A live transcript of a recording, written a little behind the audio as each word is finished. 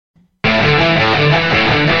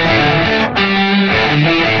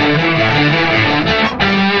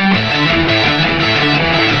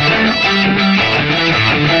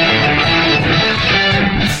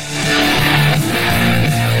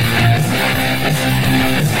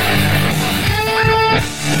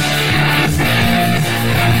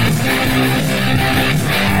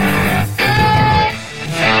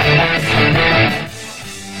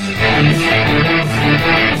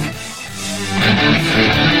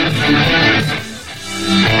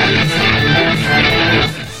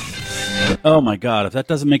Oh my God! If that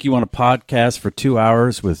doesn't make you want to podcast for 2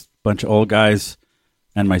 hours with a bunch of old guys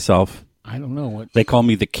and myself, I don't know what they call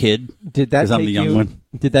me the kid. Did that because I'm the young one?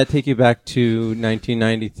 Did that take you back to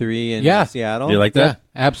 1993 in Seattle? Do you like that?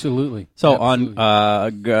 Yeah, absolutely. So Absolutely.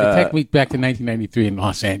 It took me back to 1993 in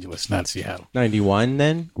Los Angeles, not Seattle. 91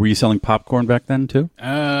 then? Were you selling popcorn back then too?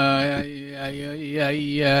 Yeah.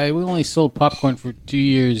 We only sold popcorn for 2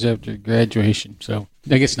 years after graduation, so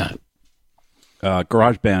I guess not.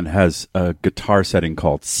 GarageBand has a guitar setting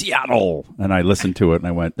called Seattle, and I listened to it and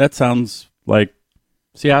I went, "That sounds like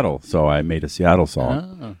Seattle." So I made a Seattle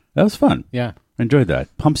song. Oh. That was fun. Yeah. I enjoyed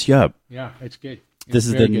that. Pumps you up. Yeah, it's good. This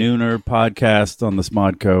is the Nooner podcast on the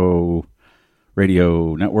Smodco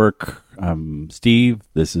Radio Network. Steve,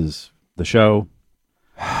 this is the show.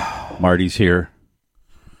 Marty's here.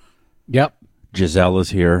 Yep. Giselle is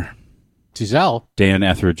here. Giselle? Dan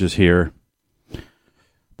Etheridge is here.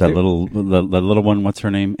 The little one, what's her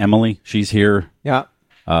name? Emily, she's here. Yeah.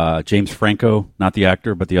 James Franco, not the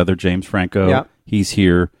actor, but the other James Franco. Yeah. He's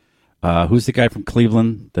here. Who's the guy from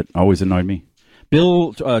Cleveland that always annoyed me?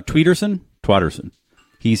 Bill Twatterson.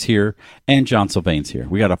 He's here. And John Sylvain's here.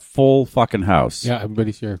 We got a full fucking house. Yeah,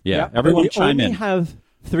 everybody's here. Yeah, everyone chime in. We have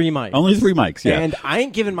 3 mics. Only 3 mics, yeah. And I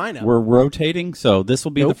ain't giving mine up. We're rotating, so this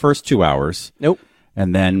will be the first 2 hours. Nope.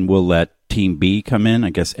 And then we'll let Team B come in. I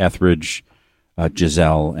guess Etheridge,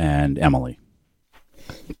 Giselle, and Emily.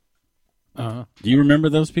 Do you remember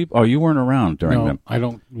those people? Oh, you weren't around during them. I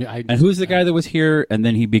don't. And who's the guy that was here and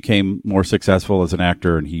then he became more successful as an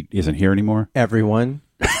actor and he isn't here anymore? Everyone.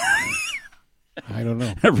 I don't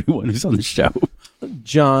know. Everyone who's on the show.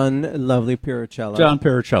 John Lovely Piricello. John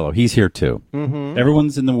Piricello. He's here too. Mm-hmm.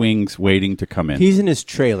 Everyone's in the wings waiting to come in. He's in his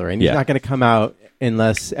trailer and he's not going to come out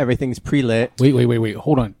unless everything's pre-lit. Wait.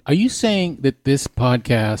 Hold on. Are you saying that this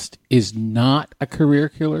podcast is not a career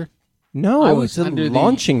killer? No, it's a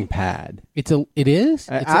launching pad. It is?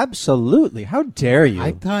 Absolutely. How dare you?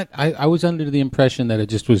 I thought I was under the impression that it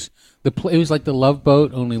just was it was like the Love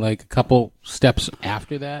Boat, only like a couple steps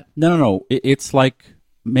after that. No. It's like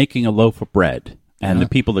making a loaf of bread, and the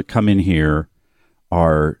people that come in here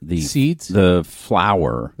are the seeds, the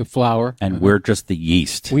flour, and we're just the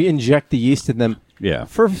yeast. We inject the yeast in them. Yeah.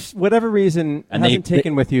 For whatever reason, and hasn't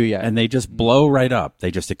taken with you yet. And they just blow right up.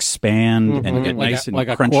 They just expand and get nice and like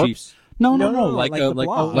crunchy. A corpse? No, like the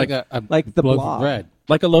loaf of bread.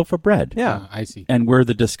 Like a loaf of bread. Yeah, I see. And we're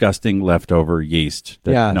the disgusting leftover yeast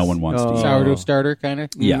that no one wants to eat. Sourdough starter, kind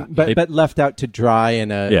of. Yeah, but left out to dry in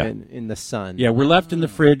the sun. Yeah, we're left in the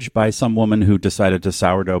fridge by some woman who decided to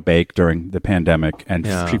sourdough bake during the pandemic, and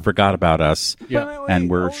she forgot about us. Yeah, and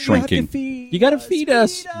we're shrinking. You got to feed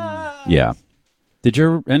us. Yeah. Did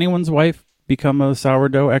anyone's wife become a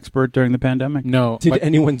sourdough expert during the pandemic? No. Did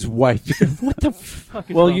anyo's wife? What the fuck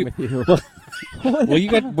is wrong with you? Well,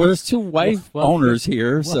 you got there's 2 wife owners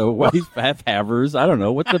here, so wife havers. I don't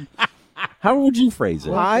know how would you phrase it?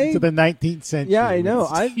 To the 19th century. Yeah, I know.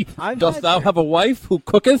 I've Dost thou have a wife who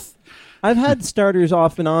cooketh? I've had starters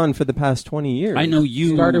off and on for the past 20 years. I know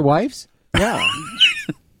you. Starter wives? Yeah.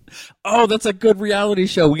 Oh, that's a good reality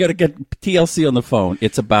show. We got to get TLC on the phone.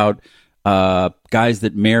 It's about guys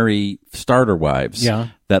that marry starter wives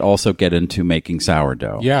that also get into making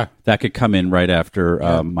sourdough. Yeah. That could come in right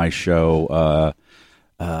after my show,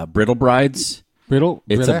 Brittle Brides.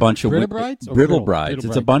 It's a bunch of Brittle Brides? Brittle Brides.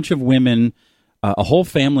 It's a bunch of women, a whole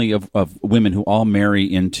family of women who all marry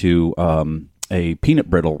into a peanut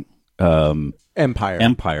brittle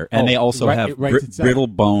Empire. And they also have brittle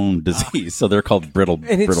bone disease, so they're called brittle.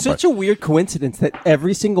 And it's such a weird coincidence that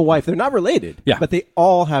every single wife, they're not related, but they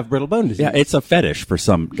all have brittle bone disease. Yeah, it's a fetish for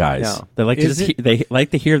some guys. Yeah. They like they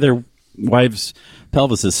like to hear their wives'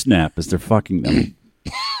 pelvises snap as they're fucking them.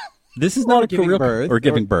 This is not a giving career birth, or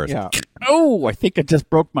giving birth. Yeah. Oh, I think I just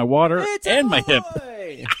broke my water and my hip.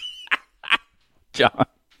 John.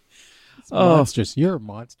 Monstrous. You're a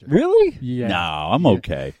monster. Really? Yeah. No, I'm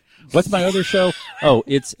okay. What's my other show? Oh,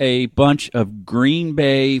 it's a bunch of Green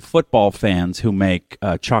Bay football fans who make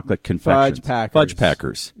chocolate confections. Fudge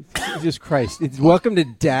Packers. Jesus Christ. It's Welcome to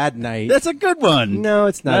Dad Night. That's a good one. No,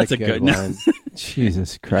 it's not That's a good one.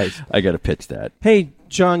 Jesus Christ. I got to pitch that. Hey,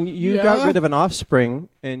 John, you got rid of an offspring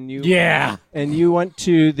and you and you went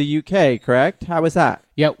to the UK, correct? How was that?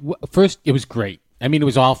 Yeah, first it was great. I mean, it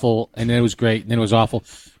was awful, and then it was great, and then it was awful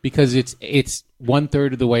because it's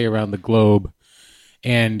 1/3 of the way around the globe.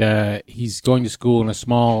 And he's going to school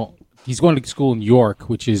he's going to school in York,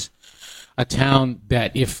 which is a town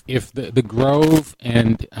that if the Grove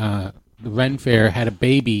and the Ren Fair had a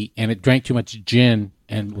baby and it drank too much gin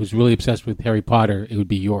and was really obsessed with Harry Potter, it would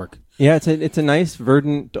be York. Yeah, it's a nice,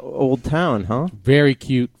 verdant old town, huh? Very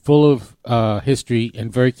cute, full of history,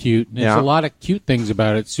 and very cute. And there's a lot of cute things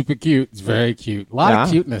about it. Super cute. It's very cute. A lot of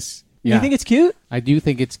cuteness. Yeah. You think it's cute? I do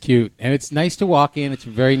think it's cute, and it's nice to walk in. It's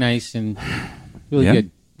very nice and really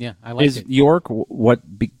good. Yeah, I like it. Is York what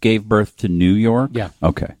gave birth to New York? Yeah.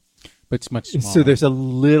 Okay. But it's much smaller. So there's a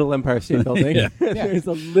little Empire State Building. There's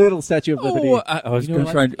a little Statue of Liberty. I was going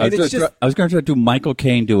to try. I was going to try to do Michael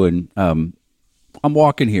Caine doing. I'm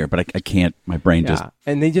walking here, but I can't. My brain just.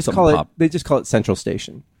 And they just call it. They just call it Central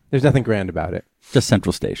Station. There's nothing grand about it. Just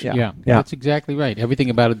Central Station. Yeah. That's exactly right. Everything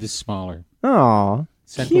about it is smaller. Oh,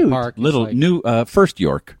 Central Park. Little new first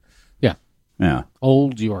York. Yeah. Yeah.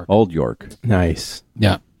 Old York. Old York. Nice.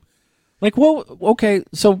 Yeah. Like, well, okay,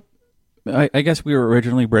 so I guess we were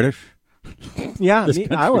originally British. Yeah,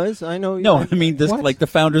 I was. I know. No, I mean, like the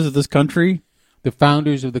founders of this country. The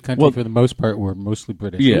founders of the country, for the most part, were mostly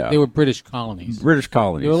British. Yeah. They were British colonies. British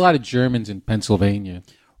colonies. There were a lot of Germans in Pennsylvania.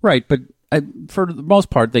 Right, but for the most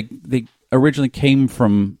part, they originally came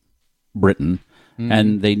from Britain,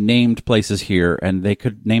 and they named places here, and they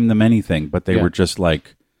could name them anything, but they were just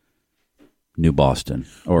like New Boston.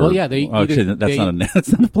 Or, that's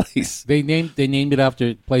not a place. They named it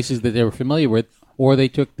after places that they were familiar with, or they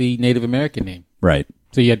took the Native American name. Right.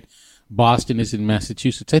 So you had Boston is in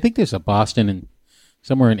Massachusetts. I think there's a Boston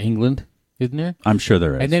somewhere in England, isn't there? I'm sure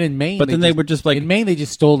there is. And then in Maine, but then they would just like in Maine they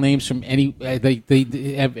just stole names from any.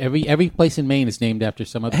 Every place in Maine is named after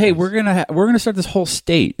some other. Hey, place. we're gonna start this whole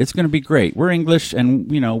state. It's gonna be great. We're English,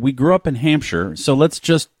 and we grew up in Hampshire, so let's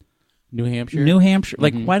just New Hampshire.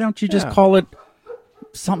 Like, why don't you just call it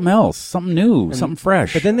something else, something new, something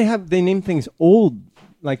fresh? But then they name things old.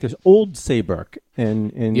 Like there's Old Saybrook,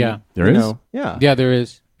 and there is. Yeah, there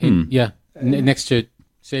is. Next to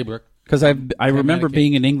Saybrook. Because I remember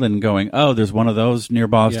being in England and going, oh, there's one of those near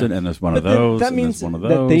Boston, and there's one of those. That means one of that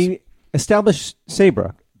those. they established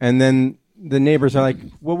Saybrook, and then the neighbors are like,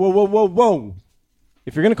 whoa.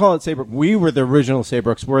 If you're going to call it Saybrook, we were the original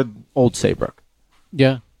Saybrooks. We're Old Saybrook.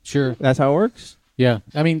 Yeah, sure. That's how it works? Yeah.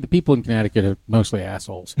 I mean, the people in Connecticut are mostly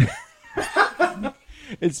assholes.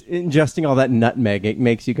 It's ingesting all that nutmeg. It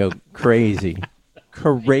makes you go crazy.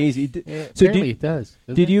 Crazy. Apparently it does.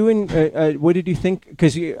 Did you what did you think?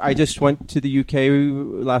 Because I just went to the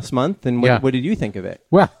UK last month, and what did you think of it?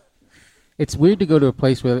 Well, it's weird to go to a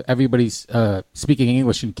place where everybody's speaking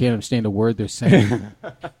English and can't understand a word they're saying.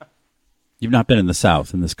 You've not been in the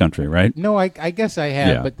South in this country, right? No, I guess I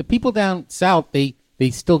have. But the people down south, they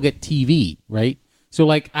still get TV, right? So,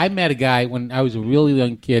 like, I met a guy when I was a really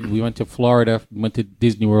young kid. We went to Florida, went to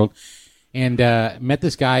Disney World, and met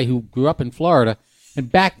this guy who grew up in Florida. And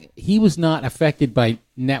he was not affected by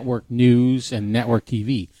network news and network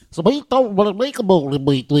TV. So,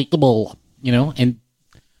 and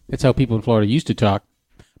that's how people in Florida used to talk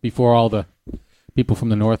before all the people from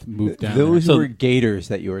the north moved down. Those were gators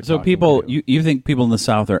that you were talking about. So people, to. you think people in the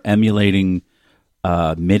South are emulating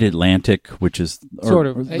Mid-Atlantic, which is... Sort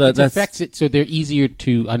of. It affects it so they're easier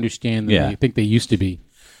to understand than you think they used to be.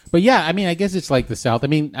 But yeah, I mean, I guess it's like the South. I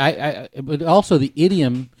mean, but also the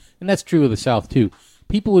idiom... And that's true of the South, too.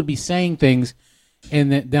 People would be saying things,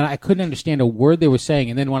 and then I couldn't understand a word they were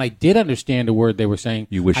saying. And then when I did understand a word they were saying,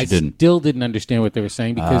 I still didn't understand what they were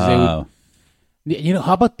saying because they would...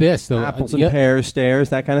 how about this? Though? Apples and pears, stairs,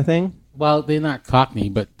 that kind of thing? Well, they're not Cockney,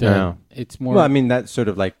 but it's more... Well, I mean, that's sort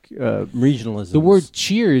of like regionalism. The word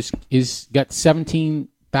cheers got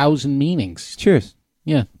 17,000 meanings. Cheers.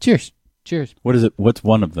 Yeah, cheers. Cheers. What is it? What's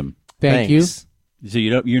one of them? Thank you. So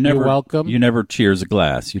you're never welcome. You never cheers a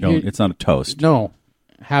glass. You don't. It's not a toast. No.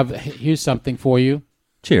 Here's something for you.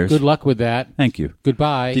 Cheers. Good luck with that. Thank you.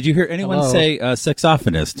 Goodbye. Did you hear anyone say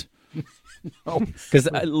saxophonist? No.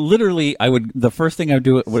 Because literally, the first thing I would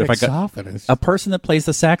do if I got a person that plays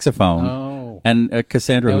the saxophone. Oh. And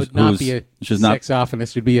Cassandra, that would not be a saxophonist.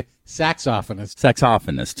 It would be a saxophonist.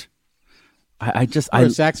 Saxophonist. Or a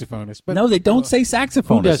saxophonist. But no, they don't say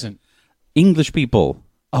saxophonist. Who doesn't? English people.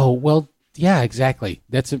 Oh, well, yeah, exactly.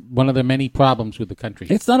 That's one of the many problems with the country.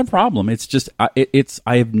 It's not a problem. It's just I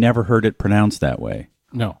have never heard it pronounced that way.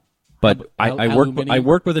 No. But I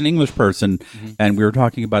worked with an English person, and we were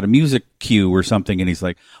talking about a music cue or something, and he's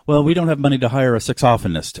like, well, we don't have money to hire a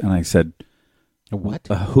saxophonist. And I said, what?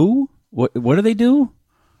 Who? What do they do?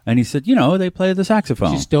 And he said, they play the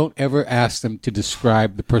saxophone. Just don't ever ask them to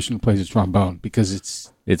describe the person who plays the trombone, because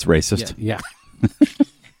it's racist. Yeah.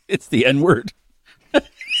 It's the N-word.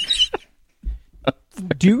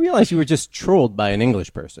 Do you realize you were just trolled by an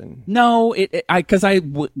English person? No, because I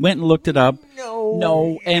went and looked it up.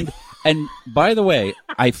 No, and by the way,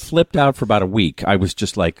 I flipped out for about a week. I was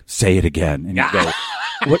just like, "Say it again," and you go,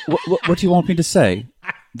 "What do you want me to say?"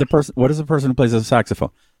 the person. What is the person who plays a saxophone?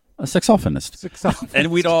 A saxophonist.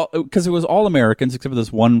 And we'd all, because it was all Americans except for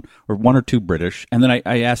this one or two British. And then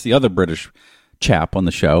I asked the other British chap on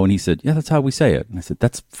the show, and he said, "Yeah, that's how we say it." And I said,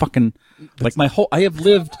 "That's fucking like I have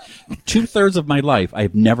lived 2/3 of my life. I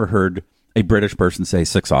have never heard a British person say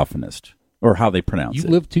saxophonist or how they pronounce it. You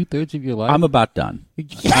lived 2/3 of your life. I'm about done.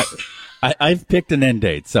 I've picked an end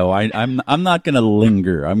date, so I'm not going to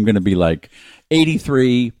linger. I'm going to be like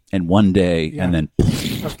 83 and one day, and then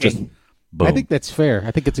just boom. I think that's fair.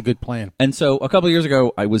 I think it's a good plan. And so a couple of years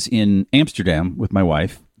ago, I was in Amsterdam with my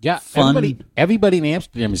wife. Yeah, Fun. everybody in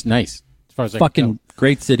Amsterdam is nice. As far as I can Fucking tell.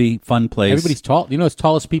 great city, fun place. Everybody's tall. You know, it's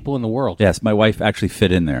tallest people in the world. Yes, my wife actually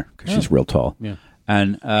fit in there because she's real tall. Yeah.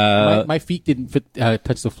 And My feet didn't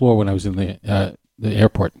touch the floor when I was in the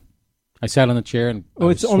airport. I sat on the chair and I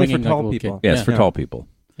was it's only for swinging like a tall little people. kid. yes, Yeah. for tall people.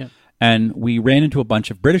 Yeah. And we ran into a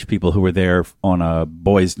bunch of British people who were there on a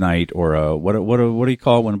boys' night or a what do you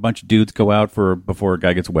call it when a bunch of dudes go out before a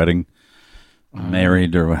guy gets wedding,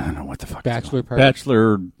 married, or I don't know what the fuck. Bachelor party.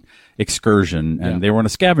 Bachelor excursion, and Yeah. they were on a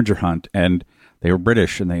scavenger hunt, and they were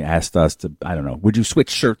British, and they asked us to, I don't know, would you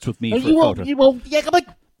switch shirts with me for a photo? And,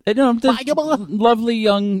 lovely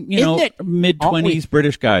young, Isn't it? mid-20s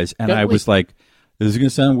British guys, and Don't I we- was like, this is going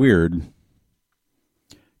to sound weird.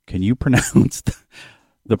 Can you pronounce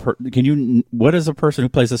what is a person who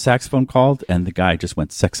plays a saxophone called? And the guy just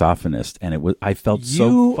went saxophonist, and I felt so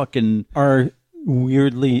You fucking. are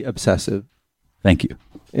weirdly obsessive. Thank you.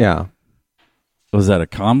 Yeah. Was that a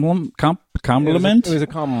compliment? It was a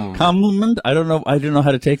compliment. Compliment? I don't know. I didn't know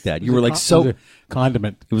how to take that. You were like It was so. a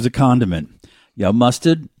condiment. It was a condiment. You're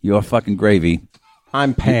mustard. You're fucking gravy.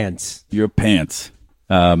 I'm pants. Your pants.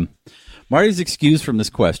 Marty's excused from this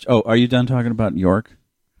quest. Oh, are you done talking about New York?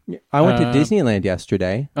 I went to Disneyland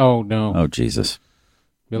yesterday. Oh no! Oh, Jesus.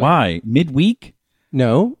 Really? Why? Midweek?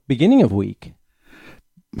 No, beginning of week.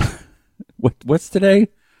 What's today?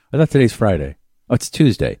 I thought today's Friday. Oh, it's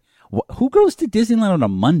Tuesday. Who goes to Disneyland on a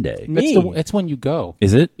Monday? Me. That's when you go.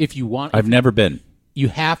 Is it? If you want, I've never been. you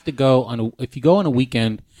have to go if you go on a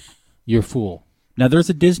weekend, you're a fool. Now there's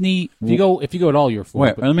a Disney. If you go at all, you're a fool.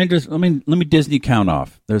 Wait, But let me Disney count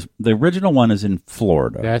off. There's the original one is in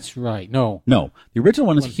Florida. that's right. No, No, the original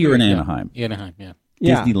one is here in Yeah. Anaheim. Anaheim, yeah.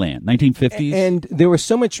 Yeah. Disneyland, 1950s. And there was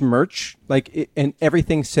so much merch, and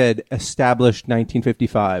everything said established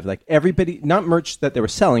 1955. Like everybody, not merch that they were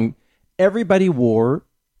selling, everybody wore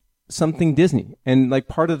something Disney. And like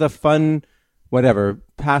part of the fun,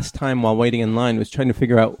 pastime while waiting in line was trying to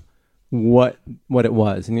figure out what it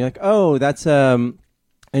was. And you're like, oh, that's an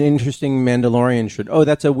interesting Mandalorian shirt. Oh,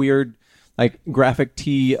 that's a weird like graphic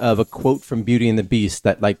tee of a quote from Beauty and the Beast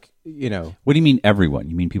that What do you mean everyone?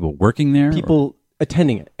 You mean people working there? people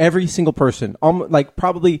attending it. Every single person,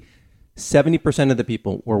 probably 70% of the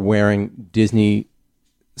people were wearing Disney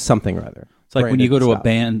something or other. It's like when you go to a stuff.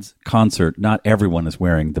 band's concert, not everyone is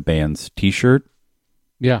wearing the band's T-shirt,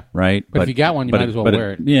 Yeah. right? But if you got one, you might as well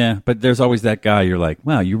wear it. Yeah, but there's always that guy. You're like,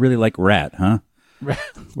 wow, you really like Rat, huh?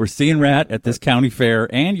 We're seeing Rat at this county fair,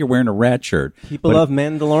 and you're wearing a Rat shirt. People love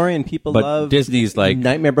Mandalorian. People but love Disney's like-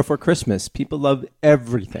 Nightmare Before Christmas. People love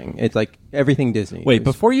everything. It's like everything Disney. Wait,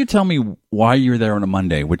 It's- before you tell me why you're there on a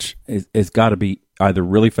Monday, which is got to be either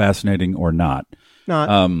really fascinating or not. not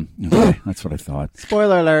Okay, that's what I thought.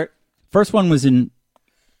 spoiler alert. First one was in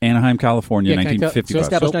Anaheim, California, Yeah, can I tell- 1955.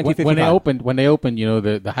 established when 1955. they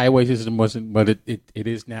opened, the highway system wasn't what it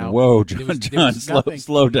is now. Whoa, There John, was- there was John, nothing.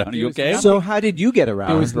 slow down. Are There you was okay? nothing. So how did you get around?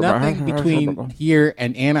 There was nothing between here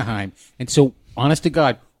and Anaheim, and so honest to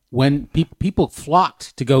God, when people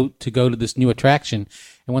flocked to go to this new attraction,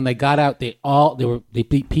 and when they got out, they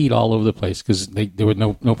peed all over the place because there were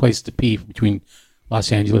no place to pee between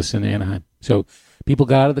Los Angeles and Anaheim. So people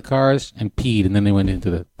got out of the cars and peed, and then they went into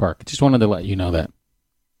the park. Just wanted to let you know that.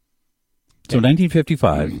 So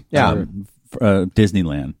 1955, Yeah.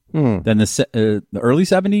 Disneyland. Then the early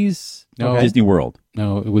 70s, No. Disney World.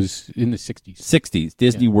 No, it was in the 60s. 60s,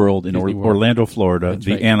 Disney World in Disney World. Orlando, Florida, That's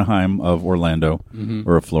the right. Anaheim of Orlando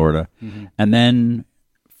or of Florida. And then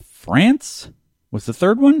France was the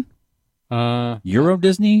third one. Euro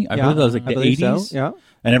Disney. I believe that was like the believe 80s. So. Yeah.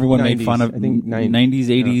 And everyone made 90s, fun of I think 90s,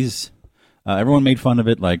 80s. Everyone made fun of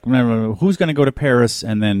it. Like, who's going to go to Paris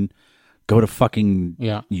and then go to fucking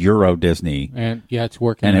Yeah. Euro Disney? And yeah, it's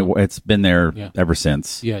working. And out. it's been there Yeah. ever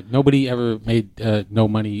since. Yeah, nobody ever made no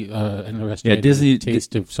money in the restaurant. Yeah, Disney-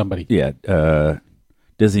 taste of somebody. Yeah,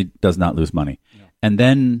 Disney does not lose money. And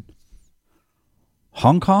then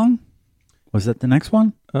Hong Kong, was that the next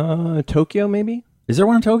one? Tokyo maybe? Is there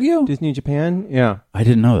one in Tokyo? Disney Japan? Yeah. I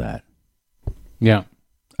didn't know that. Yeah,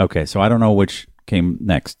 Okay, so I don't know which came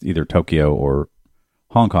next, either Tokyo or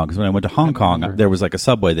Hong Kong. Because when I went to Hong Kong, there was like a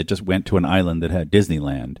subway that just went to an island that had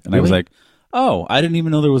Disneyland. And I was like, oh, I didn't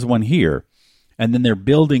even know there was one here. And then they're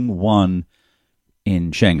building one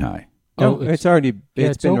in Shanghai. No, it's already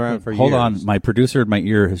it's been open. around for years. Hold on. My producer in my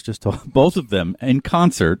ear has just told both of them in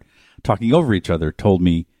concert, talking over each other, told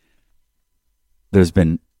me there's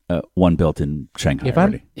been one built in Shanghai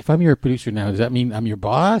already. If I'm your producer now, does that mean I'm your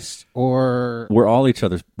boss or We're all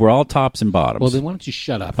tops and bottoms. Well, then why don't you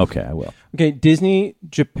shut up? Okay, I will. Okay,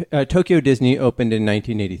 Tokyo Disney opened in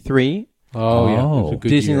 1983. Oh, yeah. It was a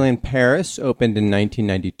good Disneyland year. Paris opened in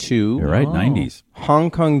 1992. You're right, 90s.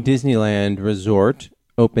 Hong Kong Disneyland Resort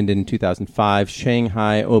opened in 2005.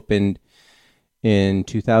 Shanghai opened in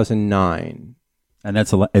 2009. And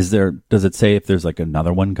that's does it say if there's like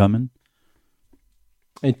another one coming?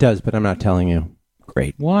 It does, but I'm not telling you.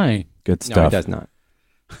 Great. Why? Good No, stuff. it does not.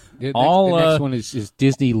 The All, next one is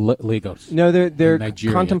Disney Lagos. No, they're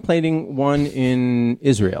Nigeria. contemplating one in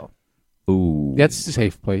Israel. Ooh. That's a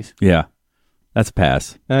safe place. Yeah. That's a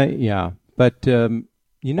pass. Yeah, but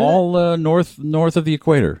you know, All north of the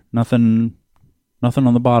equator. Nothing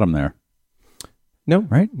on the bottom there. no,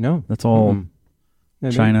 Right? no, That's all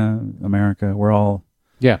No, China, America. We're all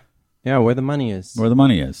Yeah. Yeah, where the money is. where the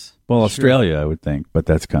money is. Well, Australia, I would think, but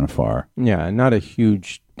that's kind of far. Yeah, not a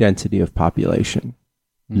huge density of population.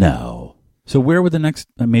 No. So where would the next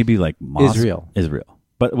maybe like Israel. Israel.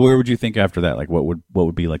 But where would you think after that? Like what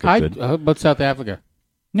would be like a good? How about South Africa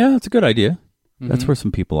Yeah, that's a good idea. That's where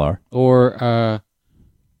some people are. or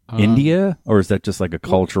India, or is that just like a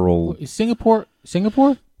cultural? is Singapore?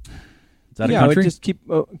 Singapore? Is that a Yeah, I would country? just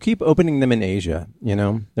keep opening them in Asia. You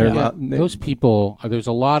know, there are a lot, Those people. There's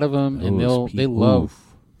a lot of them, and Those they people. love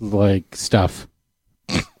like stuff.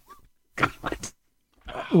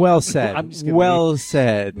 well said. I'm just gonna well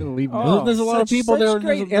said. There's a lot of people there.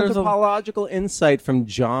 Great There's anthropological insight from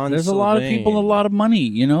John. There's a lot of people and a lot of money.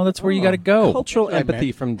 You know, that's where you got to go. Cultural That's what I empathy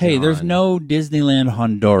meant. from John. Hey, there's no Disneyland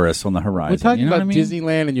Honduras on the horizon. We're talking you know about what I mean?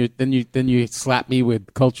 Disneyland, and then you slap me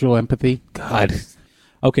with cultural empathy. God,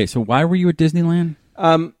 Okay, so why were you at Disneyland?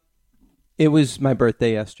 It was my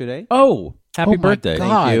birthday yesterday. Oh, happy Oh my birthday!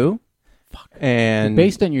 God. Thank you. And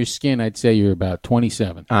based on your skin, I'd say you're about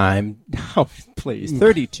 27. I'm please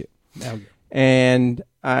 32. And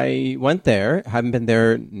I went there. Haven't been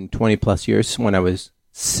there in 20 plus years. When I was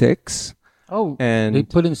 6. Oh, And- they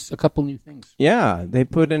put in a couple new things. Yeah, they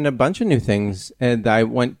put in a bunch of new things, and I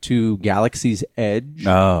went to Galaxy's Edge,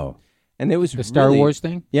 Oh, and it was The Star really- Wars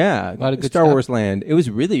thing. Yeah, A lot of good Star stuff. Wars Land. It was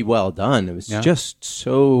really well done. It was Yeah. just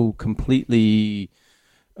so completely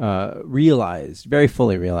realized, very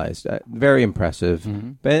fully realized, very impressive.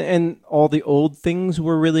 Mm-hmm. And all the old things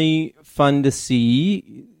were really fun to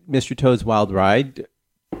see. Mr. Toad's Wild Ride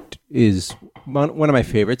is one of my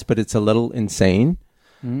favorites, but it's a little insane.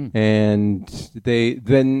 Mm. And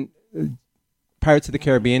Pirates of the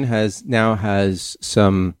Caribbean has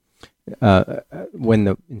some.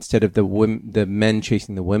 Instead of the men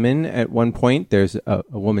chasing the women at one point, there's a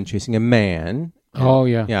woman chasing a man. Oh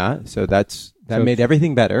yeah. Yeah, so that So- made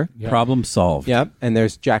everything better. Yeah. problem solved. Yeah, and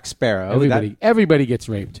there's Jack Sparrow. Everybody gets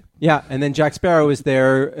raped. Yeah, and then Jack Sparrow is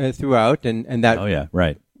there throughout, and that Oh yeah,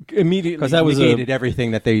 right. immediately 'Cause that was negated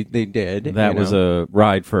everything that they did. That was a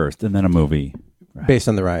ride first, and then a movie. based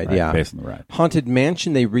on the ride. Right, Yeah, based on the ride. Haunted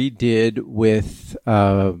Mansion they redid with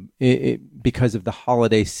because of the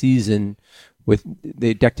holiday season.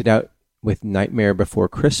 They decked it out with Nightmare Before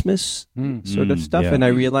Christmas sort of stuff, yeah. and I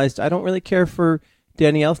realized I don't really care for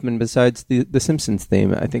Danny Elfman besides the Simpsons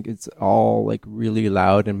theme. I think it's all like really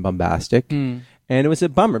loud and bombastic, and it was a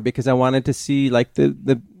bummer because I wanted to see like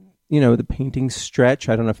the painting stretch.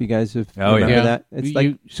 I don't know if you guys have remember that. It's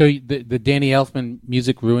the Danny Elfman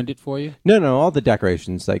music ruined it for you. No, all the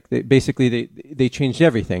decorations like they changed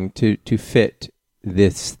everything to fit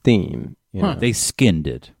this theme. You know? They skinned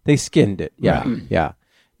it. They skinned it, yeah,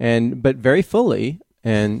 but very fully,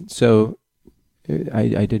 and so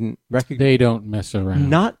I didn't recognize. They don't mess around.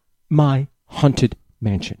 Not my Haunted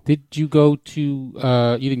Mansion. Did you go to?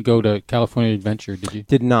 You didn't go to California Adventure, did you?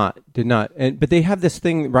 Did not. But they have this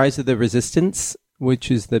thing, Rise of the Resistance, which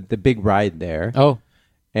is the big ride there, Oh,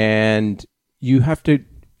 and you have to.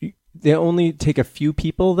 They only take a few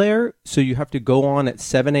people there, so you have to go on at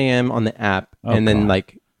 7 a.m. on the app, and then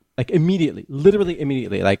like immediately, literally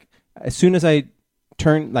immediately, like as soon as it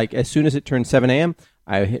turned 7 a.m.,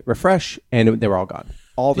 I hit refresh, and they were all gone.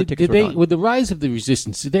 All the tickets were gone. with the rise of the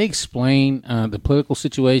resistance, did they explain the political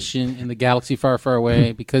situation in the galaxy far, far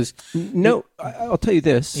away? Because No, I'll tell you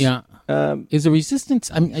this. yeah, is the resistance?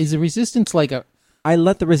 I mean, is the resistance like a? I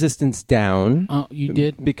let the Resistance down. You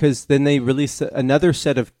did. Because then they released another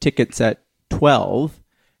set of tickets at 12,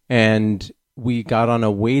 and we got on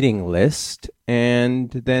a waiting list, and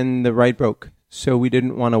then the ride broke. So we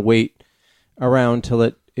didn't want to wait around till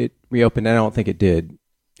it reopened. And I don't think it did.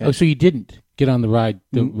 Oh, so you didn't get on the ride,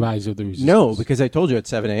 the Rise of the Resistance? No, because I told you at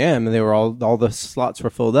 7 a.m. and they were all the slots were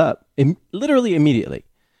filled up literally immediately.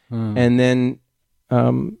 And then,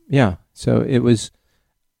 so it was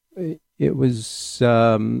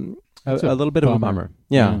a little bit of a bummer.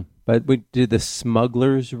 Yeah. But we did the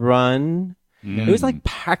Smugglers Run. It was like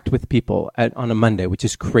packed with people on a Monday, which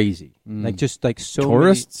is crazy. Like just like so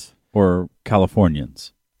tourists or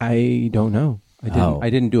Californians. I don't know. I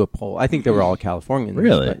didn't do a poll. I think they were all Californians.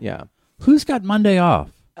 Really? But yeah. Who's got Monday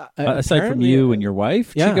off? Aside from you and your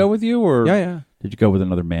wife? Did she go with you? Or yeah. Did you go with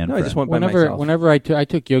another man? No, friend? I just went by myself. Whenever I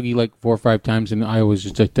took Yogi like 4 or 5 times, and I always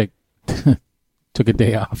just took a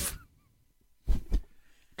day off.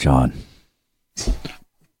 John.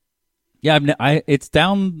 Yeah, it's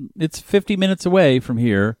down. It's 50 minutes away from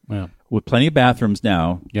here, with plenty of bathrooms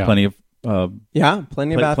now. Yeah. Plenty of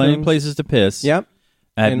plenty of bathrooms, plenty of places to piss. Yep.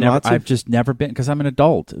 I've just never been because I'm an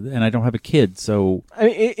adult and I don't have a kid. So I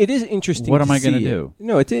mean, it is interesting. What am I going to do?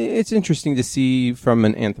 No, it's interesting to see from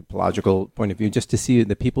an anthropological point of view, just to see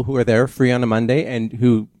the people who are there free on a Monday and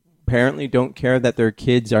who apparently don't care that their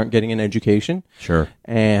kids aren't getting an education. Sure.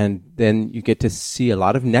 And then you get to see a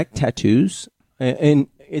lot of neck tattoos, and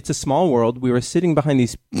it's a small world. We were sitting behind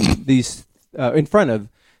these in front of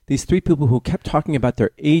these 3 people who kept talking about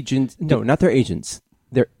their agents. No, not their agents.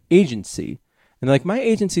 Their agency. And like, my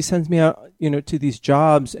agency sends me out, to these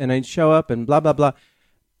jobs, and I show up and blah, blah, blah.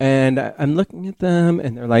 And I'm looking at them,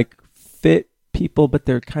 and they're like fit people, but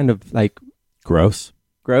they're kind of like gross.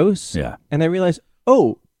 Yeah. And I realize,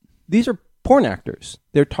 these are porn actors.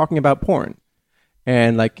 They're talking about porn.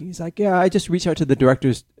 And like, he's like, yeah, I just reach out to the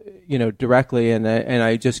directors, directly, and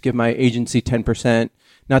I just give my agency 10%,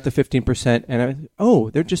 not the 15%. And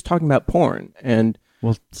they're just talking about porn. And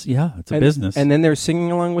well, yeah, it's a business. And then they're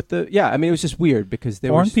singing along with it was just weird because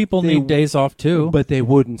porn people need days off too. But they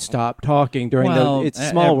wouldn't stop talking during It's a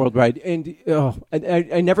Small World ride. And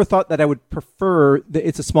I never thought that I would prefer the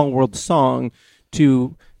It's a Small World song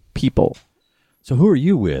to people. So who are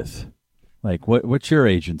you with? Like, what's your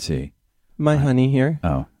agency? My honey here.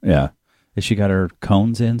 Oh, yeah. Has she got her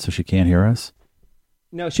cones in so she can't hear us?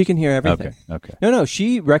 No, she can hear everything. Okay. No,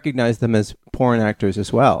 she recognized them as porn actors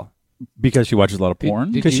as well. Because she watches a lot of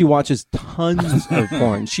porn? Because she watches tons of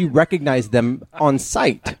porn. She recognized them on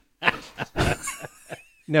sight.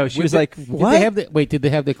 No, she was like, what? Did they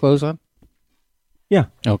have their clothes on? Yeah.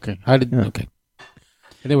 Okay. Okay.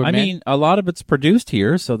 And they were mean, a lot of it's produced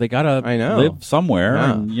here, so they gotta live somewhere.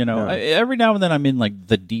 Yeah. And every now and then I'm in like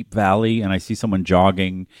the Deep Valley and I see someone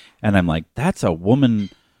jogging, and I'm like, that's a woman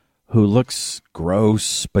who looks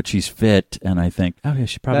gross, but she's fit, and I think,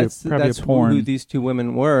 she's probably that's a porn. Who these 2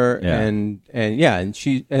 women were, yeah.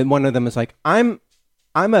 and one of them is like, I'm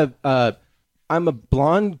a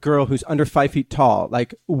blonde girl who's under 5 feet tall.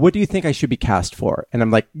 Like, what do you think I should be cast for? And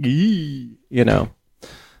I'm like,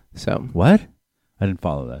 So what? I didn't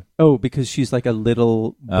follow that. Oh, because she's like a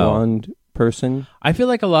little blonde person. I feel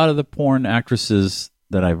like a lot of the porn actresses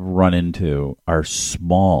that I've run into are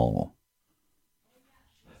small.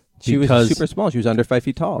 She was super small. She was under 5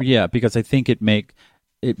 feet tall. Yeah, because I think it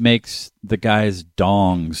makes the guys'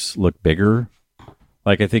 dongs look bigger.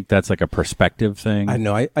 Like, I think that's like a perspective thing. I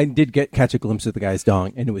know. I did catch a glimpse of the guy's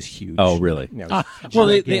dong, and it was huge. Oh, really? Yeah, well,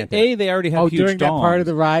 they already have huge during dongs. that part of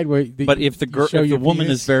the ride where. But if the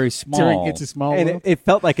woman is very small, it's a small and world. It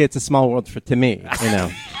felt like It's a Small World to me.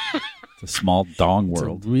 It's a small dong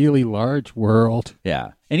world. It's a really large world.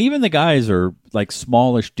 Yeah, and even the guys are like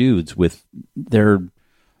smallish dudes with their.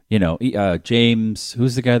 James,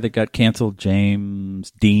 who's the guy that got canceled?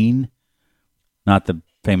 James Dean, not the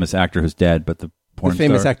famous actor who's dead, but the porn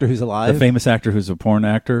famous star. actor who's alive. The famous actor who's a porn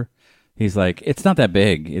actor. He's like, it's not that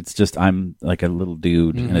big. It's just I'm like a little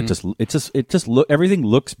dude, and everything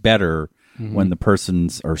looks better when the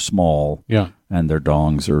persons are small, and their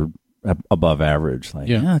dongs are above average. Like,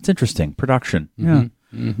 it's interesting production.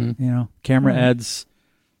 Camera adds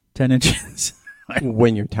 10 inches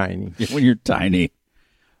when you're tiny. When you're tiny.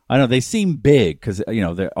 I know they seem big because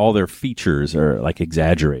all their features are like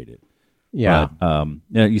exaggerated. Yeah. But,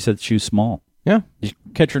 you said she was small. Yeah. Did you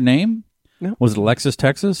catch her name? No. Was it Alexis,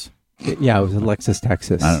 Texas? Yeah, it was Alexis,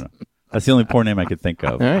 Texas. I don't know. That's the only porn name I could think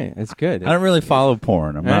of. All right, that's good. I don't really follow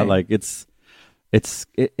porn. I'm not like it's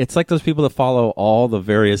like those people that follow all the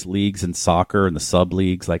various leagues in soccer and the sub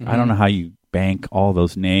leagues. Like I don't know how you bank all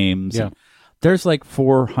those names. Yeah. There's like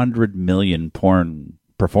 400 million porn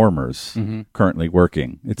performers currently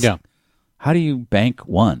working. How do you bank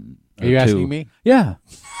one? Are you asking me? Yeah.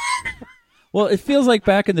 Well, it feels like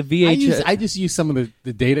back in the VHS. I just use some of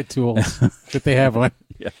the data tools that they have on.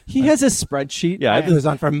 He has a spreadsheet. Yeah, that goes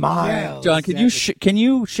on for miles. John, can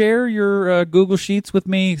you share your Google Sheets with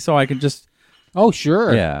me so I can just? Oh,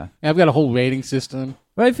 sure. Yeah. I've got a whole rating system.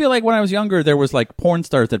 But I feel like when I was younger, there was like porn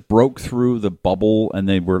stars that broke through the bubble, and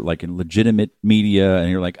they were like in legitimate media,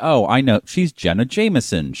 and you're like, oh, I know, she's Jenna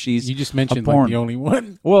Jameson. She's You just mentioned a porn. like the only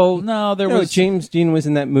one. Well, no, there No, was James Dean was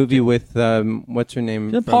in that movie with what's her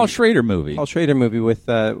name? the Paul Schrader movie. Paul Schrader movie with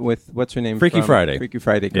what's her name? Freaky from Friday. Freaky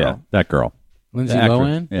Friday girl. Yeah, that girl. Lindsay The actress.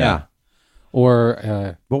 Lohan? Yeah.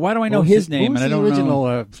 Or But why do I know what was his the- name what and I was don't the know?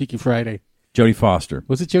 original Freaky Friday? Jodie Foster.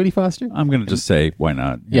 Was it Jodie Foster? I'm going to just say, why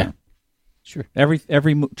not? Yeah. Sure. Every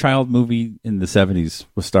child movie in the 70s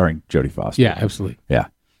was starring Jodie Foster. Yeah, absolutely. Yeah.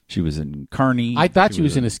 She was in Carney. I thought she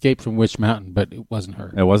was in Escape from Witch Mountain, but it wasn't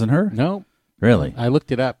her. It wasn't her? No, Really? I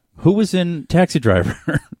looked it up. Who was in Taxi Driver?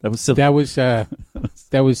 That was silly. That was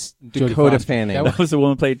Jodie Dakota Foster. Fanning. That was- That was the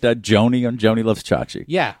woman who played Joni on Joni Loves Chachi.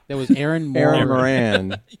 yeah, that was Aaron Moore. Aaron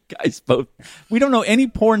Moran. You guys both. We don't know any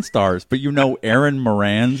porn stars, but you know Aaron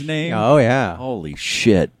Moran's name? Oh yeah. Holy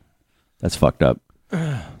shit. That's fucked up.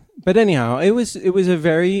 But anyhow, it was a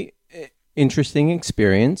very interesting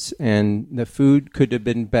experience, and the food could have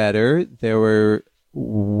been better. There were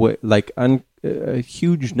a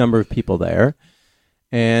huge number of people there,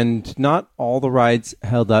 and not all the rides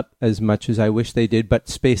held up as much as I wish they did. But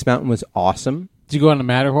Space Mountain was awesome. Did you go on the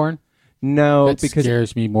Matterhorn? No, That because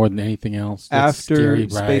scares me more than anything else. That's a after scary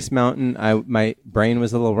ride. Space Mountain, my brain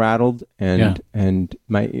was a little rattled, and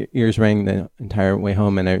my ears rang the entire way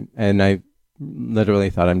home, and I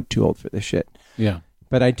literally thought I'm too old for this shit. Yeah.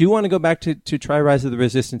 But I do want to go back to try Rise of the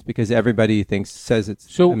Resistance because everybody says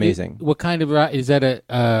it's So amazing. What kind of ride is that?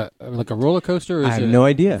 Like a roller coaster? Or is I have it no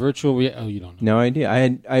idea. Virtual? Oh, you don't know. No idea.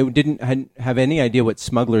 I didn't have any idea what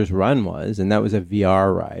Smuggler's Run was, and that was a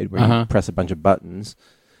VR ride where you press a bunch of buttons.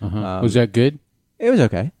 Was that good? It was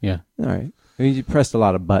okay. Yeah. All right. I mean, you pressed a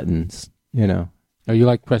lot of buttons, you know. Oh, you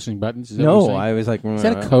like pressing buttons? Is that what No, you're saying? I was like, Is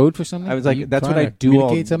that a code for something? I was Are like, you that's what trying I to do all.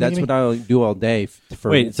 communicate something That's to what me? I'll do all day.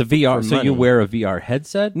 For Wait, it's a VR. for So you money. wear a VR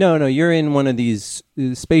headset? No, you're in one of these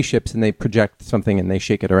spaceships, and they project something, and they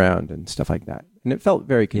shake it around and stuff like that. And it felt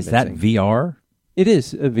very Is convincing. that VR? It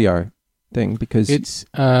is a VR thing because It's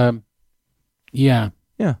yeah.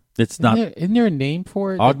 yeah. It's not Isn't there a name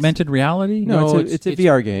for it? augmented reality? No, it's a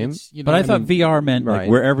VR game. But I thought VR meant like right.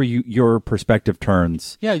 wherever your perspective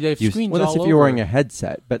turns. Yeah, they have you- screens Well, that's all if you're over. wearing a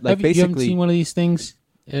headset, but like you haven't basically, seen one of these things?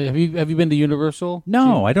 Have you been to Universal?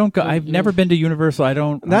 No, I don't go. I've never been to Universal. I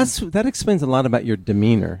don't. that explains a lot about your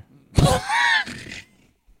demeanor,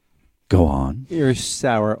 go on. your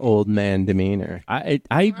sour old man demeanor. I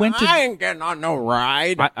went to. ain't getting on no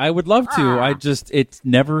ride I would love to. I just it's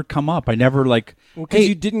never come up. I never like. because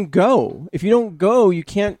you didn't go. If you don't go, you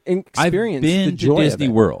can't experience I've been the joy to Disney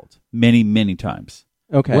of it. World many times.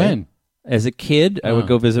 Okay, When? As a kid, I would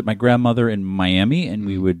go visit my grandmother in Miami, and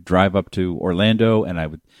we would drive up to Orlando, and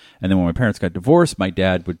then when my parents got divorced, my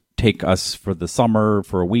dad would take us for the summer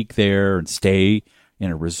for a week there and stay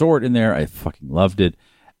in a resort in there. I fucking loved it.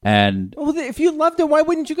 And Well, if you loved it, why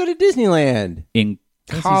wouldn't you go to Disneyland? in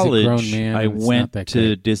This is a college, grown man, I and it's went not that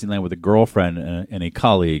to Disneyland with a girlfriend and a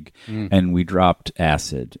colleague, and we dropped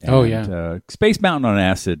acid. Oh, And, yeah. Space Mountain on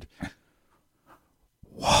acid.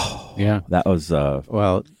 Yeah. That was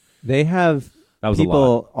Well, they have That was a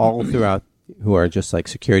people all throughout who are just like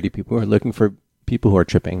security people who are looking for people who are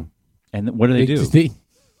tripping. and what do they do? They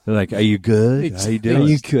They're like, "Are you good? How you doing?" Are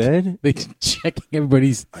you good? they checking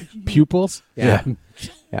everybody's pupils. Yeah.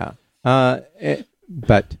 Yeah.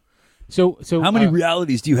 But So How many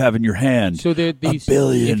realities do you have in your hand? So there these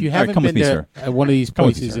billion. If you All right, haven't come with been me, to sir. one of these Come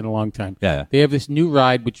with me, places sir. in a long time, Yeah. they have this new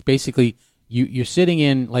ride which basically you're sitting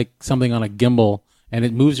in like something on a gimbal and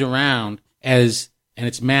it moves around and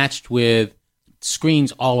it's matched with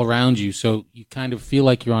screens all around you, so you kind of feel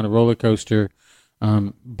like you're on a roller coaster,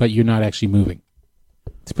 but you're not actually moving.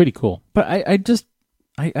 It's pretty cool. But I just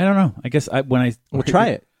I don't know. I guess we'll try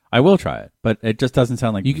it. I will try it, but it just doesn't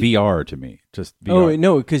sound like You- VR to me. Just VR. Oh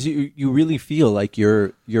no, because you really feel like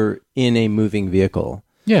you're in a moving vehicle.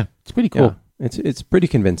 Yeah, it's pretty cool. Yeah. It's pretty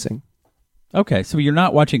convincing. Okay, so you're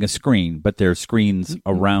not watching a screen, but there's screens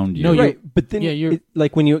around you. No, Right, but then yeah, you're-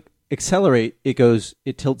 like when you accelerate,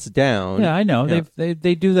 it tilts down. Yeah, I know. Yeah.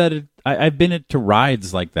 They do that. I've been to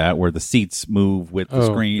rides like that where the seats move with the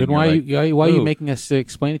screen. Then You're why like, are you "Ooh." making us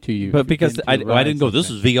explain it to you? But if you've because been I to didn't go, rides this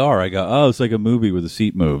like is VR. I go, oh, it's like a movie with a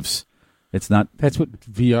seat moves. It's not. that. That's what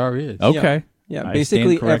VR is. Okay. Yeah, I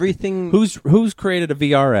basically stand corrected. everything. Who's created a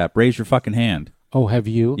VR app? Raise your fucking hand. Oh, have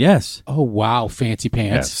you? Yes. Oh, wow, fancy Yeah,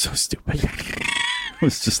 pants. so stupid. It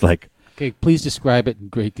was just like, Okay, please describe it in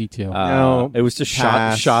great detail. No, it was just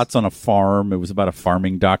pass. shots on a farm. It was about a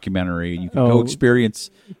farming documentary. You could go experience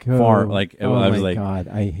farm. Like oh I was my like, God,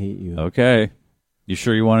 I hate you. okay, you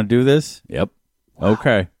sure you want to do this? Yep.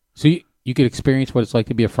 Okay. So you could experience what it's like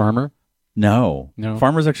to be a farmer? No. No.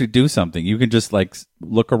 Farmers actually do something. You can just like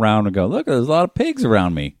look around and go, look, there's a lot of pigs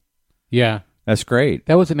around me. Yeah. That's great.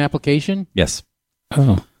 That was an application? Yes.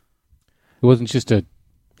 Oh. It wasn't just a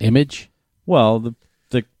image? Well, the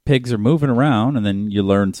pigs are moving around, and then you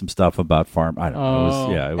learn some stuff about farm. I don't know.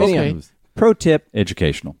 It was, okay. it was Pro tip: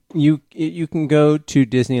 educational. you can go to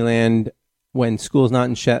Disneyland when school's not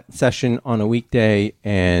in session on a weekday,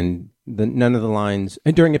 and none of the lines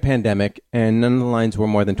during a pandemic, and none of the lines were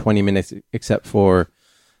more than 20 minutes, except for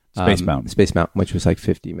Space Mountain. Space Mountain, which was like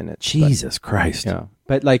 50 minutes. Jesus Christ. Yeah,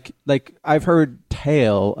 but like I've heard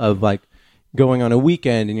tale of like going on a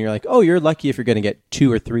weekend, and you're like, oh, you're lucky if you're going to get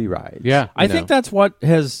 2 or 3 rides. Yeah. I think that's what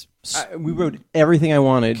has We rode everything I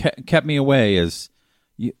wanted. kept me away is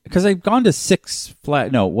because I've gone to Six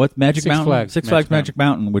Flags. No, what Magic Six Mountain? Flags Six Magic Flags Magic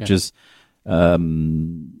Mountain, which Yeah. is a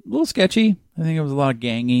little sketchy. I think it was a lot of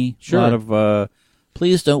gangy. Sure. A lot of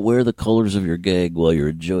Please don't wear the colors of your gag while you're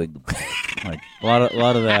enjoying the like a lot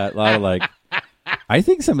of that. A lot of like. I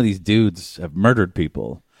think some of these dudes have murdered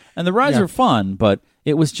people, and the rides Yeah. are fun, but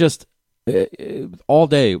it was just all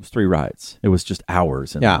day. It was 3 rides. It was just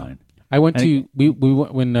hours in Yeah. line. I went to we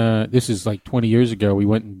went when this is like 20 years ago. We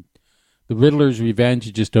went and the Riddler's Revenge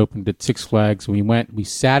had just opened at Six Flags. We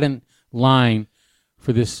sat in line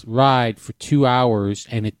for this ride for 2 hours,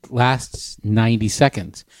 and it lasts 90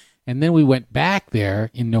 seconds. And then we went back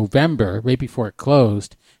there in November, right before it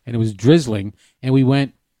closed, and it was drizzling, and we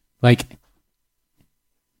went like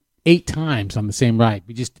 8 times on the same ride.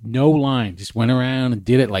 We just no line, just went around and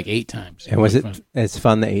did it like 8 times. And was it Really as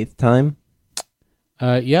fun the 8th time?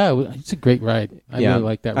 fun. Yeah, it's a great ride. I really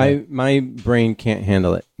like that ride. My brain can't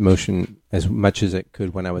handle it motion as much as it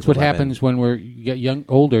could when I was. It's what 11. happens when you get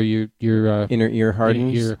older. Your Inner ear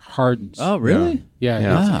hardens. Your hardens. Oh, really? yeah,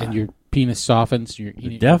 Yeah. and your penis softens. Your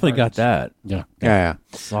Definitely got that. Yeah. Yeah.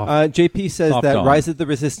 JP says Soft that on. Rise of the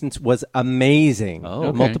Resistance was amazing. Oh.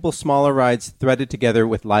 Okay. Multiple smaller rides threaded together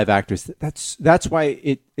with live actors. That's why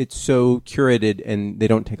it's so curated and they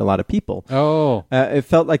don't take a lot of people. Oh, It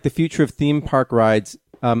felt like the future of theme park rides.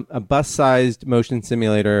 A bus-sized motion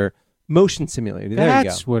simulator. There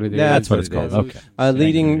That's you go. what it is. That's what it's it called. is. Okay.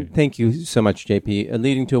 Leading. Thank you so much, JP.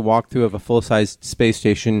 Leading to a walkthrough of a full-sized space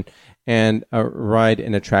station and a ride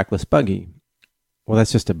in a trackless buggy. Well,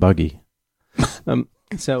 that's just a buggy.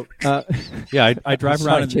 So Yeah, I drive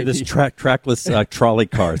Sorry, around in this JP. trackless trolley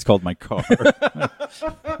car. It's called my car.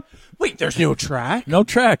 wait, there's no track. No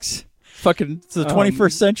tracks. Fucking, it's the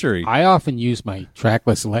 21st century. I often use my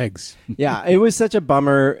trackless legs. Yeah, it was such a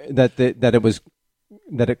bummer that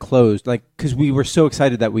it closed. Like because we were so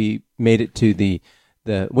excited that we made it to the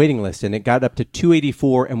waiting list, and it got up to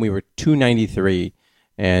 284, and we were 293,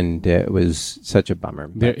 and it was such a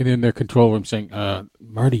bummer. They're in their control room saying,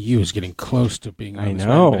 "Marty, you is getting close to being on I this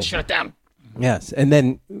know. ride. Better shut it down." Yes, and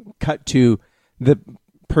then cut to the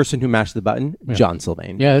person who mashed the button, John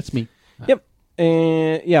Sylvain. Yeah, that's me. Yep.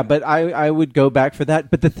 Yeah, but I would go back for that.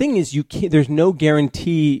 But the thing is, you can't. There's no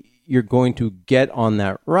guarantee you're going to get on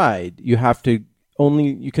that ride. You have to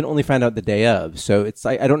you can only find out the day of. So it's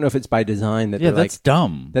I don't know if it's by design that yeah, they're that's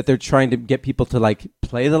dumb. that they're trying to get people to like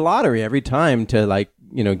play the lottery every time to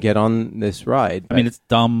get on this ride. I mean, it's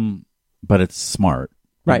dumb, but it's smart.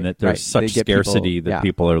 Right, And that there's right. such They get people- scarcity that yeah.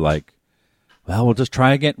 people are like, well, we'll just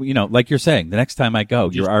try again. Like you're saying, the next time I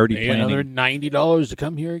go, you're already Pay planning. another $90 to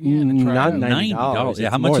come here again. And try not it out. $90. $90. Yeah,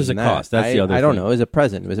 It's how much more does than it that. cost? That's the other I don't thing. know. It was a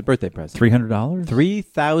present. It was a birthday present. $300?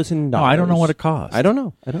 $3,000. No, I don't know what it costs. I don't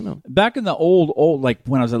know. Back in the old, like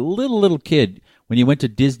when I was a little kid, when you went to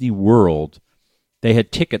Disney World, they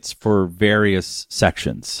had tickets for various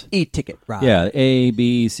sections. E-ticket ride. Yeah, A,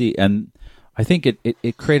 B, C, and I think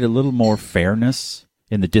it created a little more fairness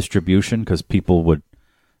in the distribution because people would,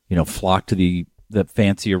 flock to the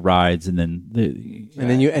fancier rides, and then And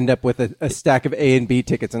then you end up with a stack of A and B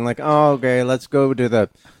tickets, and like, oh, okay, let's go to the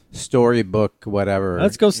storybook, whatever.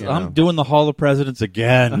 let's go. I'm doing the Hall of Presidents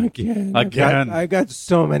again. Again. Again. I got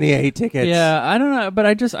so many A tickets. Yeah, I don't know, but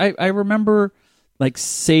I remember like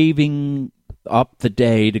saving up the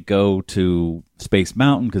day to go to Space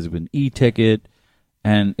Mountain because it was an e-ticket,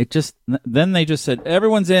 and then they just said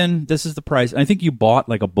everyone's in. This is the price. And I think you bought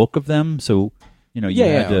like a book of them, so you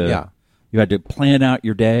had to. You had to plan out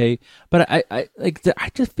your day, but I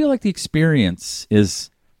just feel like the experience is.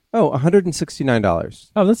 Oh,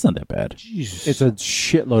 $169. Oh, that's not that bad. It's a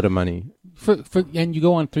shitload of money. And you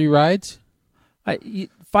go on 3 rides?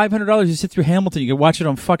 $500, you sit through Hamilton. You can watch it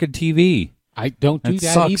on fucking TV. I don't do That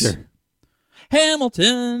that sucks. either.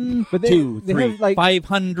 Hamilton. But they, 2, they 3, have, like,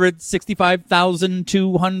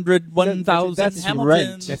 565,200, 1,000. That's Hamilton.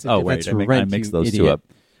 rent. That's wait, I rent, mix you those two idiot.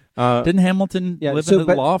 up. Didn't Hamilton live in a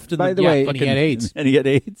but loft? by the Yeah, way, and he had AIDS. And he had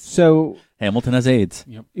AIDS. so Hamilton has AIDS.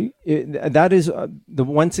 that is the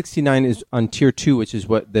 169 is on tier 2, which is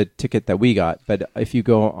what the ticket that we got. But if you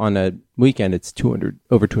go on a weekend, it's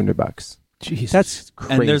over $200. Jesus. That's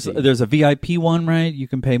crazy. And there's a VIP one, right? You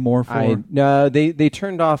can pay more for. No, they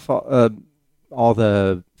turned off all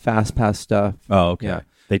the fast pass stuff. Oh, okay. Yeah.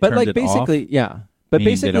 They But turned like it basically, off? yeah. But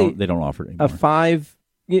Meaning basically, they don't offer it anymore. a 5.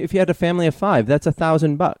 If you had a family of 5, that's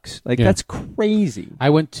 $1,000. Like Yeah. that's crazy. I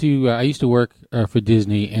went to. I used to work for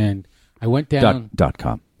Disney, and I went down.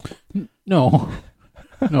 .com. No,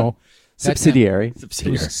 no. Subsidiary. It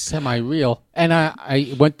was semi-real. And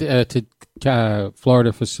I went to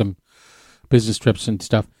Florida for some business trips and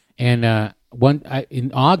stuff. And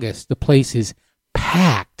in August, the place is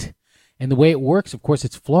packed. And the way it works, of course,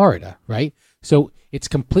 it's Florida, right? So it's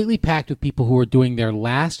completely packed with people who are doing their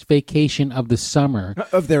last vacation of the summer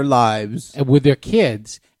Of their lives. with their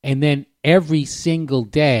kids. And then every single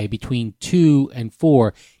day between 2 and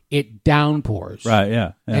 4, it downpours. Right,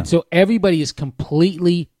 yeah. And so everybody is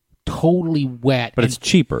completely, totally wet. But and it's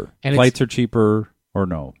cheaper. and Flights are cheaper, or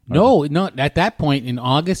no? No, not at that point in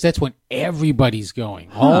August. That's when everybody's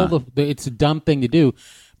going. It's a dumb thing to do,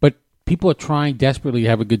 but people are trying desperately to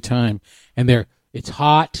have a good time, and it's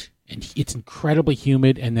hot and it's incredibly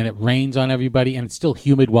humid, and then it rains on everybody, and it's still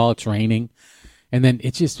humid while it's raining, and then I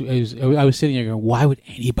was sitting there going, why would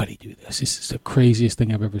anybody do this? This is the craziest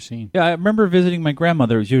thing I've ever seen. Yeah, I remember visiting my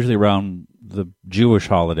grandmother. It was usually around the Jewish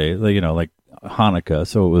holiday, like Hanukkah.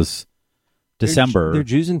 So it was December. They're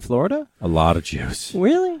Jews in Florida? A lot of Jews.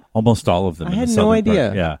 Really? Almost all of them. I in had the no southern idea.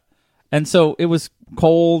 part. Yeah. And so it was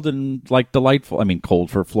cold and like delightful. I mean,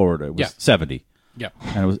 cold for Florida. It was Yeah. 70. Yeah.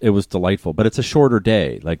 And it was delightful. But it's a shorter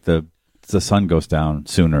day. Like the sun goes down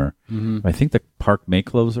sooner. Mm-hmm. I think the park may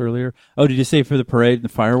close earlier. Oh, did you say for the parade and the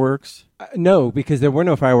fireworks? No, because there were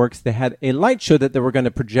no fireworks. They had a light show that they were going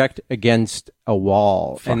to project against a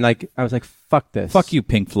wall. And I was like, fuck this. Fuck you,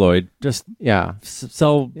 Pink Floyd. Just Yeah.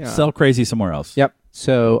 sell crazy somewhere else. Yep.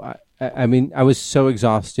 So, I mean, I was so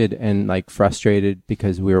exhausted and like frustrated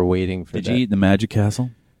because we were waiting for Did you eat in the Magic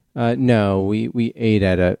Castle? No, we ate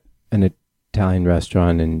at an Italian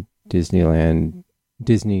restaurant in Disneyland,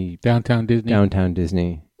 Downtown Disney. downtown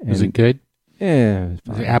Disney. Was it good? Yeah. It was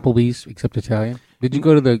Was fine. it Applebee's except Italian? Did you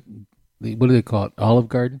go to the what do they call it? Olive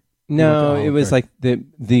Garden? No, Olive it was Garden. like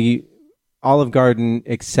the Olive Garden,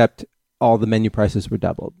 except all the menu prices were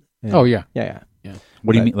doubled. And- Oh yeah. yeah.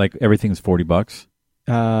 What do you Right. mean? Like everything's $40?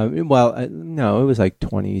 No, it was like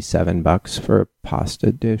 $27 for a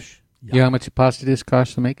pasta dish. You know how much a pasta dish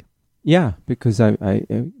costs to make? Yeah, because I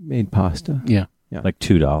made pasta. Yeah. Like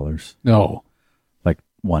 $2. No. Like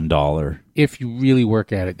 $1. If you really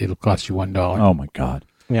work at it, it'll cost you $1. Oh my God.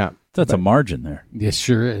 Yeah, That's a margin there. Yes,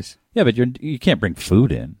 sure is. Yeah, but you can't bring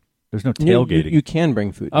food in. There's no tailgating. You can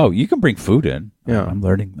bring food. Oh, you can bring food in. Yeah. I'm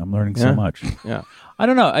learning so Yeah. much. Yeah. I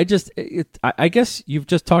don't know. I guess you've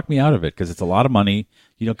just talked me out of it because it's a lot of money.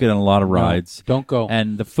 You don't get on a lot of rides. Don't go.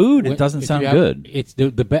 And the food, When- it doesn't if sound you have- good. It's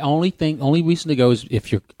only reason to go is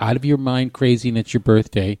if you're out of your mind crazy and it's your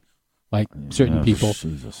birthday, like certain Oh, people,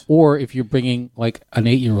 Jesus. or if you're bringing like an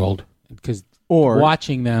 8-year-old, because Or-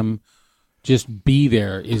 watching them just be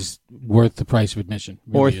there is worth the price of admission.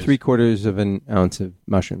 Or Really is. 3/4 of an ounce of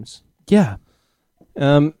mushrooms. Yeah.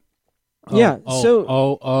 Yeah. So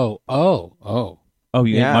Oh,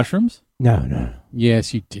 you ate Yeah. mushrooms? no.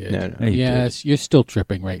 Yes, you did. No. Yeah, you Yes, you're still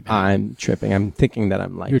tripping right now. I'm tripping. I'm thinking that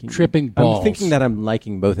I'm liking. You're tripping balls. I'm thinking that I'm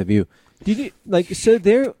liking both of you. Did you like? So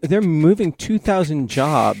they're moving 2,000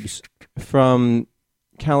 jobs from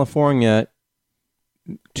California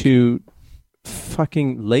to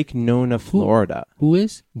fucking Lake Nona, Florida. Who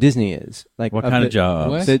is? Disney is like What kind of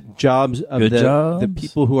jobs? What? The jobs of Good the jobs?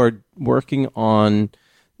 people who are working on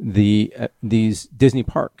these Disney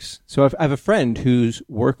parks. So I have a friend who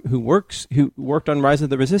worked on Rise of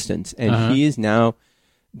the Resistance, and he is now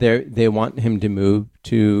there. They want him to move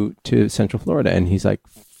to Central Florida, and he's like,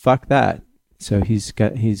 "Fuck that!" So he's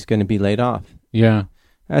going to be laid off. Yeah.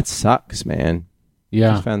 That sucks, man.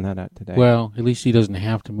 Yeah. Just found that out today. Well, at least he doesn't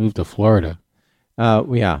have to move to Florida.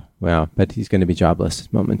 yeah, well, but he's going to be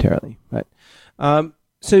jobless momentarily. But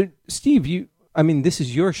so Steve, this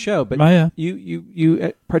is your show, but Oh, yeah.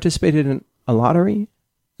 you participated in a lottery.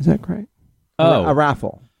 Is that correct? Oh. A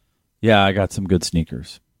raffle. Yeah, I got some good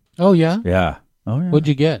sneakers. Oh, yeah? Yeah. Oh, yeah. What'd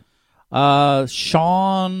you get?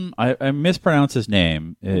 Sean, I mispronounce his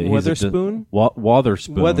name. Witherspoon?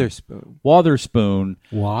 Wotherspoon. Witherspoon. Wotherspoon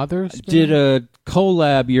Watherspoon? did a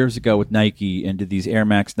collab years ago with Nike and did these Air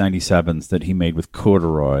Max 97s that he made with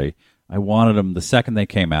corduroy. I wanted them the second they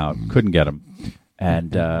came out. Couldn't get them.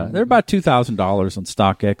 And they're about $2,000 on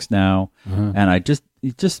StockX now. And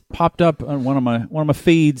it just popped up on one of my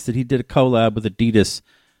feeds that he did a collab with Adidas,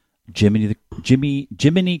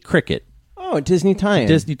 Jiminy Cricket. Oh, Disney tie-in.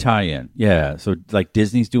 Disney tie-in, yeah. So like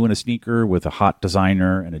Disney's doing a sneaker with a hot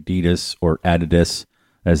designer, and Adidas or Adidas,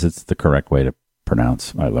 as it's the correct way to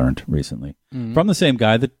pronounce. I learned recently from the same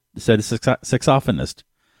guy that said a saxophonist.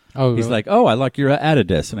 Oh, He's really? like, "Oh, I like your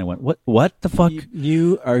Adidas," and I went, "What? What the fuck?"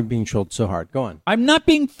 You are being trolled so hard. Go on. I'm not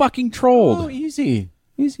being fucking trolled Oh, easy.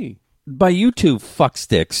 by you two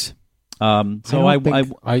fucksticks. So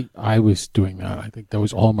I was doing that. I think that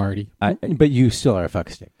was all Marty. But you still are a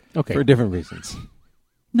fuckstick. Okay. For different reasons.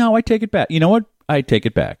 no, I take it back. You know what? I take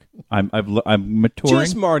it back. I'm maturing.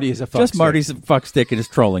 Just Marty is a fuckstick. Just Marty's a fuckstick and is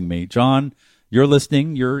trolling me. John, you're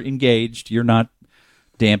listening. You're engaged. You're not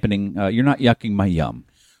dampening. You're not yucking my yum.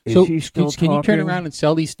 So can you turn around and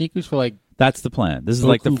sell these sneakers for like That's the plan. This is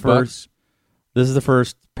like the Buku first. This is the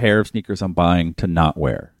first pair of sneakers I'm buying to not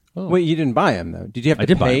wear. Wait, you didn't buy them, though. Did you have to I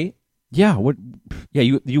did buy pay? 'em. Yeah. What?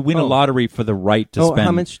 Yeah. You win a lottery for the right to spend.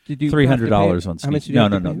 How much did you $300 have to pay? on How sneakers. much did you No,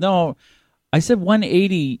 have no, to no, pay? no. I said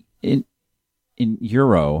 180 in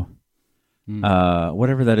euro.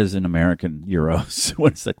 Whatever that is in American euros.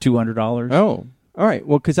 What is that? $200? Oh, all right.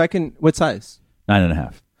 Well, because I can. What size?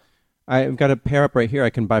 9.5. I've got a pair up right here. I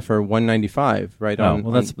can buy for $195. Right Oh, on.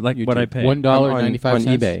 well, that's on like what YouTube. I pay. $1.95 on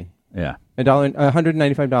eBay. Yeah.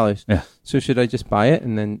 $195. Yeah. So should I just buy it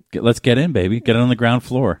and then? Let's get in, baby. Get it on the ground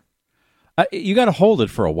floor. You got to hold it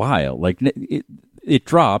for a while. Like it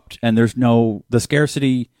dropped, and there's no. The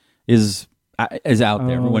scarcity is out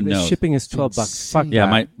there. Everyone the knows. shipping is $12. Fuck Yeah,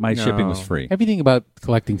 that. my No. shipping was free. Everything about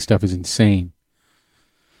collecting stuff is insane.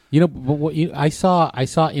 You know, but I saw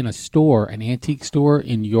in a store, an antique store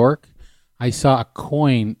in York, I saw a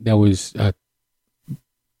coin that was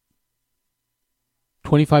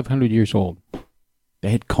 2,500 years old. They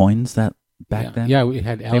had coins that back then. Yeah, we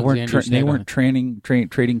had they Alexander. weren't trading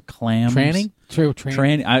clams. Tranning.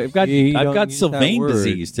 Tranning. I've got You don't I've got use that Sylvain word.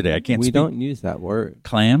 disease today. I can't We speak. don't use that word.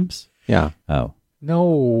 Clams. Yeah. Oh,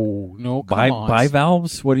 No, come on.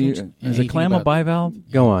 bivalves. What do you? Don't Is a clam a anything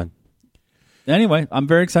bivalve? Go on. Anyway, I'm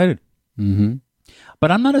very excited. Mm-hmm.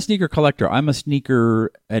 But I'm not a sneaker collector. I'm a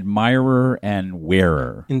sneaker admirer and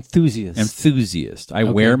wearer. Enthusiast. I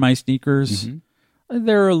wear my sneakers.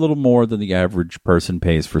 They're a little more than the average person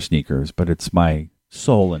pays for sneakers, but it's my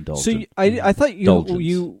sole indulgence. So I thought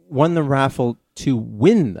you won the raffle to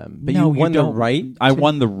win them, but No, you won the don't. right. I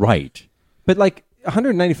won the right. But like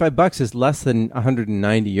 $195 is less than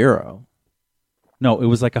 €190. No, it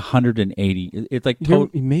was like 180. It's like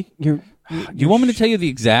You want me to tell you the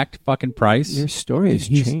exact fucking price? Your story is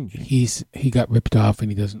changing. He got ripped off, and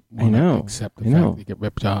he doesn't want know. to accept the I fact know. that he got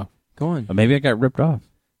ripped off. Go on. Maybe I got ripped off,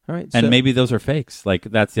 All right. and so- maybe those are fakes. Like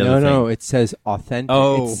that's the other thing. No, it says authentic.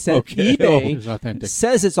 Oh, it says okay. eBay It's authentic.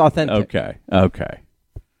 says it's authentic. Okay.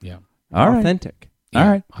 Yeah. All right. Authentic. All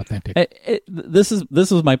right. Authentic. This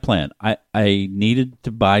was my plan. I needed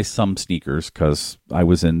to buy some sneakers because I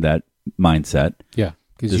was in that mindset. Yeah,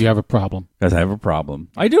 because you have a problem. Because I have a problem.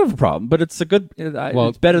 I do have a problem, but it's a good.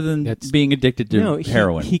 It's better than being addicted to No,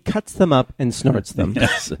 heroin. He cuts them up and snorts them.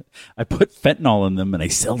 Yes. I put fentanyl in them and I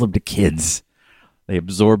sell them to kids. They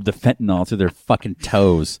absorb the fentanyl through their fucking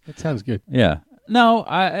toes. That sounds good. Yeah. No,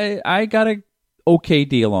 I got a okay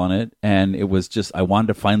deal on it, and it was just I wanted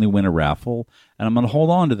to finally win a raffle, and I'm going to hold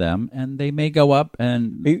on to them, and they may go up,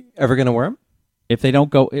 and Are you ever going to wear them? if they don't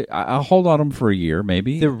go, I'll hold on to them for a year,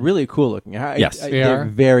 maybe. They're really cool looking. Yes. They they're are?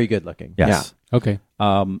 very good looking. Yes. Okay.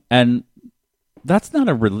 And that's not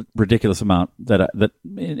a ridiculous amount that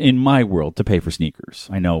in my world to pay for sneakers.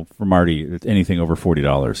 I know for Marty, anything over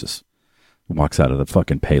 $40 is walks out of the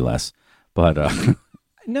fucking Payless. But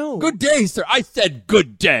No. good day, sir. I said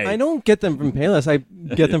good day. I don't get them from Payless. I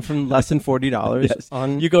get them from less than $40 Yes.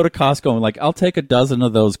 on. You go to Costco and I'll take a dozen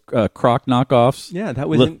of those Croc knockoffs. Yeah, that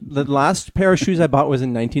was the last pair of shoes I bought was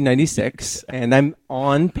in 1996, and I'm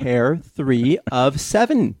on pair 3 of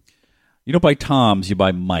 7. You don't buy Toms, you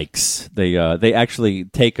buy Mikes. They actually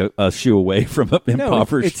take a shoe away from an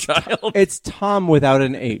impoverished child. It's Tom without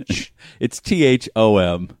an H. It's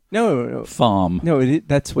THOM. No, Thom. no,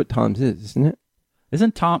 that's what Tom's is, isn't it?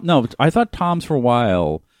 Isn't Tom? No, I thought Tom's for a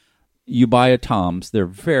while you buy a Tom's. They're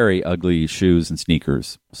very ugly shoes and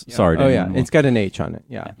sneakers. Sorry. To Oh yeah, anyone. it's got an H on it.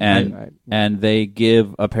 Yeah, And they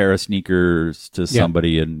give a pair of sneakers to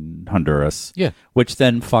somebody in Honduras. Yeah. Which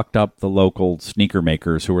then fucked up the local sneaker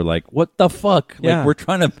makers who were like, "What the fuck? Yeah.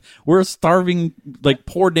 Like we're a starving, like,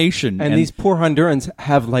 poor nation." and these poor Hondurans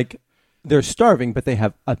have they're starving, but they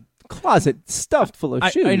have a closet stuffed full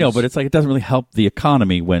of shoes. I know, but it's like it doesn't really help the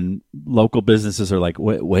economy when local businesses are like,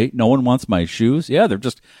 wait, no one wants my shoes? Yeah, they're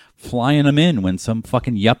just flying them in when some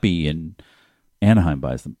fucking yuppie in Anaheim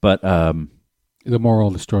buys them. But The moral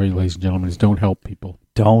of the story, ladies and gentlemen, is don't help people.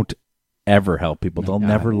 don't ever help people. They'll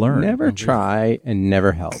never learn. Never try and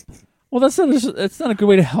never help. Well, it's not a good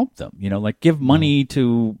way to help them. Like give money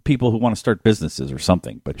to people who want to start businesses or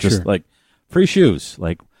something, but just Sure. like free shoes.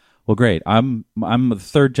 Like, well, great. I'm a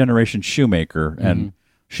third generation shoemaker, and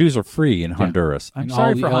shoes are free in Honduras. I'm And sorry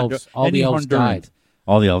all the for elves- all any the elves Hondurans. died.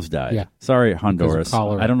 All the elves died. Yeah. Sorry, Honduras.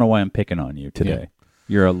 cholera. I don't know why I'm picking on you today.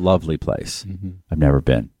 You're a lovely place. I've never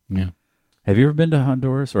been. Yeah. Have you ever been to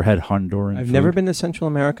Honduras or had Honduran I've food? never been to Central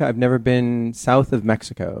America. I've never been south of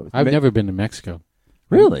Mexico. I've never been to Mexico.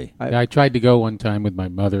 Really? I tried to go one time with my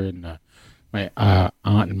mother and my aunt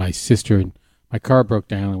and my sister, and my car broke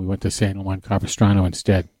down, and we went to San Juan Capistrano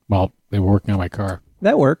instead while they were working on my car.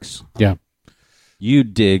 That works. Yeah. You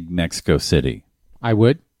dig Mexico City. I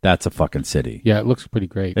would. That's a fucking city. Yeah, it looks pretty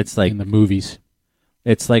great. It's like- in the movies.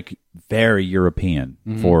 It's like very European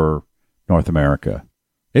for North America.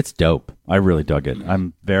 It's dope. I really dug it.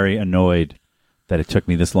 I'm very annoyed that it took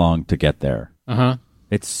me this long to get there. Uh-huh.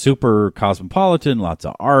 It's super cosmopolitan, lots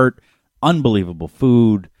of art, unbelievable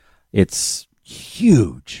food. It's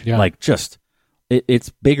huge. Yeah. Like just, it's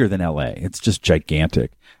bigger than LA. It's just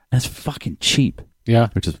gigantic. And it's fucking cheap, Yeah.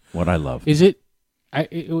 which is what I love. Is it?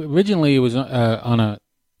 Originally, it was on a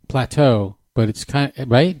plateau, but it's kind of,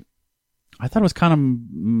 right? I thought it was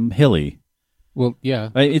kind of hilly. Well, yeah.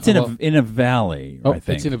 It's in a valley, I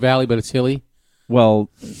think. It's in a valley, but it's hilly. Well,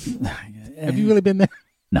 Have you really been there?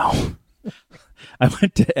 no. I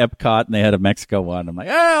went to Epcot and they had a Mexico one. I'm like,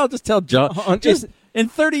 I'll just tell John. Just in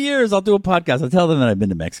 30 years, I'll do a podcast. I'll tell them that I've been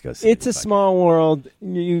to Mexico City. It's a small world.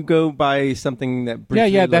 You go by something that briefly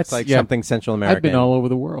Yeah, looks that's- like yeah. something Central American. I've been all over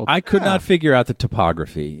the world. I could not figure out the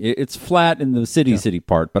topography. It's flat in the city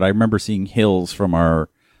part, but I remember seeing hills from our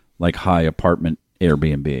like high apartment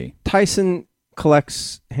Airbnb. Tyson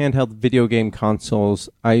collects handheld video game consoles.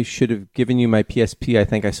 I should have given you my PSP. I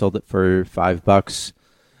think I sold it for $5.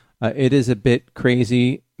 It is a bit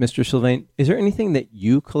crazy, Mr. Sylvain. Is there anything that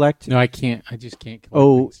you collect? No, I can't. I just can't. collect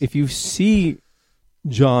Oh, things. if you see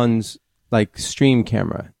John's stream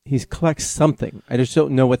camera, he collects something. I just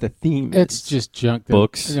don't know what the theme It's is. just junk.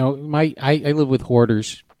 Books. I live with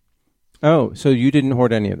hoarders. Oh, so you didn't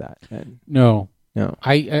hoard any of that? Then? No, No.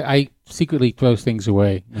 I secretly throw things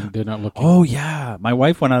away when they're not looking. Oh yeah, my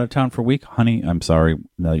wife went out of town for a week. Honey, I'm sorry.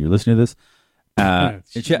 Now you're listening to this.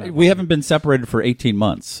 We haven't been separated for 18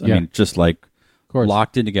 months. I Yeah. mean, just like course.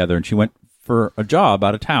 locked in together. And she went for a job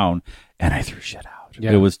out of town, and I threw shit out.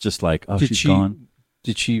 Yeah. It was just like, oh, Did she's she- gone.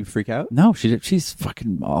 Did she freak out? No, she's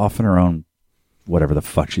fucking off on her own. Whatever the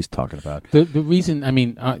fuck she's talking about. The reason, I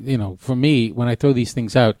mean, for me, when I throw these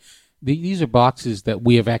things out, these are boxes that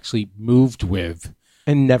we have actually moved with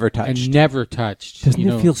And never touched. and never touched. Doesn't you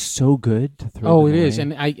know. it feel so good to throw Oh, them it is,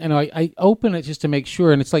 away? and I open it just to make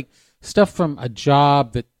sure, and it's like stuff from a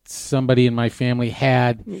job that somebody in my family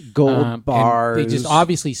had. Gold and bars. They just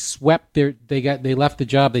obviously swept they left the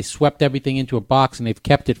job. They swept everything into a box, and they've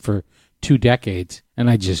kept it for 2 decades. And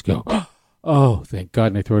I just go, oh, thank God,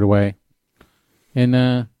 and I throw it away.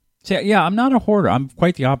 And So, yeah, I'm not a hoarder. I'm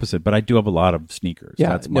quite the opposite, but I do have a lot of sneakers. Yeah,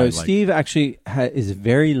 That's no, my, Steve actually is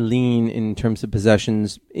very lean in terms of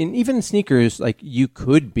possessions. In even sneakers, you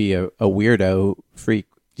could be a weirdo freak.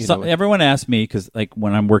 You know, everyone asks me because, like,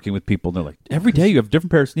 when I'm working with people, they're like, "Every day you have a different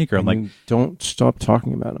pair of sneakers." I'm like, don't stop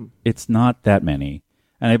talking about them. "It's not that many,"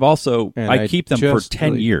 and I've also And I I keep them for just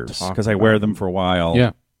 10 really years talk because I about wear them for a while.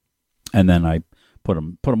 yeah, and then I put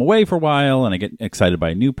them away for a while, and I get excited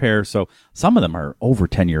by a new pair. So some of them are over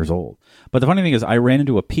 10 years old. But the funny thing is, I ran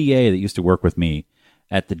into a PA that used to work with me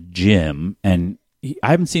at the gym, and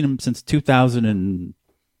I haven't seen him since 2006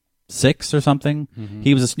 or something. Mm-hmm.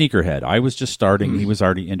 He was a sneakerhead. I was just starting. He was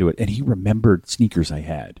already into it, and he remembered sneakers I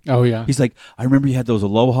had. oh yeah. He's like, I remember you had those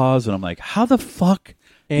Alohas, and I'm like, how the fuck?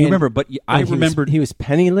 And- You remember? But I And remembered. he was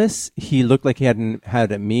penniless. He looked like he hadn't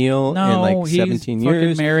had a meal No, in he's 17 fucking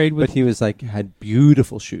years. married with- but he was had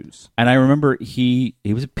beautiful shoes. And I remember he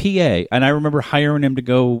was a PA, and I remember hiring him to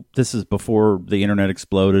go. This is before the internet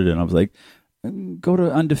exploded, and I was like, go to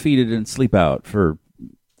Undefeated and sleep out for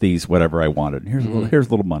these whatever I wanted. Here's a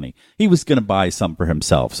little money. He was going to buy some for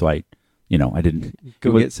himself, so I I didn't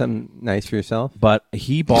Go get something nice for yourself. But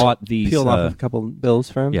he bought these. Peel off a couple bills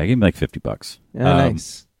for him. Yeah, give me like $50. Yeah,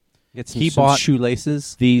 nice. Get some, he some bought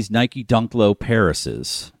shoelaces. These Nike Dunk Low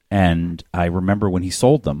Parises, and I remember when he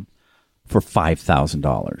sold them for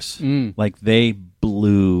 $5,000. Like they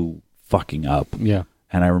blew fucking up. Yeah.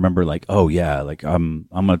 And I remember like, oh yeah, like I'm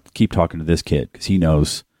gonna keep talking to this kid because he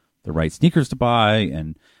knows the right sneakers to buy,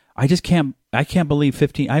 and I can't believe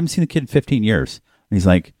 15. I haven't seen the kid in 15 years, and he's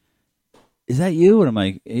like, "Is that you?" And I'm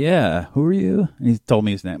like, "Yeah, who are you?" And he told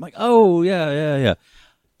me his name. I'm like, "Oh yeah."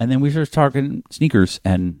 And then we started talking sneakers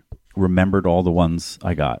and remembered all the ones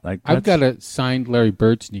I got. Like I've got a signed Larry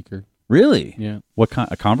Bird sneaker. Really? Yeah. What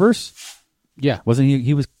kind? A Converse? Yeah. Wasn't he?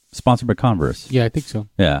 He was sponsored by Converse. Yeah, I think so.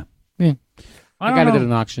 Yeah. Yeah. I don't got it know. at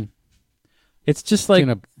an auction. It's just It's like in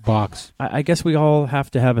a box. I guess we all have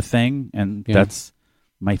to have a thing, and that's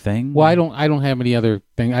my thing. Well, I don't have any other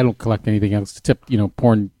thing. I don't collect anything else except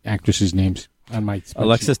porn actresses' names on my spreadsheet.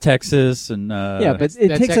 Alexis Texas and Yeah, but it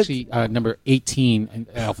That's takes actually number 18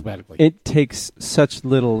 alphabetically. it takes such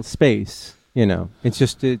little space. It's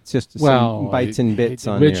just some bytes and bits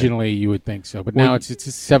on here. Originally, you would think so, but now it's just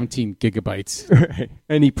 17 gigabytes. Right.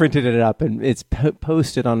 And he printed it up, and it's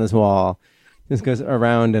posted on his wall. This goes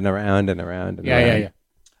around and around and around. And around.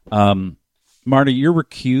 Yeah. Marty, you're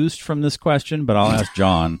recused from this question, but I'll ask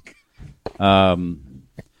John. No,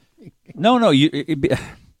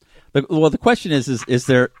 the question is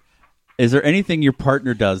there anything your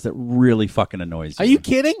partner does that really fucking annoys you? Are you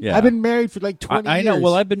kidding? Yeah. I've been married for like 20 I years. know.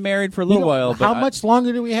 Well, I've been married for a little while. But How much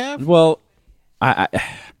longer do we have? Well,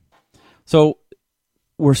 so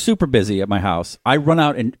we're super busy at my house. I run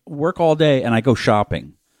out and work all day, and I go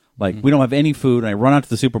shopping. Like, we don't have any food, and I run out to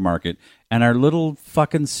the supermarket, and our little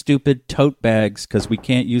fucking stupid tote bags, because we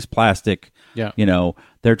can't use plastic, Yeah.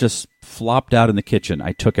 they're just flopped out in the kitchen.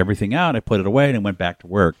 I took everything out, I put it away, and went back to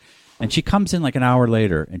work. And she comes in like an hour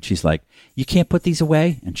later, and she's like, "You can't put these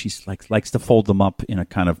away?" And she's like, likes to fold them up in a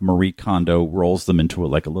kind of Marie Kondo, rolls them into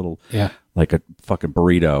like a little, like a fucking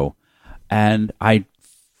burrito. And I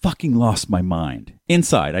fucking lost my mind.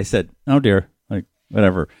 Inside, I said, "Oh dear," like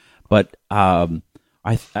whatever. But I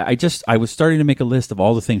was starting to make a list of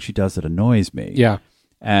all the things she does that annoys me. Yeah.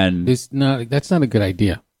 And That's not a good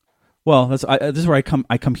idea. well, this is where I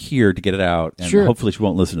come here to get it out, and Sure. hopefully she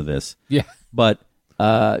won't listen to this. Yeah. But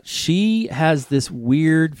she has this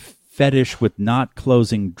weird fetish with not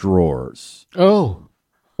closing drawers Oh.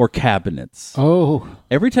 or cabinets. Oh.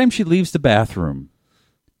 Every time she leaves the bathroom,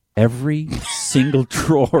 every single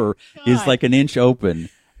drawer is like an inch open.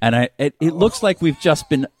 And it looks like we've just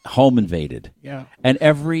been home invaded. Yeah. And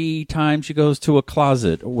every time she goes to a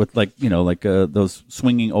closet with those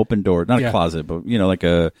swinging open doors, not a closet, but like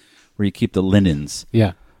where you keep the linens,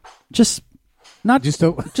 Yeah. just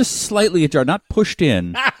Just slightly ajar, not pushed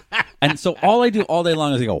in. And so all I do all day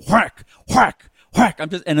long is I go whack, whack, whack. And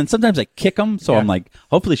then sometimes I kick them. So I'm like,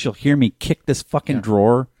 hopefully she'll hear me kick this fucking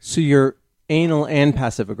drawer. So you're anal and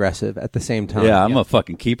passive aggressive at the same time. Yeah, I'm a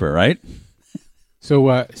fucking keeper, right?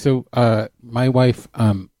 So my wife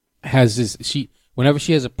has this. Whenever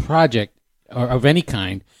she has a project or of any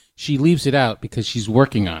kind, she leaves it out because she's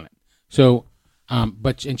working on it. So,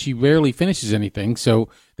 and she rarely finishes anything. So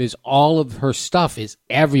there's all of her stuff is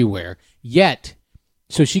everywhere. Yet,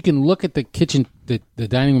 so she can look at the kitchen, the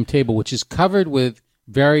dining room table, which is covered with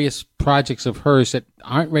various projects of hers that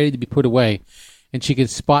aren't ready to be put away, and she can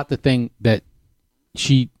spot the thing that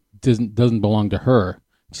she doesn't belong to her.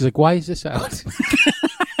 She's like, "Why is this out?"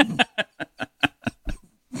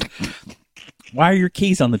 Why are your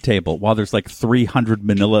keys on the table while there's like 300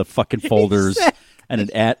 manila fucking folders and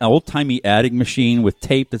an old-timey adding machine with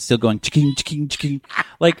tape that's still going chicking, chicking, chicking.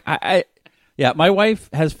 Like, my wife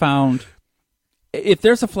has found, if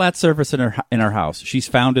there's a flat surface in our house, she's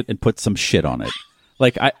found it and put some shit on it.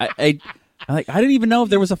 Like, I didn't even know if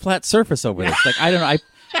there was a flat surface over this. Like, I don't know.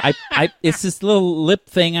 It's this little lip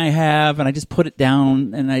thing I have, and I just put it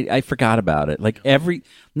down, and I forgot about it. Like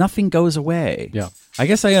nothing goes away. Yeah. I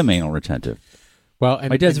guess I am anal retentive. Well,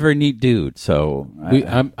 and My dad's a very neat dude, so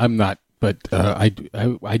I'm not, but I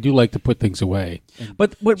do like to put things away.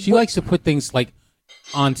 But She likes to put things like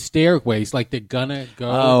on stairways, like they're gonna go.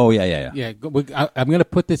 Oh yeah. Yeah, I'm going to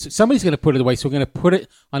put this. Somebody's going to put it away, so we're going to put it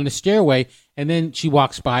on the stairway, and then she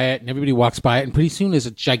walks by it, and everybody walks by it, and pretty soon there's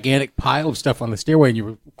a gigantic pile of stuff on the stairway, and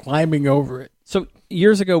you're climbing over it. So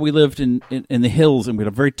years ago, we lived in the hills, and we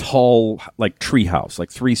had a very tall, like tree house,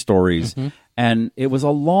 like 3 stories, and it was a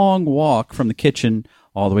long walk from the kitchen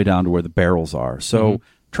all the way down to where the barrels are. So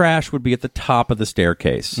trash would be at the top of the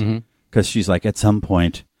staircase because she's like, at some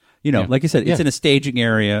point, like you said, it's in a staging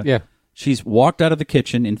area. Yeah. She's walked out of the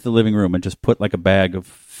kitchen into the living room and just put like a bag of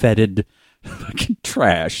fetid fucking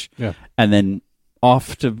trash. Yeah. And then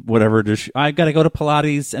off to whatever. I got to go to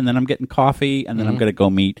Pilates, and then I'm getting coffee, and then I'm going to go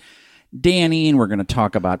meet Danny, and we're going to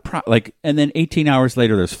talk about and then 18 hours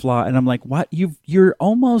later there's flaw, and I'm like, what? You're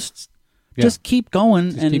almost just keep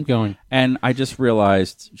going. Keep going. And I just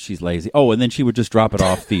realized she's lazy. Oh, and then she would just drop it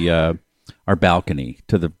off the our balcony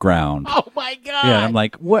to the ground. Oh my God. Yeah, and I'm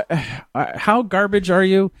like, what? How garbage are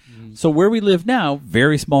you? So where we live now,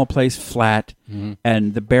 very small place, flat,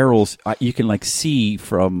 and the barrels you can like see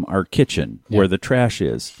from our kitchen where the trash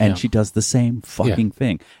is, and she does the same fucking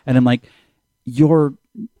thing. And I'm like,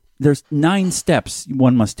 there's 9 steps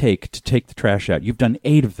one must take to take the trash out. You've done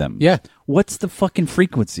 8 of them. Yeah. What's the fucking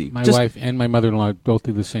frequency? My wife and my mother-in-law both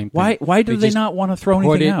do the same thing. Why do they just not want to throw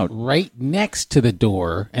put anything it out? right next to the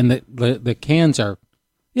door, and the cans are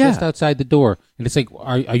just outside the door. And it's like,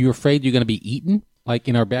 are you afraid you're going to be eaten, like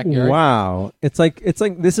in our backyard? Wow, it's like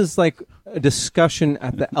this is like a discussion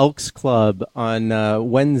at the Elks Club on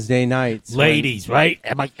Wednesday nights. Ladies, right?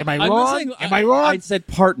 Am I wrong? Am I wrong? I said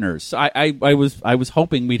partners. I was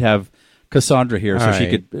hoping we'd have Cassandra here so she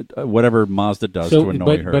could whatever Mazda does to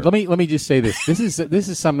annoy her. But let me just say this. This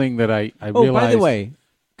is something that I Oh, realized. by the way,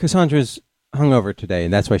 Cassandra's hungover today,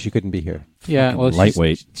 and that's why she couldn't be here. Yeah, well,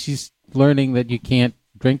 lightweight. She's learning that you can't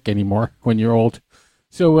drink anymore when you're old.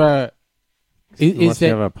 So is that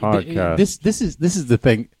have a podcast. This is the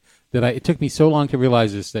thing that it took me so long to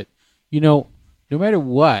realize this, that no matter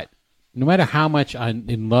what, no matter how much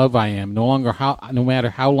in love I am, no matter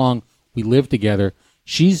how long we live together,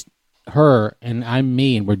 she's her and I'm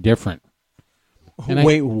me, and we're different. And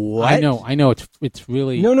Wait, what? I know. It's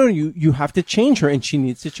really No, you have to change her, and she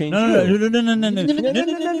needs to change you. No.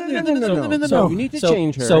 So you need to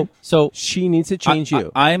change her. So she needs to change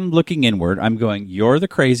you. I'm looking inward. I'm going, you're the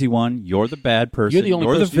crazy one. You're the bad person. You're the only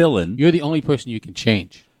person, villain. You're the only person you can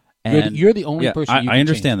change. And you're the only person. You can I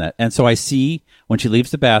understand that. And so I see when she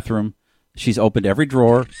leaves the bathroom, she's opened every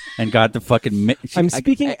drawer and got the fucking. I'm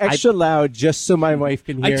speaking extra loud just so my wife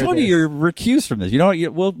can hear. I told you you're recused from this. You know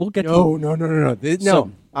what? We'll get.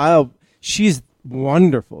 No. She's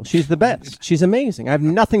wonderful. She's the best. She's amazing. I have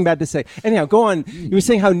nothing bad to say. Anyhow, go on. You were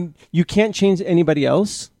saying how you can't change anybody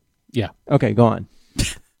else. Yeah. Okay, go on.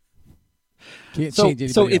 Can't So change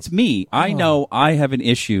anybody it's me. I know I have an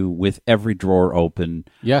issue with every drawer open.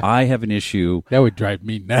 Yeah. I have an issue. That would drive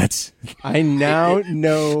me nuts. I now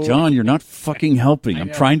know. John, you're not fucking helping. I'm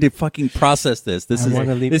trying to fucking process this. This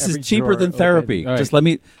wanna leave is every cheaper drawer than open. therapy. All right. Just let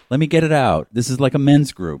me get it out. This is like a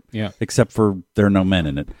men's group. Yeah. Except for there are no men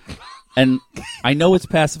in it. And I know it's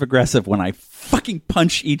passive aggressive when I fucking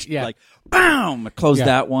punch each like bam, close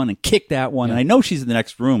that one and kick that one. And I know she's in the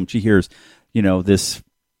next room. She hears,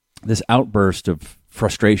 this outburst of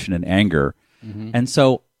frustration and anger. And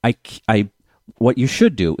so I what you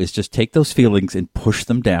should do is just take those feelings and push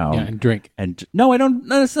them down and drink. And no, I don't.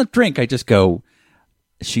 No, it's not drink. I just go,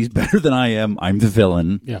 she's better than I am. I'm the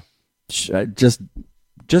villain. Yeah. Just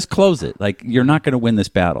close it. Like, you're not going to win this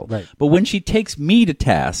battle. Right. But when she takes me to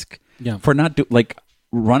task for not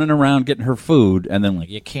running around getting her food, and then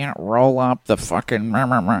you can't roll up the fucking.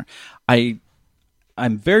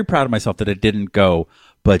 I'm very proud of myself that I didn't go,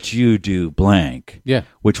 but you do blank. Yeah.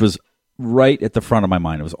 Which was right at the front of my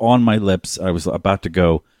mind. It was on my lips. I was about to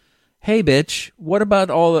go, hey, bitch, what about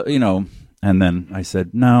all the, and then I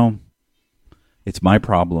said, no, it's my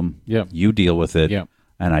problem. Yeah. You deal with it. Yeah.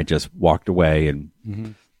 And I just walked away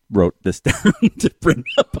and wrote this down to bring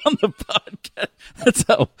up on the podcast.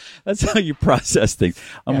 That's how you process things.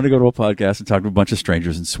 I'm going to go to a podcast and talk to a bunch of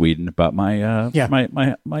strangers in Sweden about my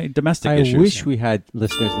my domestic issues. I wish we had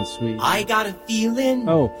listeners in Sweden. I got a feeling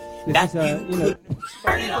this that is, you could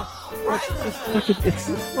turn it off.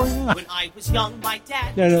 it's going on. When I was young, my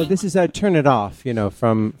dad. No, this is Turn It Off,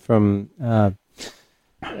 from the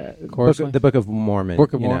Book of Mormon.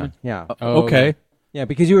 Book of Mormon? Yeah. Okay. Yeah,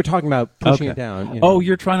 because you were talking about pushing it down. Oh,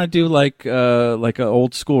 you're trying to do like an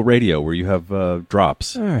old school radio where you have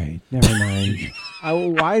drops. All right, never mind.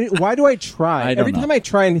 Why do I try? I don't Every know. time I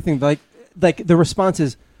try anything, like the response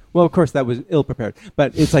is, well, of course that was ill prepared.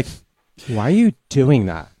 But it's like, why are you doing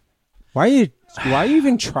that? Why are you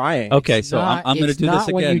even trying? Okay, so I'm going to do this It's not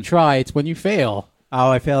when again. you try; it's when you fail.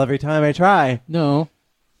 Oh, I fail every time I try. No,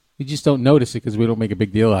 you just don't notice it because we don't make a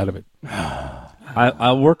big deal out of it.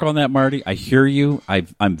 I'll work on that, Marty. I hear you.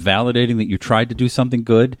 I'm validating that you tried to do something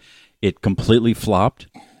good. It completely flopped.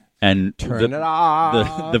 And Turn it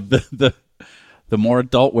off. The more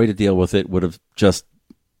adult way to deal with it would have just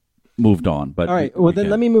moved on. But All right. Well, then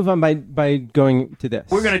let me move on by going to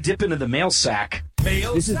this. We're going to dip into the mail sack.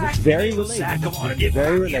 This is very related. Come on, get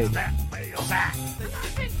Very back in related. that mail sack.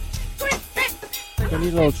 I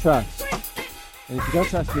need a little trust. And if you don't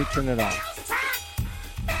trust me, turn it off.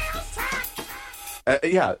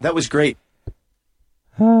 Yeah, that was great.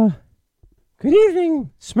 Good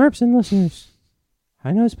evening, Smurfs and listeners.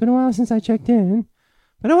 I know it's been a while since I checked in,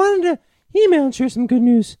 but I wanted to email and share some good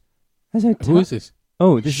news. Who is this?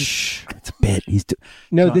 Oh, this is... Shh, it's a bit.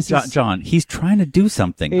 John, he's trying to do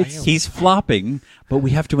something. It's- He's flopping, but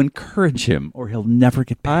we have to encourage him, or he'll never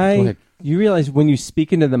get back. Go ahead. You realize when you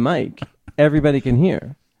speak into the mic, everybody can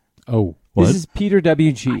hear. Oh, What? This is Peter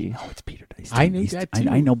W.G. Oh, it's Peter. I knew that too.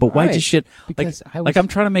 I know, but why'd you Right. shit? Because I was- like I'm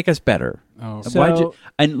trying to make us better. Oh. Why'd you? So-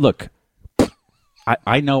 And look,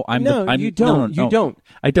 I know I'm. No, the, I'm you don't. No, You don't.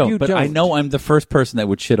 I don't. You but I don't. know I'm the first person that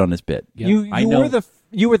would shit on this bit. You I know.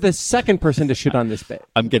 you were the second person to shit on this bit.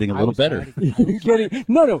 I'm getting a little was better.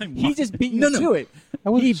 No, he just beat you to it.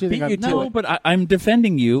 wasn't He shitting beat on- you to No, it. but I'm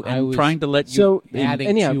defending you I and was- trying to let you. So, adding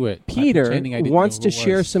anyhow, to it, Peter pretending I didn't wants know to who it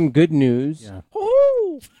share was. some good news. Yeah.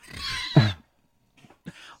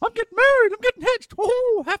 I'm getting married. I'm getting hitched.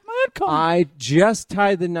 Oh, half my income. I just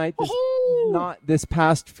tied the knot not this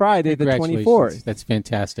past Friday, the Congratulations. 24th. That's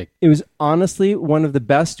fantastic. It was honestly one of the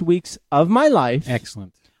best weeks of my life.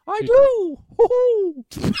 Excellent. I do. Hoo-hoo.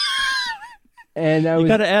 And I You was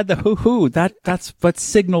got to add the hoo-hoo. That's what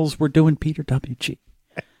signals we're doing Peter W.G.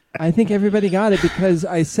 I think everybody got it because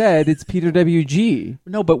I said it's Peter W.G.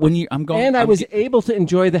 No, but when I'm going. And I I'm was get- able to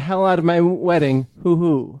enjoy the hell out of my wedding.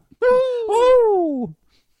 Hoo-hoo. Hoo-hoo.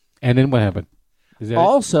 And then what happened? Is that it?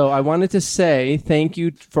 Also, I wanted to say thank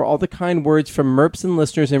you for all the kind words from Merps and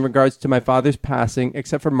listeners in regards to my father's passing,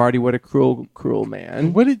 except for Marty. What a cruel, cruel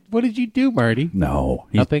man. What did you do, Marty? No,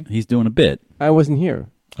 Nothing? He's doing a bit. I wasn't here.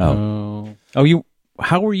 Oh, You.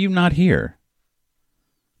 How were you not here?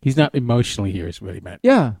 he's not emotionally here. Is what he meant.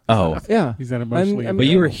 Yeah. Oh, Yeah. He's not emotionally. I'm- but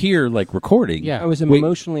you were here, like recording. Yeah. I was Wait,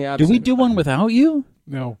 emotionally Did absent. we do one without you?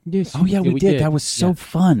 No. Yes. Oh yeah, we did. That was so Yeah.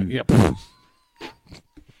 fun. Yep.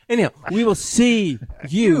 Anyhow, we will see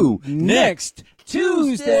you next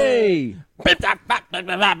Tuesday.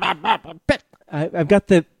 I've got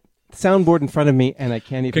the soundboard in front of me, and I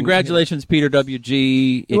can't even. Congratulations, Peter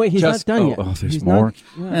W.G. No, wait, he's not done yet. Oh, there's He's more.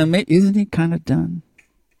 not- Isn't he kind of done?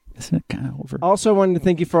 Isn't it kind of over? Also, I wanted to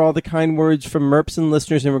thank you for all the kind words from Merps and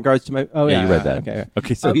listeners in regards to my. Oh Yeah, you read that. Okay.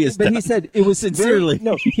 Okay, so he is But done. he said it was Sincerely.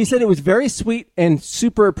 No, he said it was very sweet and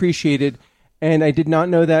super appreciated. And I did not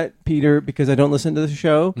know that, Peter, because I don't listen to the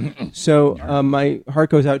show. So my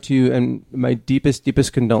heart goes out to you, and my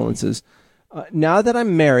deepest condolences. Now that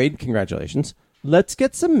I'm married, congratulations. Let's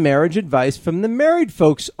get some marriage advice from the married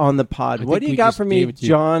folks on the pod. I What think do you we got just for me, gave it to you.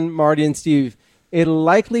 John, Marty, and Steve? It'll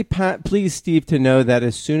likely please Steve to know that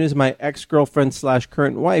as soon as my ex-girlfriend /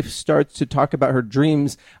 current wife starts to talk about her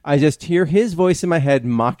dreams, I just hear his voice in my head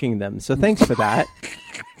mocking them. So thanks for that.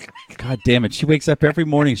 God damn it! She wakes up every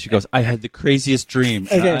morning. She goes, "I had the craziest dream,"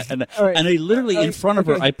 Okay. and All right. I literally in front of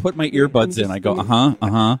her, Okay. I put my earbuds in. I go,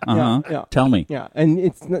 Yeah. Tell me. Yeah, and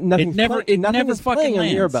it's nothing. It never is fucking playing on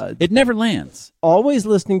the lands. earbuds. It never lands. Always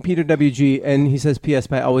listening, Peter WG, and he says, "P.S.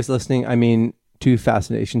 By always listening, I mean to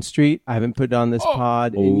Fascination Street. I haven't put it on this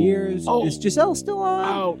pod in years. Is Giselle still on?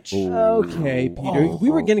 Ouch. Okay, Peter, we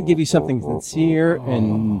were going to give you something sincere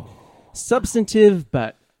and substantive,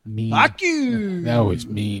 but Mean. fuck you. That was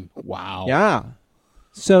mean. Wow. Yeah.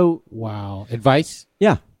 So Wow. Advice?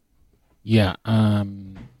 yeah, Yeah.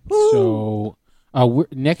 So, we're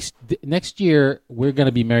next year we're going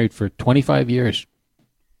to be married for 25 years.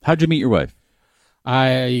 How'd you meet your wife?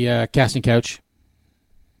 I casting couch.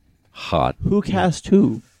 Hot. who cast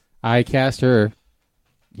who? I cast her.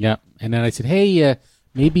 Yeah. And then I said, hey,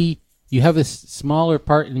 maybe you have this smaller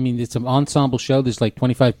part. I mean, it's an ensemble show. There's like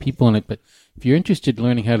 25 people in it. But if you're interested in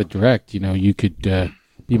learning how to direct, you could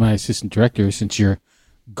be my assistant director since you're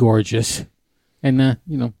gorgeous. And, it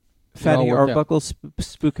all Fatty worked out. Arbuckle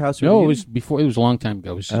Spook House? No, it Review? was before. It was a long time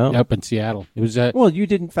ago. It was Oh. up in Seattle. It was Well, you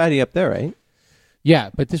didn't Fatty up there, right? yeah,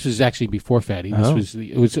 but this was actually before Fatty. This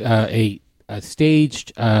Oh. was a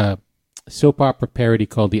staged soap opera parody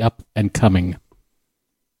called The Up and Coming.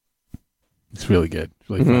 It's really good. It's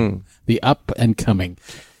really fun. The Up and Coming.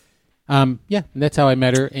 Yeah, and that's how I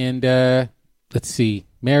met her. And let's see,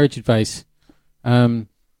 marriage advice.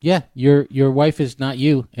 Yeah, your wife is not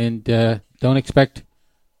you, and don't expect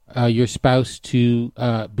your spouse to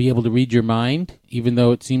be able to read your mind, even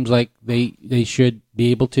though it seems like they should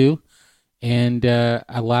be able to, and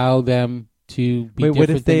allow them to be Wait, different what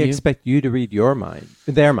if they than you. expect you to read your mind,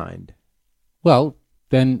 their mind? Well,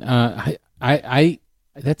 then I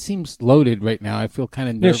that seems loaded right now. I feel kind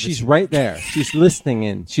of No, nervous. she's right there. She's listening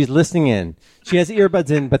in. She has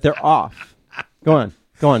earbuds in, but they're off. Go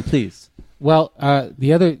on, please. Well,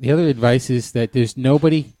 the other advice is that there's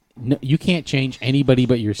nobody. No, you can't change anybody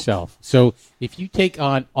but yourself. So if you take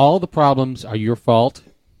on all the problems are your fault,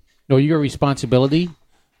 no, you're a responsibility,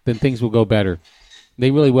 then things will go better. They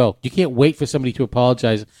really will. You can't wait for somebody to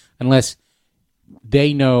apologize unless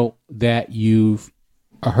they know that you've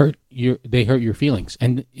they hurt your feelings,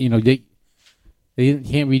 and they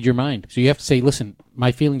can't read your mind. So you have to say, "Listen,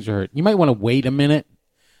 my feelings are hurt." You might want to wait a minute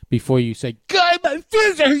before you say, "God, my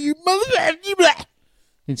feelings are hurt, you motherfucker."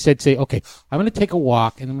 Instead, say, "Okay, I'm going to take a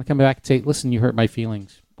walk, and I'm going to come back and say, listen, you hurt my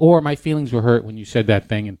feelings, or my feelings were hurt when you said that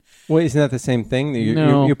thing." And Well, isn't that the same thing?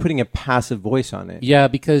 No. You're putting a passive voice on it. yeah,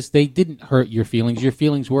 because they didn't hurt your feelings. Your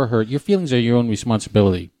feelings were hurt. Your feelings are your own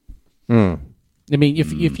responsibility. I mean,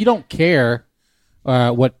 if you don't care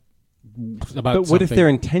what about But what if something, their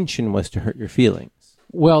intention was to hurt your feelings?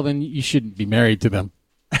 well, then you shouldn't be married to them.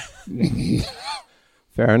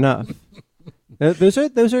 Fair enough.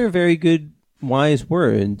 Those are very good, wise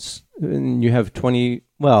words. And you have 20.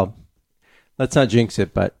 Well, let's not jinx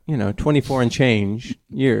it, but 24 and change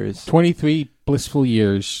years. 23 blissful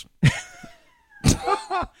years.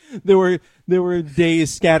 There were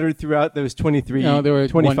days scattered throughout those 23. No, there were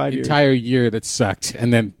 25 one years. entire year that sucked,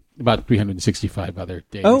 and then about 365 other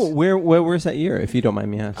days. Oh, where was that year? If you don't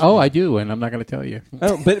mind me asking. I do, and I'm not going to tell you.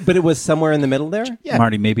 Oh, but it was somewhere in the middle there. Yeah.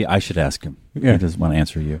 Marty, maybe I should ask him. Yeah. He doesn't want to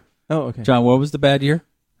answer you. Oh, okay. John, what was the bad year?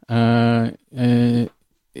 I don't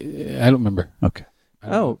remember. Okay.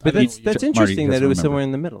 Oh, but I mean, that's Marty interesting that doesn't it was remember. somewhere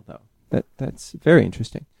in the middle, though. That's very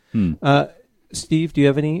interesting. Hmm. Steve, do you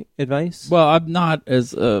have any advice? Well, I'm not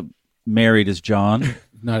as married as John.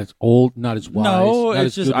 Not as old, not as wise. No, not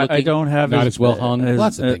it's as just I good-looking, don't have not as well hung. as-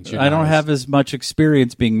 Lots of things. I don't have as much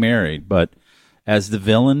experience being married, but as the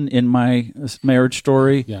villain in my marriage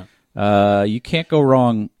story, Yeah. you can't go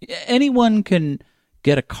wrong. Anyone can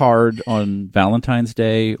get a card on Valentine's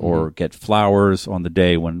Day or get flowers on the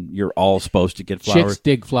day when you're all supposed to get flowers. Chicks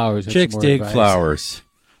dig flowers. That's Chicks more dig advice. flowers.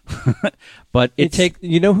 But it takes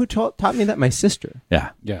You know who taught me that? My sister.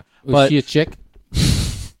 yeah. Yeah. Was But- she a chick?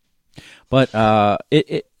 But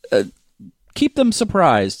keep them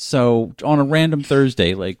surprised. So on a random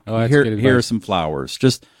Thursday, like Oh, that's here good are advice. some flowers.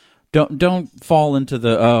 Just don't fall into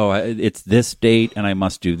the it's this date and I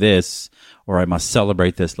must do this or I must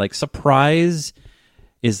celebrate this. Like surprise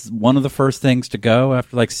is one of the first things to go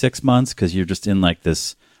after like 6 months because you're just in like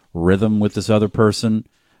this rhythm with this other person,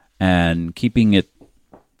 and keeping it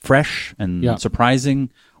fresh and Yeah. surprising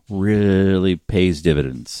really pays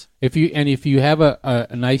dividends. If you have a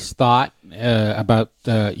nice thought about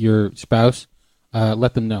your spouse,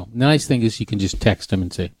 let them know. The nice thing is you can just text them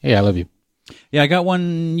and say, "Hey, I love you." Yeah, I got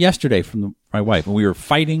one yesterday from my wife, and we were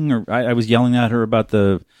fighting, or I was yelling at her about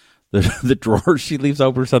the drawer she leaves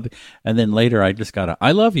open or something, and then later I just got a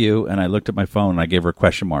 "I love you," and I looked at my phone and I gave her a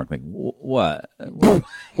question mark, like what?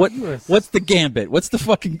 What's the gambit? What is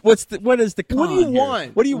the con What do you here?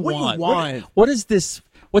 want? What do you What do you want? want? What is this?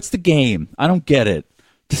 What's the game? I don't get it.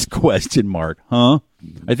 Just question mark, huh?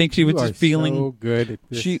 I think she was You are just feeling so good at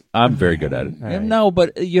this. I'm very good at it. No,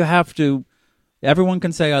 but you have to. Everyone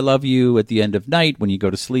can say "I love you" at the end of night when you go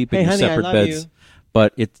to sleep in Hey, your honey, I separate love beds. you.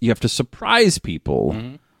 But you have to surprise people.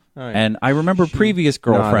 All right. And I remember previous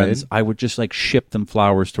girlfriends, nodded. I would just like ship them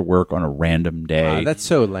flowers to work on a random day, That's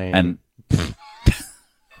so lame. and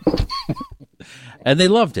and they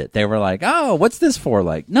loved it. They were like, "Oh, what's this for?"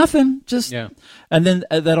 Like nothing, just Yeah. And then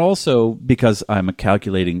that also, because I'm a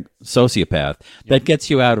calculating sociopath, that gets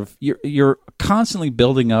you out of you're constantly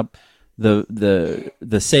building up the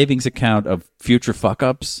savings account of future fuck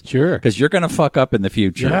ups. Sure. Because you're going to fuck up in the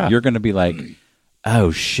future. Yeah. You're going to be like,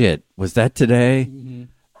 "Oh shit, was that today?" Mm-hmm.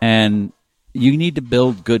 And you need to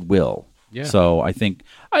build goodwill. Yeah. So I think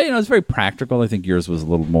it's very practical. I think yours was a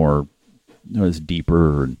little more, it was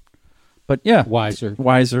deeper. But yeah, Wiser.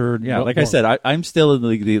 Yeah, Well, like I said, I'm still in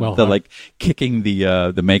the well, like kicking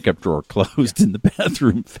the makeup drawer closed in the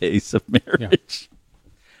bathroom phase of marriage.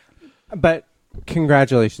 but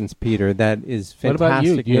congratulations, Peter. That is What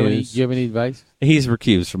fantastic about you? Do news. you have any advice? He's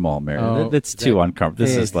recused from all marriage. Oh, That's too uncomfortable.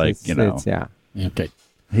 This is like yeah. Okay.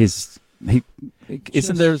 he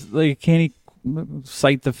isn't there like can he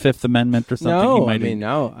cite the Fifth Amendment or something? No, he might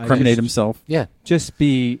no. incriminate himself. Yeah. Just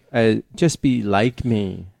be like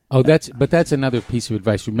me. Oh, that's another piece of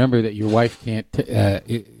advice. Remember that your wife can't.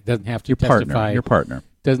 It doesn't have to Your testify. partner. Your partner.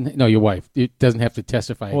 Your wife. It doesn't have to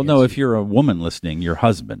testify. Well, against no, you. if you're a woman listening, your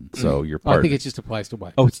husband. So your Oh, partner. I think it just applies to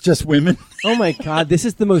wives. Oh, it's just women. Oh my God, this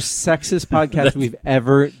is the most sexist podcast we've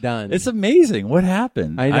ever done. It's amazing. What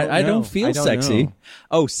happened? I don't I know. don't feel I don't sexy. know.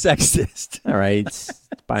 Oh, sexist. all right.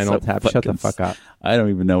 Spinal So tap. Shut the fucking fuck up. I don't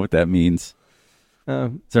even know what that means. Is there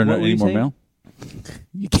what not were any you more saying? mail?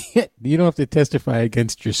 You can't. You don't have to testify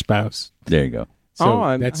against your spouse. There you go. So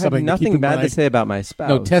I that's have something to keep nothing in bad to mind. say about my spouse.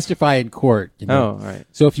 No, testify in court. You know? Oh, all right.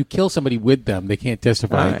 So if you kill somebody with them, they can't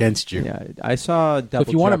testify All right. against you. Yeah, I saw So Double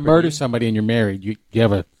if you want to Jeopardy. murder somebody and you're married, you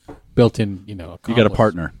have a built-in, You got a accomplice.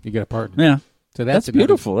 partner. You get a partner. Yeah. So That's another-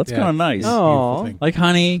 beautiful. That's kinda nice. that's a beautiful Aw. thing. Like,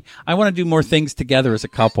 honey, I want to do more things together as a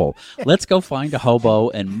couple. Let's go find a hobo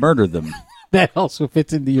and murder them. That also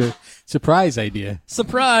fits into your surprise idea.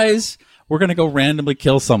 Surprise! We're going to go randomly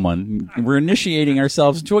kill someone. We're initiating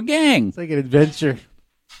ourselves into a gang. It's like an adventure.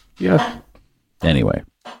 Yeah. Anyway.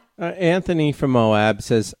 Anthony from Moab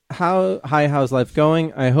says, how's life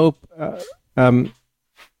going? I hope,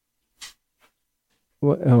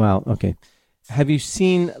 okay. Have you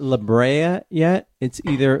seen La Brea yet? It's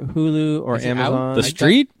either Hulu or Is it out? Amazon. The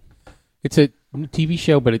Street? It's a TV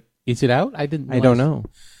show, but is it out? I didn't. I don't realize.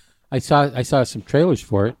 know. I saw some trailers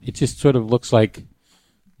for it. It just sort of looks like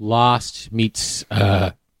Lost meets,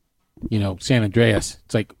 San Andreas.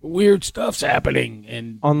 It's like weird stuff's happening,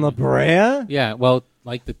 and On La Brea? yeah, well,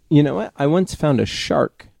 like the You know what? I once found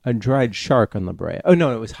a dried shark on La Brea. Oh,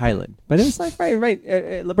 no, it was Highland. But it was like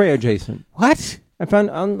right, La Brea adjacent. what I found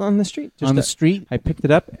on the street. on the street. I picked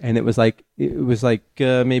it up, and it was like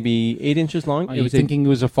maybe 8 inches long. Are it you was thinking it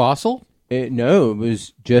was a fossil? no, it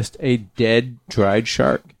was just a dead dried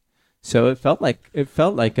shark. So it felt like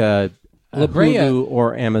a La Brea Hulu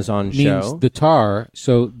or Amazon Means show. the tar.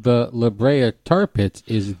 So the La Brea tar pits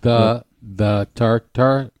is the tar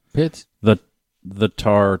pits. The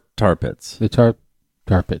tar pits. The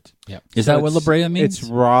tar pits. Yeah. Is So that what La it's- Brea means? It's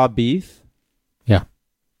raw beef. Yeah.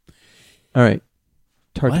 All right,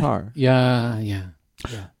 tartar. Yeah.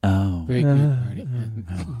 Oh. Very good.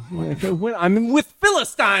 Marty. When I'm with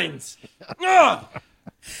Philistines.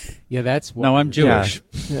 Yeah, that's what. No, I'm Jewish.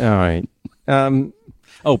 Yeah. All right.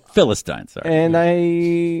 Oh, Philistine, sorry. And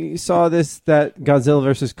I saw that Godzilla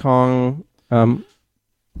versus Kong.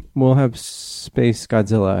 We'll have Space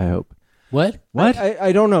Godzilla, I hope. What? What?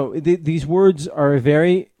 I don't know. These words are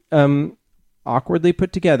very awkwardly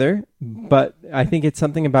put together, but I think it's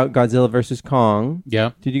something about Godzilla versus Kong.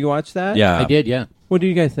 Yeah, Did you watch that? Yeah. I did. Yeah. What do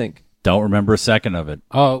you guys think? Don't remember a second of it.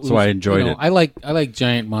 Oh, it So I enjoyed it. I like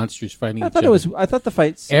giant monsters fighting. I each thought other. I thought the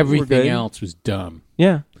fights were Everything good. else was dumb.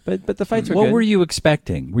 Yeah, but the fights were What good. were you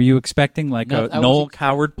expecting? Were you expecting like No, a I was Noel ex-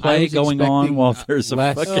 Coward I play was going on expecting while there's a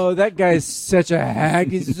less- fucking... Oh, that guy's such a hack.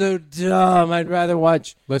 He's so dumb. I'd rather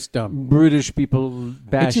watch Less dumb. brutish people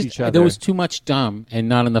bash It's just- each other. There was too much dumb and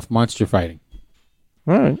not enough monster fighting.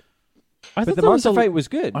 All right. I But thought the there was monster a fight was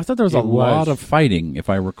good. I thought there was a It lot was. of fighting, if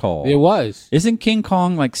I recall. It was. Isn't King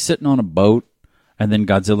Kong like sitting on a boat, and then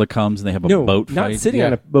Godzilla comes and they have a No, boat not fight? sitting Yeah.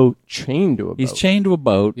 on a boat, chained to a boat. He's chained to a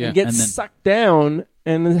boat. Yeah. He gets and then, sucked down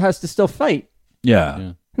and then has to still fight yeah.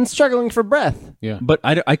 Yeah. and struggling for breath. Yeah. But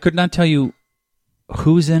I could not tell you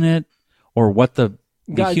who's in it or what the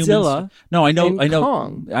Godzilla humans. No, I know, and I know,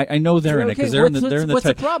 Kong. I know they're in it Okay, because they're in the what's- they're in the. what's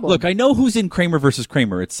the ti- problem? Look, I know who's in Kramer versus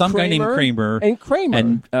Kramer. It's some guy named Kramer and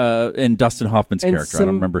Kramer and Dustin Hoffman's and character. I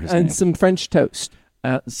don't remember his and name. some French toast.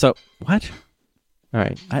 So what? All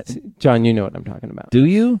right, I- John, you know what I'm talking about. Do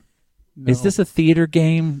you? Is this a theater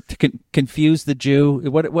game to confuse the Jew?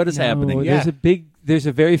 What is happening? No, there's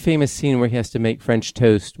a very famous scene where he has to make French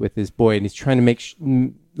toast with his boy, and he's trying to make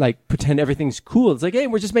pretend everything's cool. It's like, hey,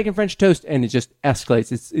 we're just making French toast, and it just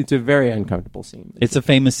escalates. It's a very uncomfortable scene. It's a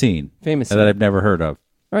famous scene. Famous that scene. I've never heard of.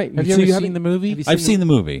 All right, Have you so ever haven't- seen the movie? have you I've seen the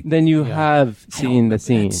movie. Then you have seen the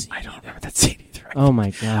scene. I don't remember that scene either. Oh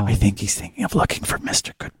my god! I think he's thinking of Looking for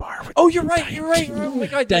Mr. Goodbar. with Oh, you're right. Diane You're right. Keaton. Oh my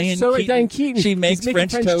god! Diane so right, Keaton. Diane Keaton. She He's makes making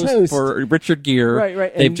French toast for Richard Gere.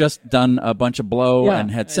 Right. They've and- just done a bunch of blow Yeah,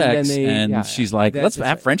 and had and sex, then and they- she's like, That's "Let's just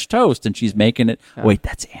have right. French toast," and she's making it. Wait,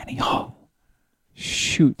 that's Annie Hall.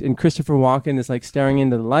 shoot. And Christopher Walken is like staring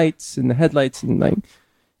into the lights and the headlights, and like,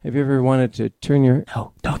 have you ever wanted to turn your?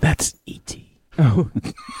 No, that's E.T. Oh,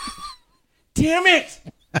 damn it!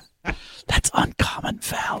 That's Uncommon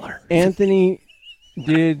Valor. Anthony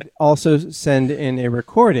did also send in a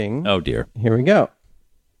recording. Oh dear. Here we go.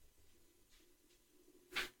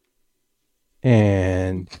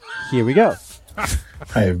 And here we go.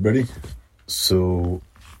 Hi, everybody. So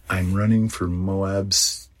I'm running for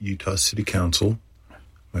Moab's Utah City Council.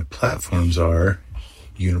 My platforms are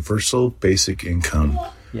universal basic income.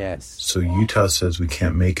 Yes. So Utah says we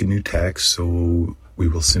can't make a new tax, so we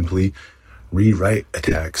will simply rewrite a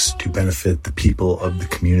tax to benefit the people of the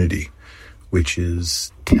community, which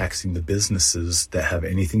is taxing the businesses that have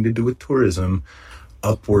anything to do with tourism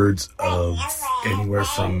upwards of anywhere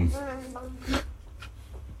from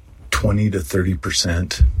 20 to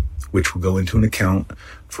 30%, which will go into an account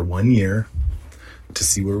for 1 year to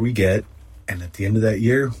see where we get. And at the end of that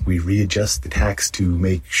year, we readjust the tax to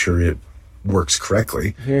make sure it works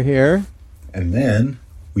correctly. Here. And then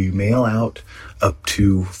we mail out up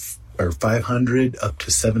to $500 up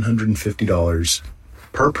to $750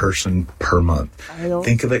 per person per month.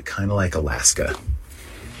 Think of it kind of like Alaska.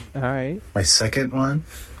 All right. My second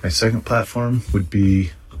platform would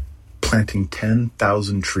be planting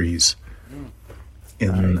 10,000 trees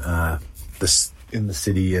in the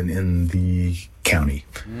city and in the county,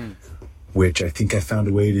 which I think I found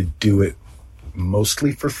a way to do it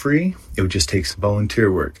mostly for free. It would just take some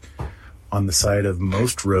volunteer work. On the side of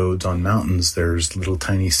most roads on mountains, there's little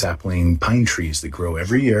tiny sapling pine trees that grow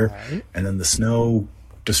every year, and then the snow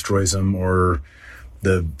destroys them, or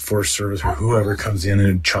the Forest Service or whoever comes in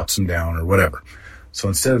and chops them down or whatever. So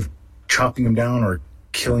instead of chopping them down or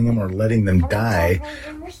killing them or letting them die,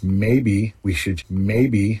 maybe we should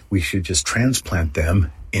just transplant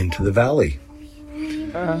them into the valley.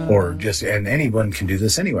 And anyone can do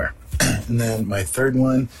this anywhere. And then my third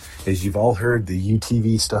one is, you've all heard the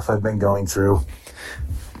UTV stuff I've been going through.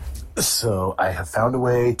 So I have found a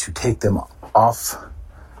way to take them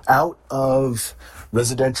out of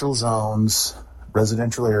residential zones,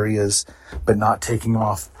 residential areas, but not taking them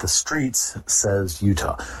off the streets, says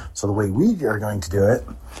Utah. So the way we are going to do it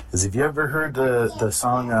is, have you ever heard the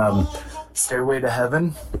song Stairway to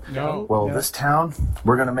Heaven? No. Well, this town,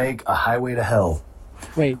 we're going to make a highway to hell.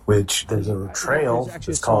 Wait. Which there's a trail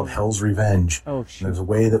that's called Hell's Revenge. Oh, shit. There's a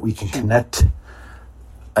way that we can connect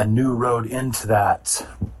a new road into that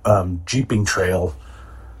jeeping trail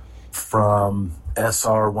from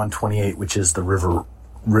SR 128, which is the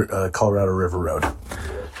Colorado River Road.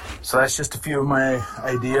 So that's just a few of my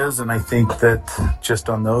ideas, and I think that just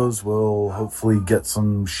on those we'll hopefully get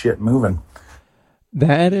some shit moving.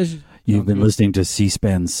 That is. You've been listening to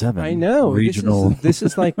C-SPAN 7. I know. Regional. This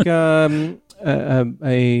is like what do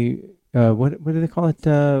they call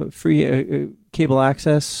it? Free cable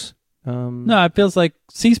access. No, it feels like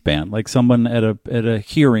C-SPAN, like someone at a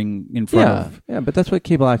hearing in front of. Yeah, but that's what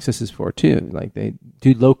cable access is for too. Like they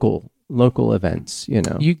do local events. You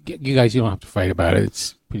know. You guys, you don't have to fight about it.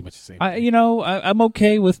 It's pretty much the same. I'm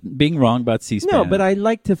okay with being wrong about C-SPAN. No, but I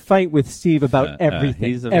like to fight with Steve about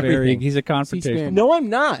everything. He's everything. He's a confrontational. C-SPAN. No, I'm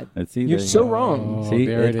not. You're so Oh, wrong. See,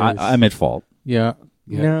 there it is. I'm at fault. Yeah.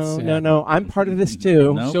 No. I'm part of this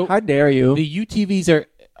too. No. So how dare you? The UTVs are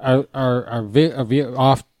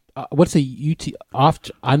off. What's a UT off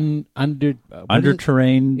under Under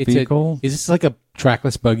terrain it's vehicle? Is this like a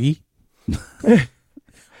trackless buggy?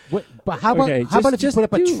 But how about Okay, how about if you just put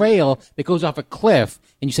up a trail that goes off a cliff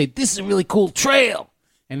and you say, "This is a really cool trail,"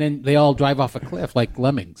 and then they all drive off a cliff like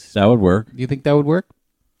lemmings? That would work. Do you think that would work?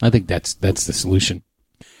 I think that's the solution.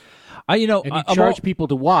 And you charge people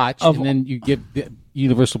to watch, and then you give the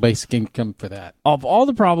universal basic income for that. Of all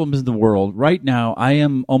the problems in the world, right now, I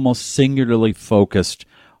am almost singularly focused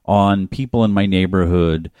on people in my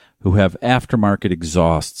neighborhood who have aftermarket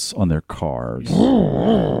exhausts on their cars.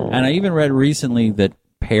 And I even read recently that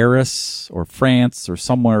Paris or France or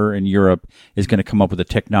somewhere in Europe is going to come up with a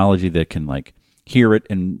technology that can like hear it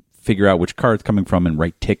and figure out which car it's coming from and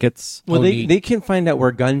write tickets. Well, they can find out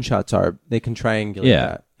where gunshots are. They can triangulate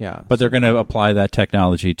that. Yeah. But they're going to apply that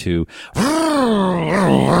technology to,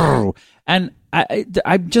 and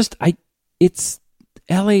it's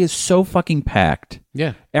LA is so fucking packed.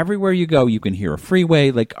 Yeah. Everywhere you go, you can hear a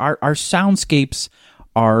freeway. Like our soundscapes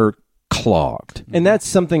are clogged. And that's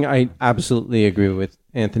something I absolutely agree with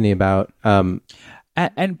Anthony about. But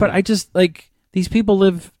I just like these people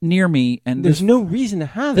live near me, and there's no reason to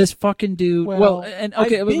have this fucking dude. I've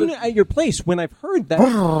been at your place when I've heard that.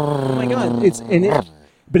 Oh my god!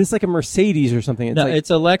 But it's like a Mercedes or something. It's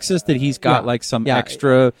a Lexus that he's got like some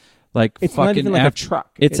extra like it's fucking not even like a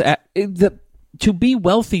truck. To be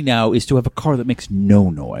wealthy now is to have a car that makes no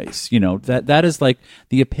noise. You know, that is like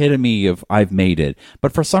the epitome of I've made it.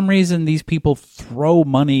 But for some reason, these people throw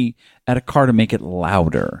money at a car to make it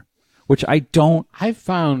louder, which I don't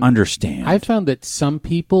understand. I've found that some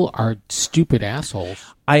people are stupid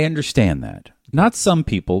assholes. I understand that. Not some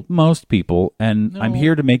people, most people, and I'm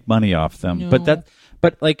here to make money off them. No.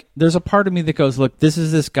 But like, there's a part of me that goes, look, this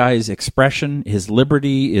is this guy's expression. His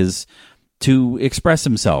liberty is to express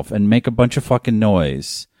himself and make a bunch of fucking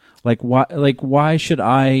noise. Like why should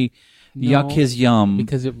I yuck his yum?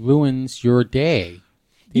 Because it ruins your day.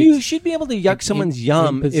 You should be able to yuck someone's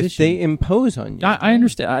yum if they impose on you. I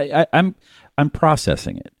understand. I'm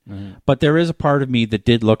processing it. Mm-hmm. But there is a part of me that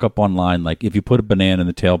did look up online, like if you put a banana in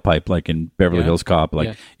the tailpipe, like in Beverly Hills Cop,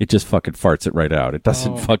 it just fucking farts it right out. It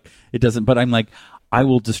doesn't it doesn't, but I'm like, I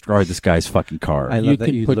will destroy this guy's fucking car. I love you that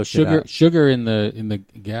can you put looked it up. sugar in the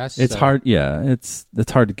gas. It's hard. Yeah, it's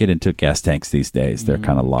hard to get into gas tanks these days. They're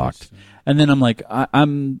kind of locked. And then I'm like,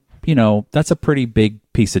 I'm that's a pretty big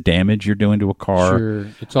piece of damage you're doing to a car. Sure.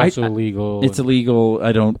 It's also illegal. It's illegal.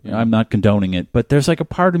 I'm not condoning it, but there's like a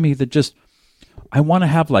part of me that just, I want to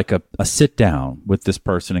have like a sit down with this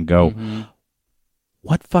person and go,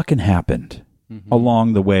 what fucking happened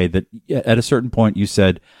along the way that at a certain point you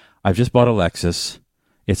said, I've just bought a Lexus.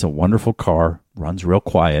 It's a wonderful car, runs real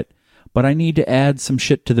quiet, but I need to add some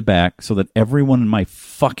shit to the back so that everyone in my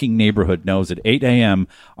fucking neighborhood knows at 8 a.m.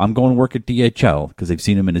 I'm going to work at DHL because they've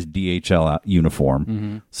seen him in his DHL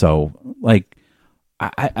uniform. So, like,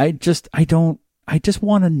 I just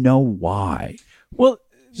want to know why. Well,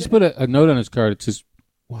 just put a note on his car that says,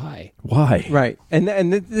 why? Why? right, and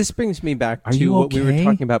this brings me back Are to you what we were okay?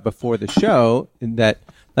 talking about before the show. That,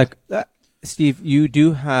 like, Steve, you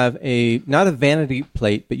do have not a vanity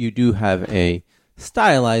plate, but you do have a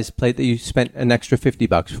stylized plate that you spent an extra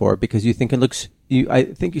 $50 for because you think it looks. I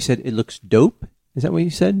think you said it looks dope. Is that what you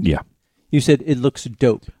said? Yeah. You said it looks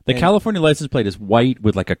dope. The And- California license plate is white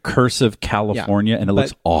with like a cursive California, and it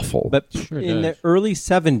looks awful. But Sure in does. the early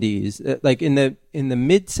 70s, like in the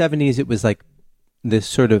mid 70s, it was like this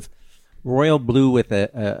sort of royal blue with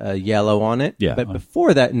a yellow on it. Yeah. But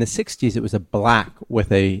before that, in the 60s, it was a black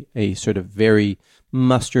with a sort of very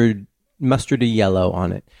mustardy yellow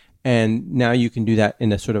on it. And now you can do that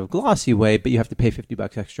in a sort of glossy way, but you have to pay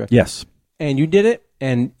 $50 extra. yes. And you did it,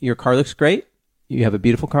 and your car looks great. You have a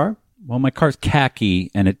beautiful car. Well, my car's khaki,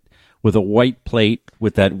 and it with a white plate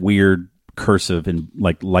with that weird cursive in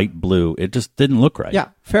like light blue. It just didn't look right. Yeah,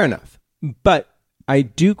 fair enough. But I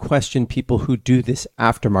do question people who do this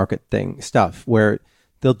aftermarket stuff where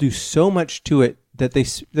they'll do so much to it that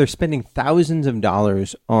they're spending thousands of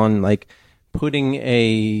dollars on like putting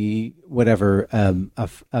a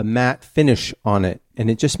matte finish on it, and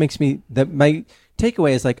it just makes me that my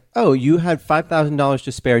takeaway is like, oh, you had $5,000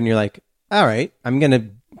 to spare, and you're like, all right, I'm gonna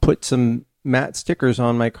put some matte stickers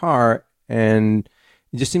on my car, and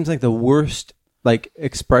it just seems like the worst like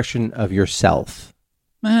expression of yourself.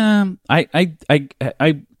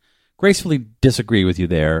 I gracefully disagree with you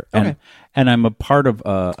there, and I'm a part of.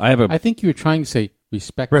 I think you were trying to say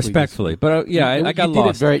respectfully. But I got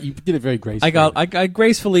lost. You did it very gracefully. I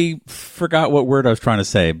gracefully forgot what word I was trying to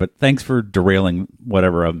say, but thanks for derailing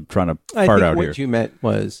whatever I'm trying to I fart think out what here. you meant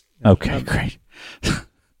was Okay, great.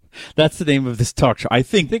 That's the name of this talk show. I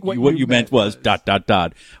think what you meant was ...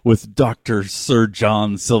 with Dr. Sir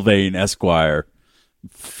John Sylvain Esquire.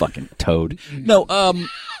 Fucking toad. No, I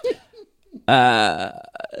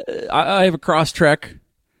have a Crosstrek.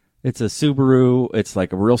 It's a Subaru. It's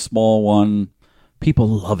like a real small one. People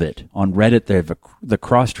love it. On Reddit, the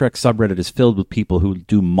Crosstrek subreddit is filled with people who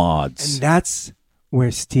do mods. and that's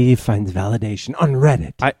where Steve finds validation on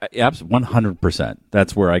Reddit. I 100%.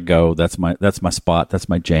 That's where I go. That's my spot. That's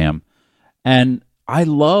my jam. And I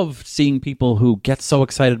love seeing people who get so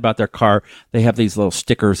excited about their car. They have these little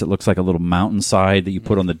stickers that looks like a little mountainside that you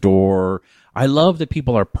put on the door. I love that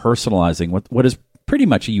people are personalizing what is pretty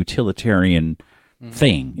much a utilitarian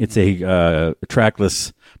thing. It's a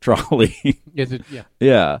trackless trolley. Yes, yeah.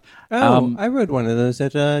 Yeah. I rode one of those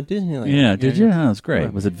at Disneyland. Yeah, did you? Oh, that's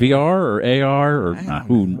great. Was it VR or AR or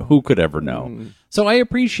who could ever know? So I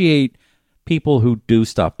appreciate people who do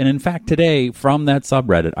stuff. And in fact, today from that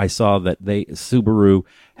subreddit, I saw that Subaru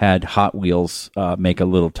had Hot Wheels make a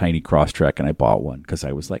little tiny Crosstrek, and I bought one because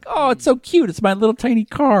I was like, "Oh, it's so cute! It's my little tiny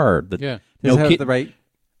car." Yeah. Does it have the right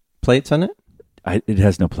plates on it? It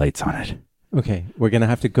has no plates on it. Okay, we're gonna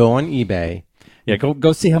have to go on eBay. Yeah,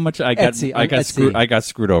 go see how much I got. Etsy, I got Etsy. screwed. I got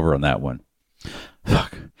screwed over on that one.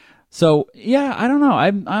 Fuck. So yeah, I don't know.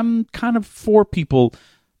 I'm kind of for people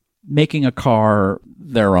making a car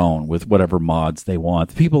their own with whatever mods they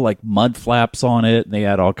want. People like mud flaps on it, and they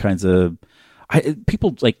add all kinds of.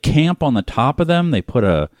 People like camp on the top of them. They put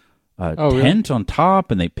a tent on top,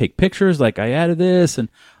 and they take pictures. Like I added this, and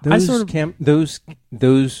Those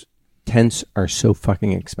those tents are so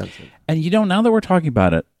fucking expensive. And now that we're talking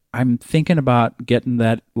about it, I'm thinking about getting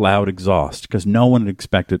that loud exhaust because no one would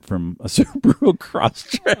expect it from a Subaru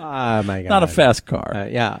Crosstrek. Oh my god! Not a fast car.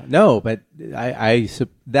 Yeah, no, but I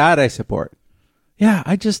support. Yeah,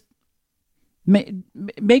 I just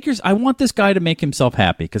makers. I want this guy to make himself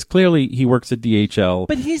happy because clearly he works at DHL,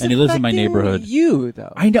 But he's and he lives in my affecting neighborhood. You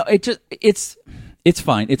though, I know it's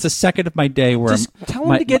fine. It's a second of my day where just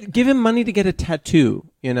tell him to give him money to get a tattoo.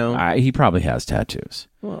 You know, he probably has tattoos,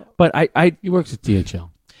 but He works at DHL.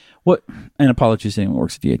 What? And apologies to anyone who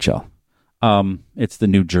works at DHL. It's the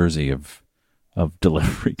New Jersey of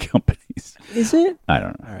delivery companies. is it? I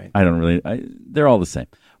don't know. All right. I don't really. They're all the same.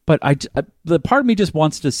 But the part of me just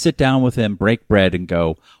wants to sit down with him, break bread, and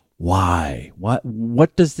go, why?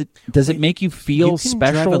 What does it make you feel You can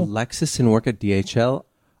special? drive a Lexus and work at DHL.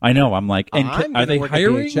 I know. I'm like, and I'm are gonna they work at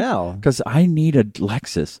hiring? DHL. Because I need a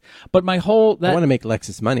Lexus. But my whole I want to make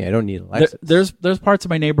Lexus money. I don't need a there- Lexus. there's parts of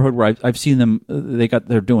my neighborhood where I've seen them.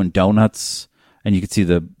 They're doing donuts, and you can see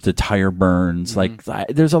the tire burns. Like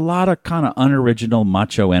there's a lot of kind of unoriginal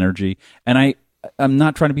macho energy, and I'm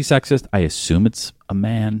not trying to be sexist. I assume it's a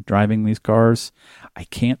man driving these cars. I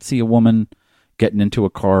can't see a woman getting into a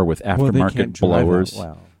car with Well, they aftermarket can't drive blowers.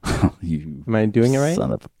 that well. You Am I doing it right?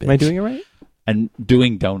 son of a bitch. Am I doing it right? And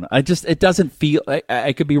doing donut. It doesn't feel.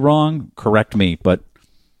 I could be wrong. Correct me, but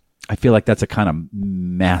I feel like that's a kind of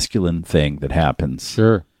masculine thing that happens.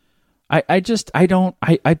 Sure. I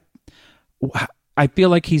feel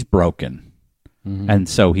like he's broken, and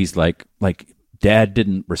so he's like Dad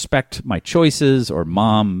didn't respect my choices, or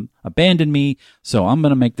Mom abandoned me, so I'm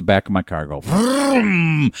gonna make the back of my car go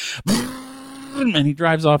vroom, vroom, and he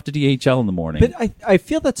drives off to DHL in the morning. But I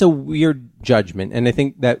feel that's a weird judgment, and I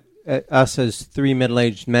think that us as three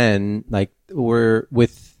middle-aged men, like, we're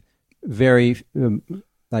with very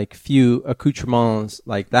like few accoutrements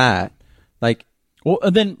like that, like. Well,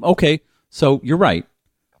 then okay, so you're right.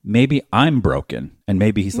 Maybe I'm broken, and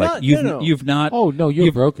maybe he's like, you've not. Oh no,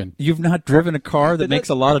 you're broken. You've not driven a car that makes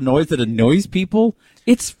a lot of noise that annoys people.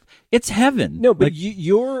 It's heaven. No, but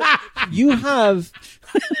Like, you have.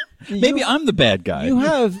 maybe I'm the bad guy. You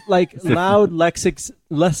have like loud Lexus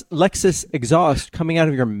exhaust coming out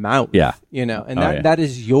of your mouth. Yeah. and Oh, that yeah. that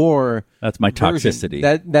is your. That's my version. toxicity.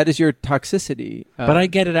 That is your toxicity. But I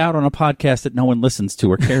get it out on a podcast that no one listens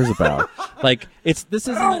to or cares about. Like this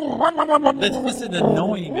isn't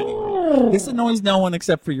annoying anymore. This annoys no one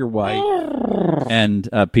except for your wife and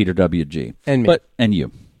Peter WG And me. and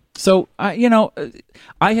you. So I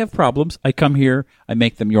have problems. I come here, I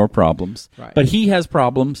make them your problems. Right. But he has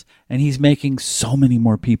problems, and he's making so many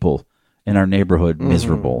more people in our neighborhood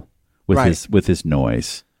miserable with Right. his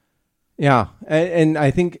noise. Yeah, and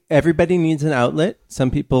I think everybody needs an outlet.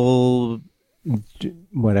 Some people,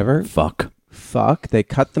 whatever, Fuck. they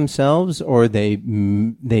cut themselves or they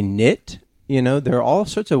knit. There are all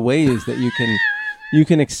sorts of ways that you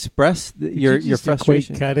can express your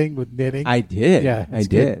frustration. Cutting with knitting. I did. Yeah, I it's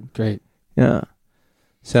did. good. Great. Yeah.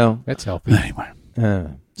 So That's healthy. Anyway.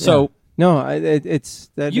 So no,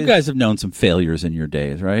 it's that you is- guys have known some failures in your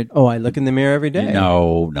days, right? Oh, I look in the mirror every day.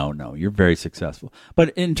 No. You're very successful. But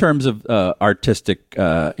in terms of artistic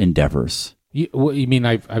endeavors, What, you mean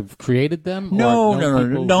I've created them? no.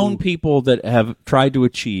 People Known who- people that have tried to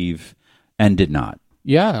achieve and did not.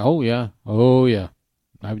 Yeah. Oh yeah.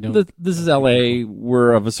 I've known. This is L.A.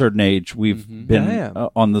 We're of a certain age. We've been Yeah.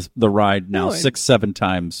 on the ride now No, 6-7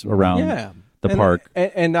 times around Yeah. the And- park.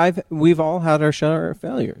 and we've all had our share of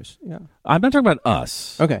failures. Yeah. I'm not talking about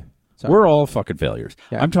us. Okay. Sorry. We're all fucking failures.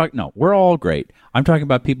 Yeah. I'm talking. No, we're all great. I'm talking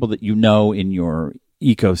about people that you know in your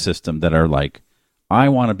ecosystem that are like, I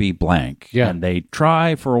want to be blank. Yeah. And they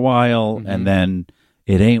try for a while and then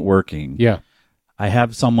it ain't working. Yeah. I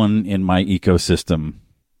have someone in my ecosystem,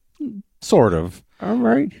 sort of. I'm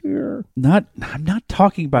right here. I'm not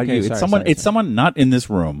talking about Okay, you. sorry, It's someone. sorry, It's someone not in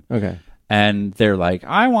this room. Okay. And they're like,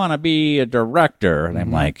 I want to be a director, and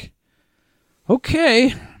I'm like,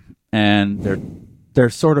 okay. And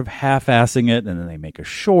they're sort of half-assing it, and then they make a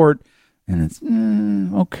short, and it's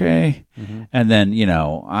okay. And then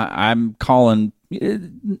I'm calling.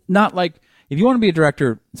 Not like if you want to be a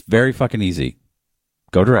director, it's very fucking easy.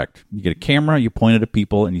 Go direct. You get a camera, you point it at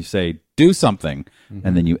people, and you say, "Do something,"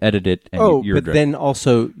 and then you edit it. And you're a but director. then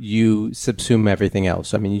also you subsume everything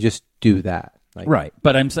else. I mean, you just do that. Like, Right.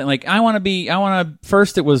 But I'm saying, like, I want to,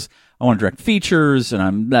 first it was, I want to direct features, and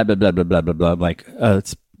I'm blah, blah, blah, blah, blah, blah, blah. Like,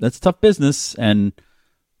 that's tough business, and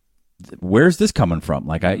where's this coming from?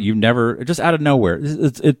 Like, you never, just out of nowhere.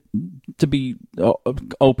 To be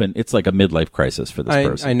open, it's like a midlife crisis for this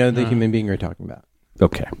person. I know the human being you're talking about.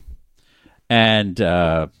 Okay. And,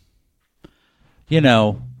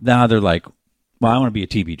 now they're like, well, I want to be a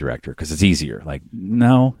TV director because it's easier. Like,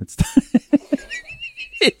 no, it's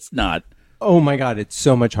it's not. Oh my God, it's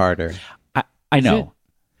so much harder. I know.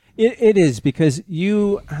 It is because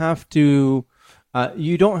you have to.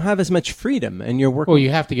 You don't have as much freedom, and you're working. Well, you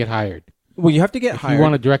have to get hired. Well, you have to get If hired. you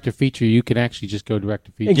want to direct a feature, you can actually just go direct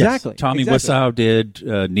a feature. Exactly. Tommy exactly. Wiseau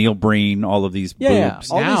did, Neil Breen, all of these Yeah, boobs.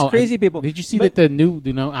 all these crazy people. Did you see But- that the new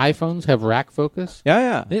iPhones have rack focus?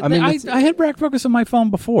 Yeah. I, that's- I had rack focus on my phone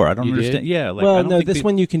before. I don't You did? understand. Yeah. Like, I well, don't no, think this people-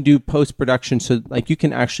 one you can do post production, so like you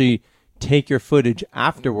can actually take your footage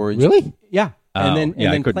afterwards. Really? Yeah. And then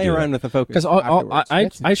yeah, I couldn't play do around that. with the focus. Because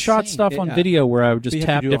afterwards. I shot insane. stuff on Yeah. video where I would But just you have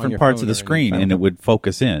to tap do it on different your parts phone of the or in screen Final and it Cut. would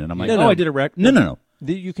focus in. And I'm like, No, oh, no. I did a rec. No.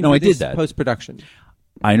 You can No, do I did this that. post production.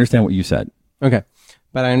 I understand what you said. Okay,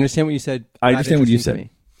 but I understand what you said. I Not understand what you interesting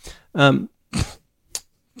to me.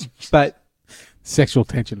 But Sexual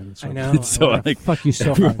tension in this I one. know. So I wanna like, fuck you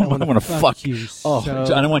so hard. I want to fuck you. Oh, so-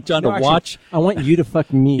 John, I want John No, to actually, watch. I want you to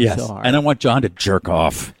fuck me Yes, so hard. and I want John to jerk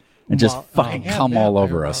off and just Well, fucking come all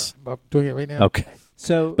over us. I'm doing it right now. Okay,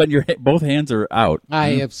 so, but both hands are out. I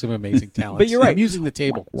have some amazing talents. But you're right. I'm using the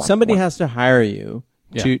table. somebody has to hire you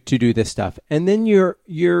to do this stuff, and then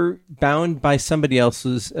you're bound by somebody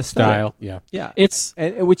else's aesthetic. Style. Yeah. Yeah, It's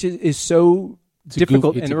and which is so a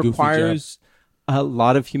difficult, goof- it's and it a goofy requires a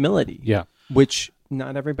lot of humility. Yeah. which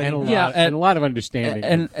not everybody. And a, has. lot, and a lot of understanding.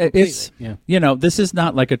 and it's this is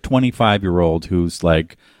not like a 25-year-old who's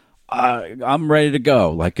like, I'm ready to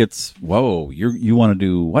go. Like it's whoa, you want to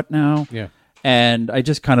do what now? Yeah. And I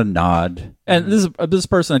just kind of nod. And this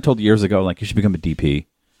person I told years ago, like you should become a DP.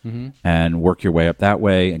 And work your way up that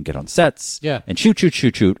way and get on sets. Yeah. And shoot.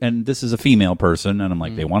 And this is a female person. And I'm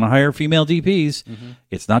like, they want to hire female DPs.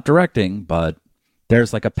 It's not directing, but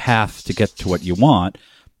there's like a path to get to what you want.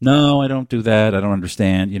 No, I don't do that. I don't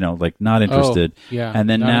understand. Like not interested. yeah. And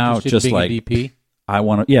then Not now interested in just being a like, DP? I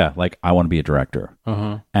want to, I want to be a director.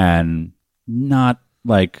 And not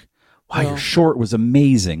like, wow, your short was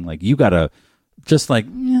amazing. Like you got to just like,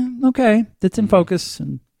 okay, that's in focus.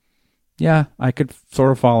 And yeah, I could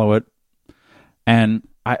sort of follow it. And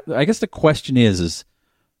I guess the question is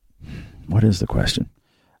what is the question?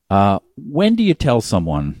 When do you tell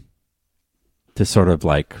someone to sort of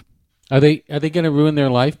like, Are they going to ruin their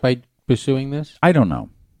life by pursuing this? I don't know.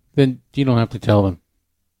 Then you don't have to tell them.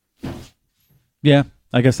 Yeah,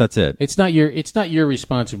 I guess that's it. It's not your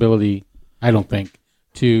responsibility, I don't think,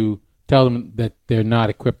 to tell them that they're not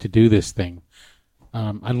equipped to do this thing,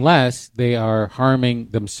 unless they are harming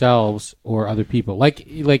themselves or other people. Like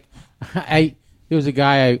there was a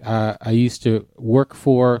guy I used to work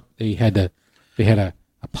for. They had a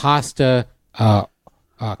pasta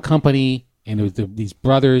company, and it was these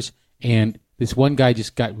brothers, and this one guy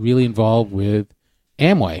just got really involved with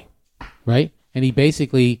Amway, right? And he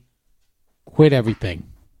basically quit everything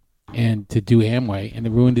and to do Amway, and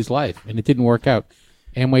it ruined his life, and it didn't work out.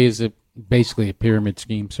 Amway is basically a pyramid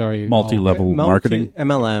scheme. Sorry, Multi-level marketing.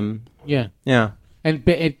 MLM. Yeah, Yeah. and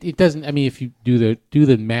it doesn't. I mean, if you do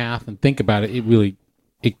the math and think about it,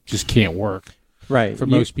 it just can't work Right. for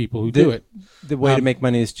most people who do it. The way to make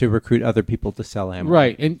money is to recruit other people to sell ammo.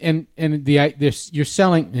 Right, and you're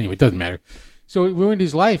selling anyway. It doesn't matter. So it ruined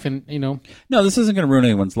his life, and No, this isn't going to ruin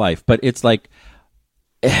anyone's life, but it's like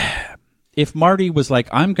if Marty was like,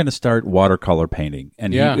 I'm going to start watercolor painting,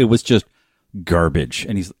 and it was just garbage,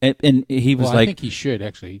 and he was well, like, I think he should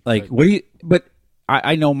actually. like, what do you? But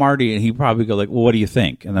I know Marty, and he'd probably go like, well, what do you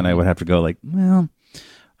think? And then I would have to go like, well,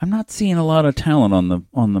 I'm not seeing a lot of talent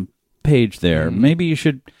on the page there. Maybe you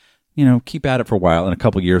should, keep at it for a while. And a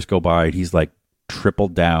couple years go by, and he's like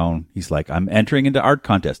tripled down. He's like, I'm entering into art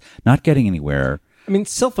contests, not getting anywhere. I mean,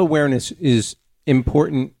 self-awareness is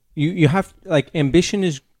important. You have ambition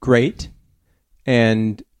is great,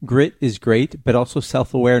 and grit is great, but also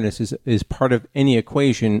self-awareness is part of any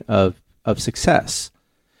equation of success.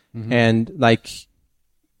 And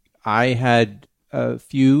I had a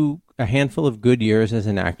handful of good years as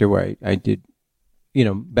an actor where I did,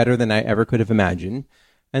 better than I ever could have imagined.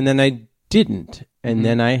 And then I didn't. And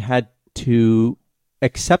then I had to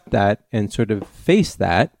accept that and sort of face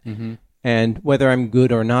that. And whether I'm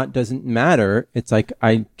good or not doesn't matter. It's like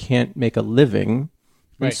I can't make a living.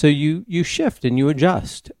 Right. And so you shift and you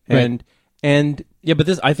adjust. Right. And Yeah, but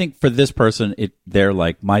I think for this person, they're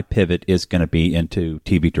like, my pivot is going to be into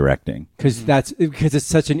TV directing. because it's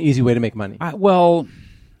such an easy way to make money.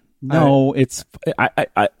 No, it's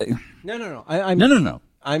No. no.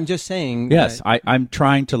 I'm just saying. Yes, that I'm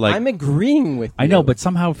trying to like. I'm agreeing with you. I know, but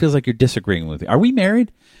somehow it feels like you're disagreeing with me. Are we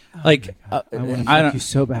married? I wanna fuck you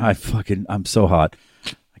so bad. I'm so hot.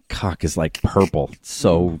 My cock is like purple. It's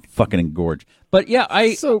so fucking engorged. But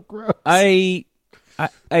yeah, so gross. I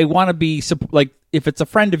want to be like, if it's a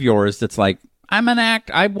friend of yours that's like, I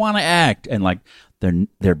want to act, and like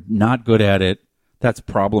they're not good at it. That's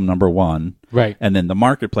problem number one. Right. And then the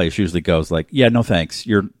marketplace usually goes like, yeah, no thanks.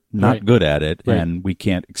 You're not Right. good at it, Right. and we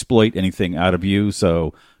can't exploit anything out of you.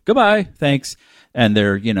 So goodbye, thanks. And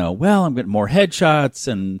they're, well, I'm getting more headshots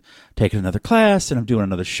and taking another class, and I'm doing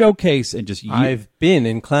another showcase, and just I've been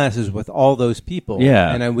in classes with all those people.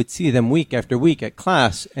 Yeah. And I would see them week after week at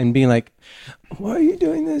class and being like, why are you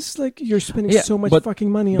doing this? Like, you're spending so much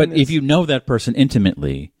fucking money on But this. if you know that person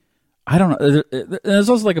intimately, I don't know. There's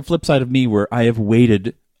also like a flip side of me where I have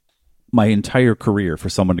waited my entire career for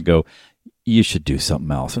someone to go, you should do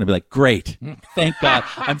something else. And I'd be like, great. Thank God.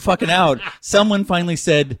 I'm fucking out. Someone finally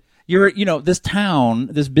said, this town,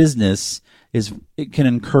 this business it can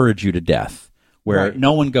encourage you to death. where Right.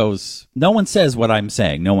 no one says what I'm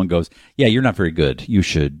saying. No one goes, yeah, you're not very good. You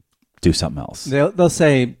should do something else. They'll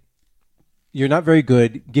say, "You're not very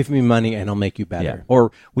good. Give me money, and I'll make you better." Yeah.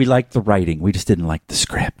 Or we liked the writing. We just didn't like the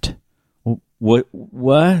script.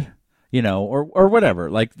 What? You know, or whatever.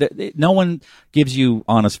 Like no one gives you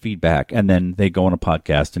honest feedback, and then they go on a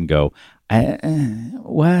podcast and go,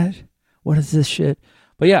 "What? What is this shit?"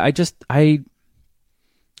 But yeah,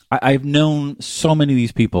 I've known so many of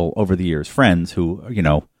these people over the years, friends who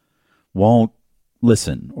won't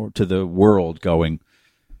listen or to the world going,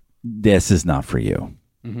 "This is not for you."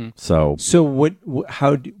 Mm-hmm. So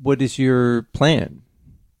what is your plan?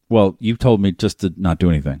 well, you told me just to not do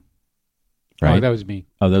anything. Right? Oh, that was me.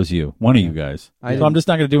 Oh, that was you. One of you guys. So I'm just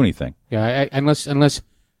not going to do anything. Yeah, unless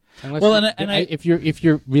Well, if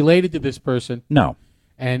you're related to this person No.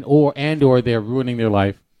 or they're ruining their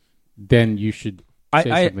life, then you should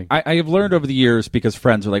say something. I have learned over the years because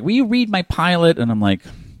friends are like, "Will you read my pilot?" And I'm like,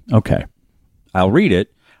 "Okay, I'll read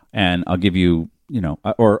it, and I'll give you,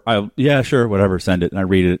 or yeah, sure, whatever, send it." And I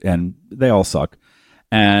read it, and they all suck,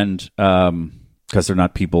 and because they're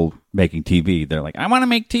not people making TV, they're like, "I want to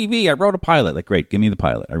make TV. I wrote a pilot." Like, great, give me the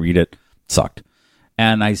pilot. I read it, sucked,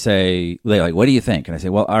 and I say, they're like, "What do you think?" And I say,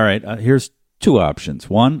 "Well, all right, here's two options.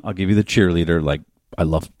 One, I'll give you the cheerleader, like I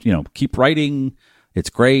love, keep writing." It's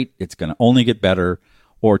great. It's going to only get better.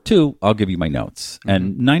 Or two, I'll give you my notes.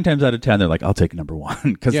 And 9 times out of 10, they're like, "I'll take number one."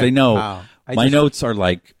 Because they know my notes are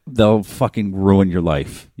like, they'll fucking ruin your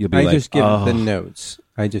life. You'll be I just give "Oh." the notes.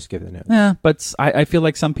 I just give the notes. Yeah, but I feel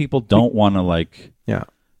like some people don't want to like, Yeah.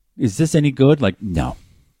 is this any good? Like, no.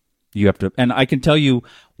 You have to, and I can tell you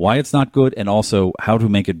why it's not good and also how to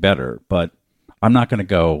make it better. But I'm not going to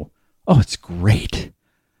go, "Oh, it's great.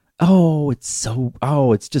 Oh,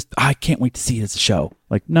 it's just, I can't wait to see it as a show."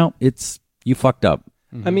 Like, no, you fucked up.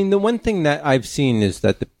 I mean, the one thing that I've seen is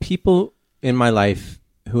that the people in my life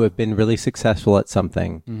who have been really successful at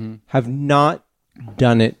something have not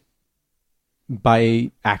done it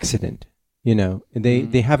by accident.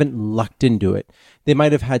 They haven't lucked into it. They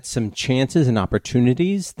might have had some chances and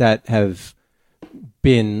opportunities that have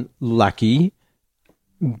been lucky,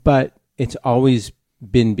 but it's always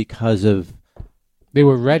been because of They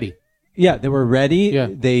were ready. Yeah, they were ready. Yeah.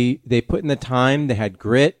 They put in the time. They had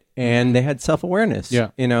grit and they had self-awareness. Yeah.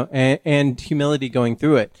 And humility going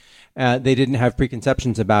through it. They didn't have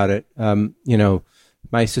preconceptions about it.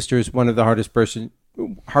 My sister is one of the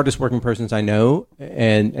hardest working persons I know,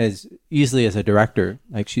 and as easily as a director.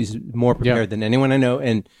 Like, she's more prepared than anyone I know,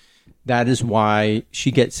 and that is why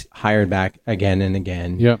she gets hired back again and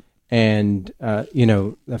again. Yeah. And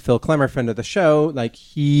Phil Klemmer, friend of the show, like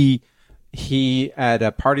he at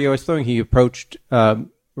a party I was throwing, he approached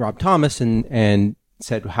Rob Thomas and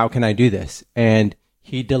said, "How can I do this?" And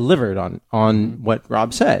he delivered on what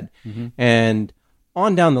Rob said. And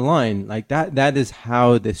on down the line, like that is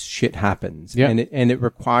how this shit happens. Yeah. And it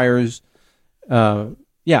requires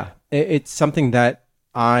it's something that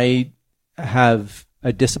I have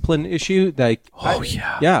a discipline issue. Like,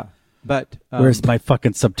 yeah. But Where's my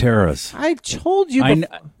fucking Subterras? I told you.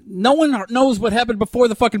 No one knows what happened before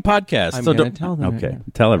the fucking podcast. I'm so gonna don't tell them Okay, right now.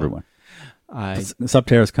 tell everyone.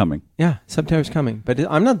 Subterra's coming. Yeah, Subterra's coming, but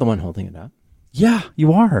I'm not the one holding it up. Yeah,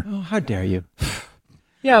 you are. Oh, how dare you?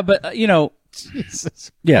 Yeah, but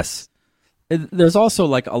yes. There's also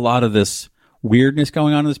like a lot of this weirdness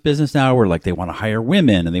going on in this business now, where like they want to hire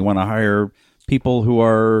women and they want to hire people who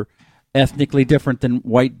are ethnically different than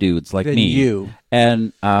white dudes like Than me. you.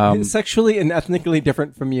 And Sexually and ethnically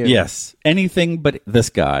different from you. yes, anything but this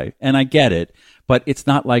guy. And I get it, but it's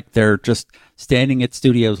not like they're just standing at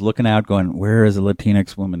studios looking out going, "Where is a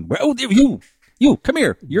Latinx woman? Oh, you come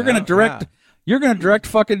here. You're going to direct. yeah. You're going to direct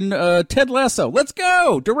fucking Ted Lasso. Let's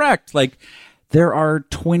go. Direct." Like, there are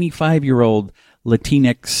 25-year-old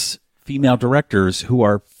Latinx female directors who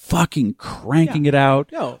are fucking cranking it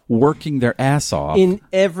out, working their ass off. In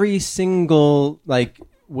every single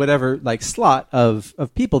slot of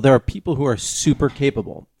people, there are people who are super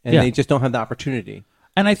capable and Yeah. they just don't have the opportunity.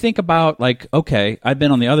 And I think about, like, okay, I've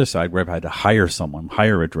been on the other side where I've had to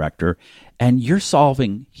hire a director, and you're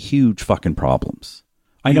solving huge fucking problems.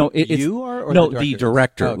 I know it's you are, or no, the the director?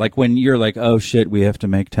 director. Oh, okay. Like, when you're like, "Oh shit, we have to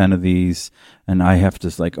make 10 of these, and I have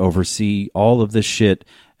to like oversee all of this shit,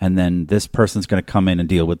 and then this person's going to come in and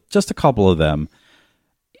deal with just a couple of them."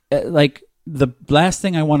 Like, the last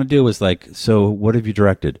thing I want to do is like, "So what have you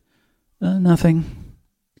directed?" Nothing.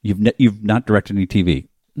 You've not directed any TV?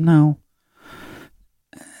 No.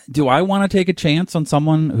 Do I want to take a chance on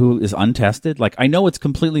someone who is untested? Like, I know it's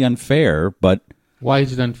completely unfair, but Why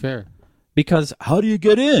is it unfair? because how do you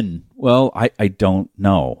get in? Well, I don't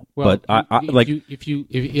know, Well, but I like.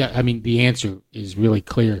 I mean, the answer is really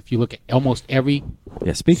clear. If you look at almost every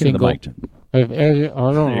Yeah, speaking single, of the mic, Jim. I don't There you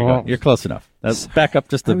know. go. You're close enough. That's back up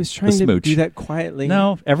just a, I was trying a to smooch. do that quietly.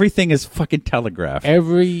 No, everything is fucking telegraphed.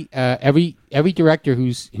 Every director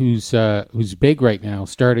who's big right now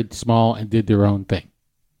started small and did their own thing.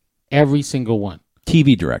 Every single one.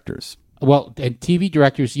 TV directors. Well, and TV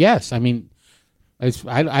directors, yes. I mean,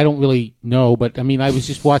 I don't really know, but I mean, I was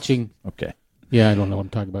just watching. Okay. Yeah, I don't know what I'm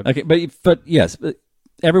talking about. Okay, but yes,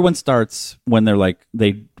 everyone starts when they're like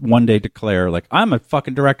they one day declare like I'm a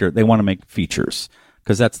fucking director. They want to make features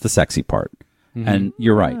because that's the sexy part. And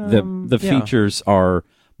you're right. The yeah. features are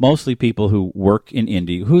mostly people who work in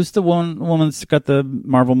indie. Who's the woman that's got the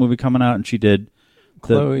Marvel movie coming out and she did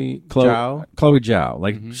Chloe Zhao. Chloe Zhao,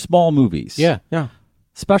 like small movies. Yeah.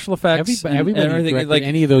 special effects. Everybody and everything, directed like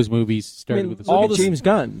any of those movies I started mean, with look a at this- James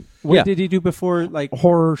Gunn. What Yeah. did he do before? Like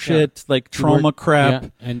horror shit, like trauma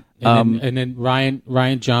crap. Yeah, and then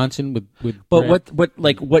Ryan Johnson with But Brett.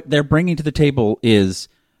 what they're bringing to the table is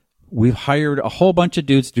we've hired a whole bunch of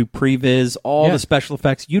dudes to do previs, all Yeah. the special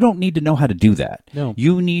effects. You don't need to know how to do that. No.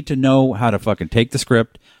 You need to know how to fucking take the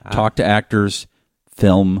script, talk to actors,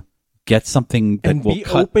 film, get something that and will be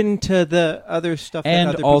cut. open to the other stuff. that And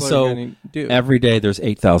other people also, are gonna do. every day there's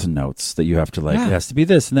 8,000 notes that you have to like. Yeah. It has to be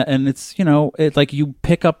this and that, and it's it's like you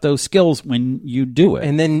pick up those skills when you do it.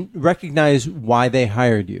 and then recognize why they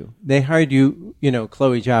hired you. They hired you,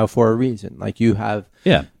 Chloe Zhao for a reason. Like you have,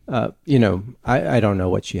 yeah, I don't know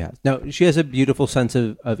what she has. No, she has a beautiful sense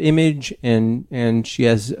of image, and she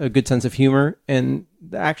has a good sense of humor, and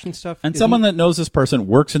the action stuff. and isn't- someone that knows this person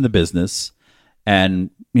works in the business, and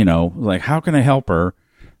like how can I help her?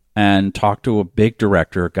 And talk to a big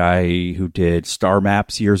director, a guy who did Star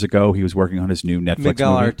Maps years ago. He was working on his new Netflix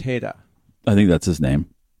Miguel movie. Arteta. I think that's his name.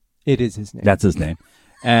 It is his name. That's his name.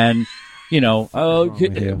 And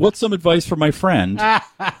what's some advice for my friend?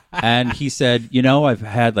 And he said, I've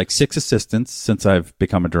had like 6 assistants since I've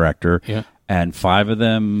become a director. Yeah. And 5 of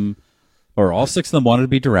them, or all 6 of them wanted to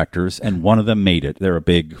be directors, and 1 of them made it. They're a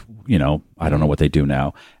big, I don't know what they do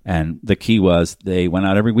now. And the key was they went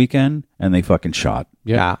out every weekend and they fucking shot.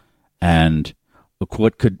 yeah. And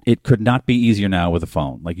it could not be easier now with a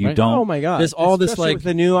phone. Like you Right. don't. Oh my god! There's all this Especially like with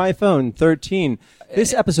the new iPhone 13.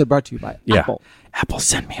 This episode brought to you by yeah. Apple. Apple,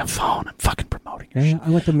 send me a phone. I'm fucking promoting your shit. I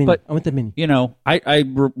want the mini. But- I want the mini. I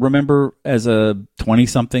remember as a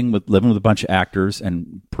 20-something living with a bunch of actors,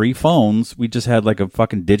 and pre-phones, we just had like a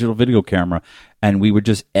fucking digital video camera, and we would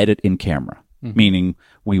just edit in camera. Meaning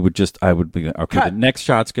I would be, okay, Cut. the next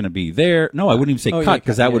shot's going to be there. No, I wouldn't even say Oh, yeah, cut,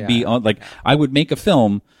 because cut. that Yeah, would be yeah. on, like, I would make a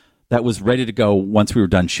film that was ready to go once we were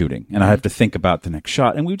done shooting, and I have to think about the next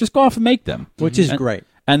shot, and we would just go off and make them. Which is great.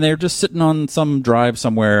 And they're just sitting on some drive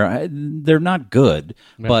somewhere. They're not good,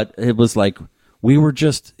 but it was like we were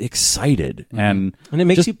just excited, and And it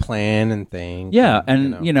makes just- you plan and think. yeah,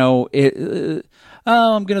 and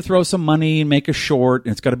I'm gonna throw some money and make a short,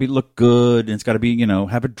 and it's got to look good, and it's got to be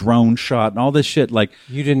have a drone shot and all this shit. Like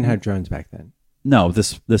You didn't have drones back then. no,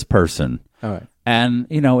 this person, All right. and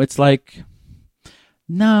it's like.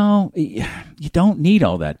 No, you don't need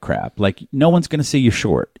all that crap. Like, no one's going to see you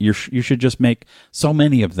short. You should just make so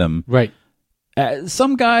many of them. right.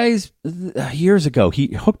 Some guys years ago, he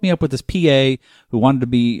hooked me up with this PA who wanted to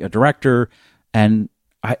be a director, and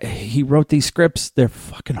he wrote these scripts. They're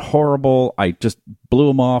fucking horrible. I just blew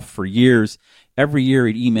them off for years. Every year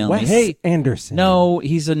he'd email Wes me, "Hey, Anderson. no,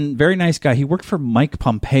 he's a very nice guy. He worked for Mike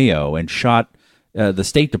Pompeo and shot the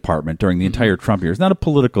State Department during the entire Trump years. Not a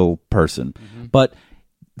political person, but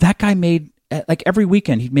that guy made like every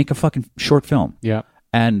weekend he'd make a fucking short film." Yeah.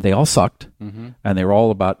 And they all sucked, and they were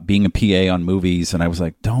all about being a PA on movies. And I was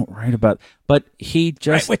like, "Don't write about." But he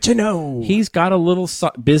just What you know? he's got a little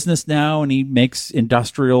business now, and he makes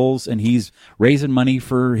industrials, and he's raising money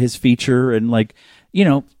for his feature. And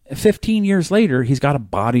 15 years later, he's got a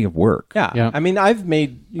body of work. Yeah. Yeah. I mean,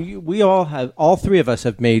 all 3 of us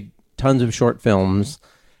have made tons of short films,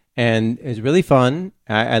 and it's really fun.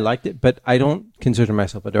 I liked it, but I don't consider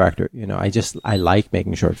myself a director. I like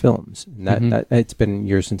making short films. And that it's been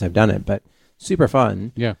years since I've done it, but super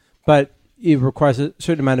fun. Yeah. But it requires a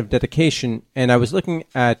certain amount of dedication. And I was looking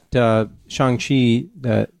at Shang-Chi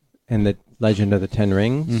and the Legend of the Ten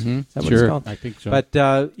Rings. Is that what it's Sure. called? I think so. But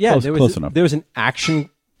Close enough. there was an action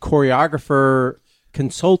choreographer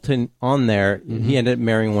consultant on there. He ended up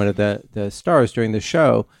marrying one of the stars during the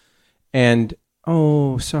show. And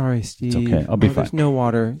sorry, Steve. okay. I'll be There's fine. no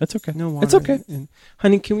water. That's okay. No water. It's okay. And,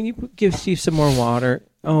 honey, can you give Steve some more water?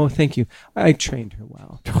 Oh, thank you. I trained her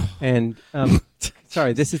well. And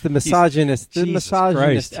sorry, this is the misogynist Jesus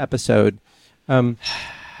Christ. episode.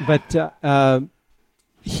 But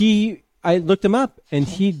I looked him up, and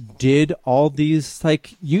he did all these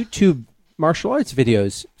like YouTube martial arts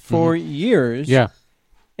videos for years. Yeah.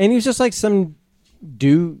 And he was just like some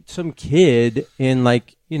kid in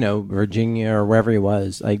like, Virginia or wherever he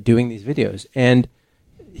was, like doing these videos. And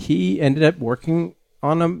he ended up working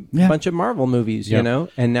on a bunch of Marvel movies,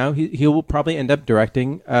 and now he will probably end up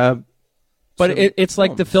directing. But it's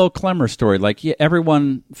like the Phil Klemmer story. Like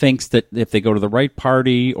everyone thinks that if they go to the right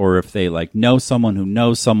party, or if they like know someone who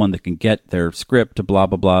knows someone that can get their script to blah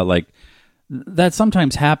blah blah, like that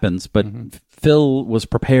sometimes happens. But Phil was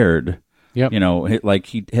prepared. Yep. Like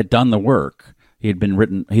he had done the work. He had been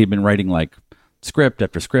writing like script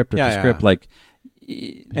after script after script. Like,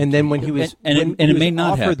 and then when he was it may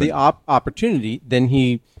not offered happen. the opportunity, then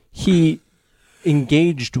he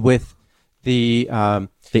engaged with the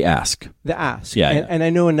ask. Yeah. And I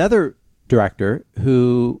know another director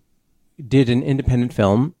who did an independent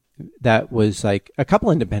film that was like a couple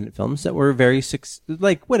independent films that were very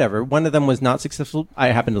like whatever. One of them was not successful. I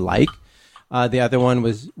happen to like. The other one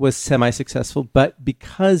was semi-successful, but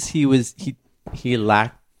because he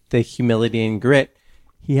lacked the humility and grit,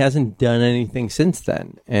 he hasn't done anything since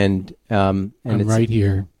then. And I'm it's right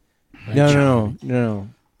here. No. No.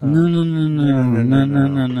 Oh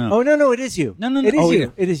no! It is you. No. It is Oh, you. yeah.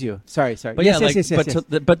 It is you. Sorry. But yes.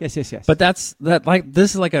 Yes. But that's that. Like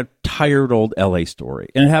this is like a tired old LA story,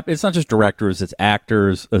 and it's not just directors; it's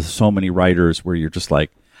actors. There's so many writers where you're just like,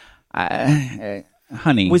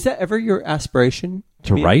 honey. Was that ever your aspiration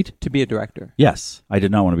to write? To be a director? Yes, I did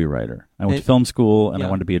not want to be a writer. I went to film school, and I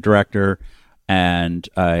wanted to be a director. And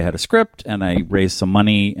I had a script, and I raised some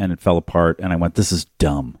money, and it fell apart. And I went, "This is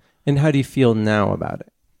dumb." And how do you feel now about it?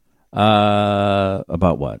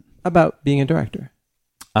 About what? About being a director.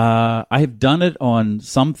 I have done it on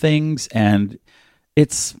some things, and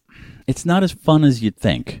it's not as fun as you'd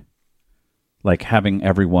think. Like having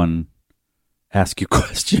everyone ask you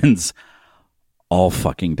questions all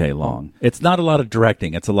fucking day long. It's not a lot of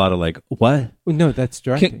directing. It's a lot of like, what? No, that's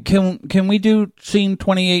directing. Can we do scene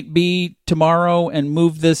 28B tomorrow and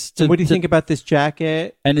move this to? What do you think about this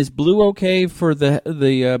jacket? And is blue okay for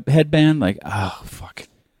the headband? Like, oh fuck.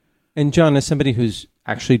 And John, as somebody who's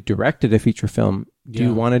actually directed a feature film, do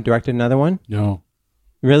you want to direct another one? No.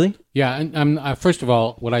 Really? Yeah, and I'm first of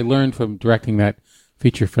all, what I learned from directing that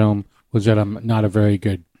feature film was that I'm not a very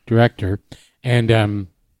good director, and I'm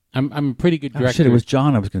a pretty good director. Oh, shit, it was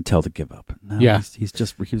John I was going to tell to give up. No, Yeah. he's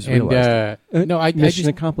realized. No, I Mission just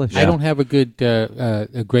accomplished. I don't have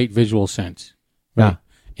a great visual sense. Right.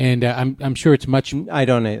 And I'm sure it's much. I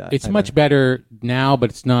don't. It's much better now, but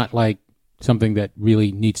it's not like something that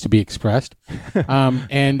really needs to be expressed.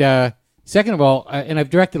 And second of all, and I've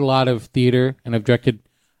directed a lot of theater, and I've directed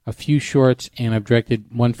a few shorts, and I've directed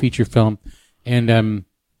one feature film, and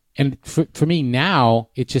for me now,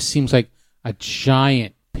 it just seems like a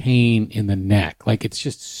giant pain in the neck. Like it's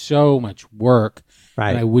just so much work,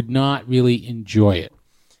 and I would not really enjoy it.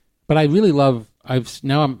 But I really love.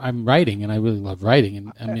 I'm writing, and I really love writing,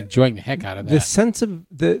 and I'm enjoying the heck out of that.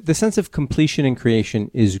 The sense of completion and creation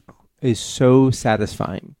is so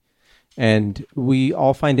satisfying, and we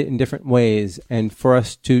all find it in different ways. And for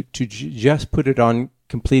us to just put it on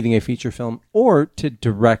completing a feature film, or to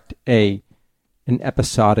direct an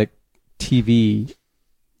episodic TV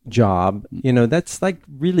job, that's like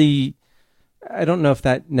really. I don't know if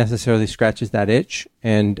that necessarily scratches that itch,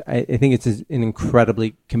 and I think it's an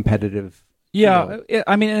incredibly competitive. Yeah,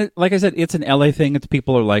 I mean, like I said, it's an LA thing. It's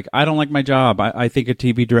people are like, I don't like my job. I think a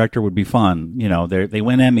TV director would be fun. They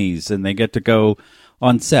win Emmys and they get to go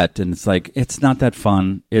on set, and it's like it's not that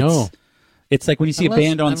fun. It's like when you see a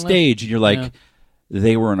band on stage and you're like,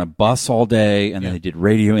 they were on a bus all day, and then they did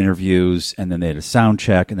radio interviews, and then they had a sound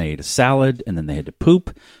check, and they ate a salad, and then they had to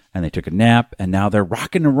poop, and they took a nap, and now they're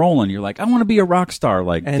rocking and rolling. You're like, I want to be a rock star.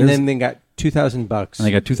 Like, and then they got $2,000, and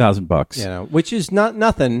they got $2,000. Which is not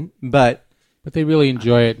nothing, but they really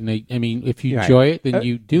enjoy it, and if you enjoy it, then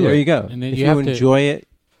you do it. There you go. And then if you enjoy it,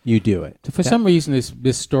 you do it. For some reason,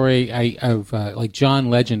 this story of like John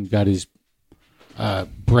Legend got his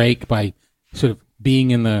break by sort of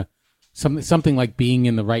being in the something like being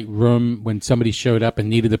in the right room when somebody showed up and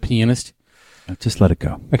needed a pianist. Just let it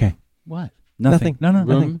go. Okay. What? Nothing. No.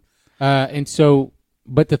 Room. And so,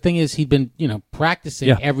 but the thing is, he'd been practicing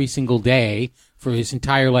every single day for his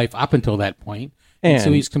entire life up until that point. And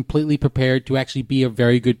so he's completely prepared to actually be a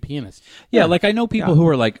very good pianist. Yeah, like I know people who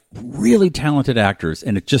are like really talented actors,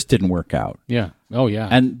 and it just didn't work out. Yeah. Oh,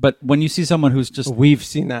 yeah. But when you see someone who's just we've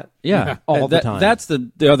seen that. All the time. That's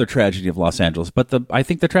the other tragedy of Los Angeles. But I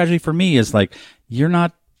think the tragedy for me is like you're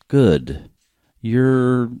not good.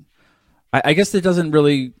 You're I guess it doesn't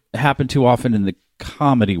really happen too often in the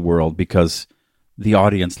comedy world because the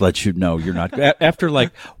audience lets you know you're not. After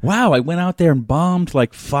like, wow, I went out there and bombed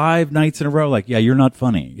like 5 nights in a row. Like, yeah, you're not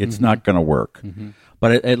funny. It's not going to work.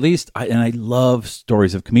 But at least, I love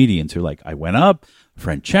stories of comedians who like, I went up, a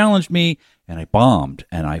friend challenged me, and I bombed,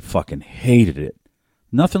 and I fucking hated it.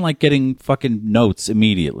 Nothing like getting fucking notes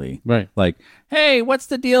immediately. Right. Like, hey, what's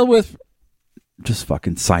the deal with just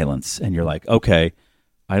fucking silence? And you're like, okay,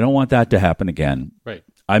 I don't want that to happen again. Right.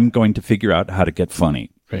 I'm going to figure out how to get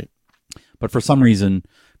funny. Right. But for some reason,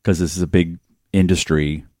 because this is a big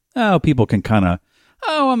industry, people can kind of,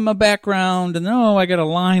 I'm a background, and I got a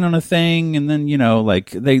line on a thing, and then, like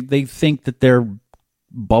they think that they're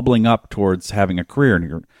bubbling up towards having a career,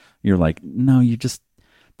 and you're like, no,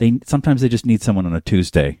 sometimes they just need someone on a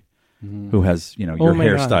Tuesday who has, your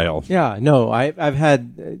hairstyle. God. Yeah, no, I've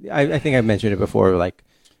had, I think I've mentioned it before, like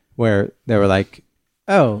where they were like,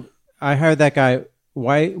 oh, I hired that guy.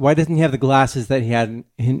 Why doesn't he have the glasses that he had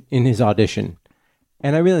in his audition?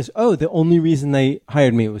 And I realized, the only reason they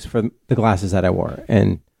hired me was for the glasses that I wore.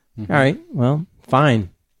 And all right, well, fine,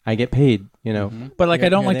 I get paid, But like, I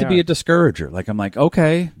don't like to be a discourager. Like, I'm like,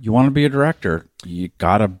 okay, you want to be a director, you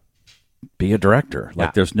gotta be a director.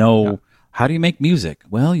 Like, there's no. How do you make music?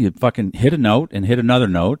 Well, you fucking hit a note and hit another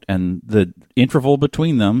note, and the interval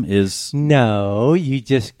between them is... No, you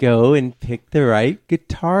just go and pick the right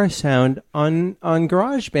guitar sound on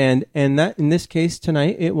GarageBand, and that, in this case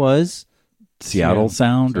tonight, it was... Seattle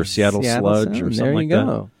Sound or Seattle Sludge Sound. or something like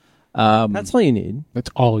that. That's all you need. That's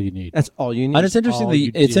all you need. That's all you need. And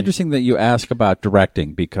it's interesting that you ask about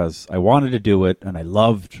directing, because I wanted to do it, and I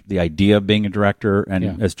loved the idea of being a director,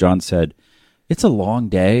 and as John said... It's a long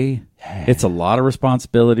day. It's a lot of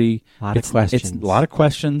responsibility. A lot of questions. It's a lot of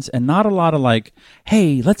questions, and not a lot of like,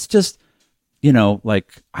 hey, let's just,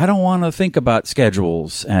 like, I don't want to think about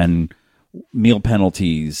schedules and meal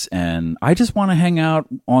penalties, and I just want to hang out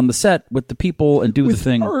on the set with the people and do the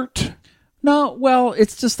thing. Art. No, well,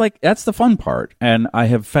 it's just like, that's the fun part. And I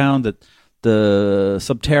have found that the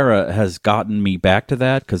Subterra has gotten me back to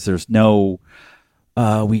that, because there's no,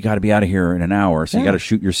 we got to be out of here in an hour, so you got to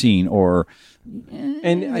shoot your scene, or...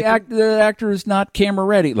 And the actor is not camera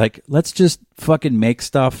ready. Like, let's just fucking make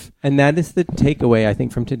stuff. And that is the takeaway, I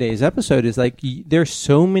think, from today's episode, is like, there's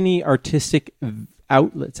so many artistic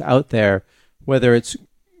outlets out there, whether it's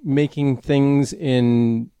making things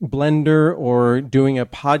in Blender or doing a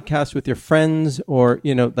podcast with your friends, or,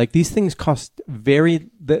 like, these things cost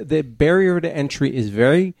the barrier to entry is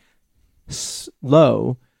very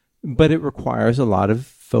low, but it requires a lot of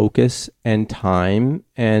focus and time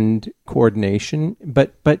and coordination,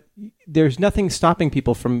 but there's nothing stopping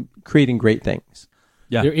people from creating great things.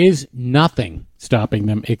 Yeah. There is nothing stopping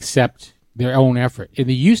them except their own effort. And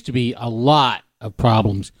there used to be a lot of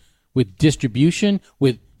problems with distribution,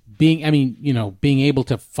 with being able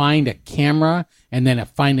to find a camera and then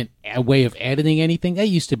find a way of editing anything. That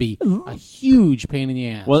used to be a huge pain in the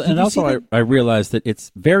ass. Well, and also I realized that it's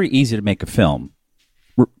very easy to make a film,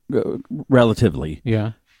 relatively.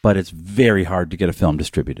 Yeah. But it's very hard to get a film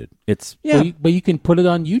distributed. It's but you can put it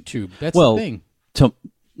on YouTube. That's the thing.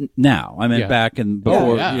 Now, I mean, back and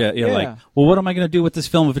before, like, well, what am I going to do with this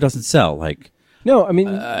film if it doesn't sell? Like, no, I mean,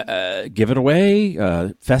 give it away,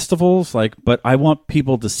 festivals, like, but I want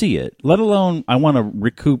people to see it. Let alone, I want to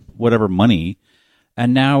recoup whatever money.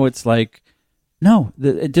 And now it's like, no,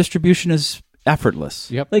 the distribution is effortless.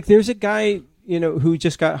 Yep. Like, there's a guy, who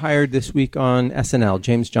just got hired this week on SNL,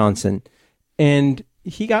 James Johnson, and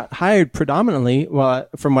he got hired predominantly, well,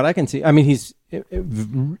 from what I can see, I mean, he's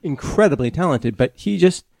incredibly talented, but he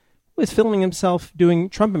just was filming himself doing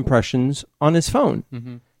Trump impressions on his phone.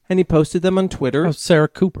 Mm-hmm. And he posted them on Twitter. Oh, Sarah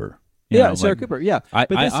Cooper. Sarah Cooper, yeah. I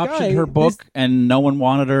optioned her book, and no one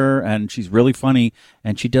wanted her, and she's really funny,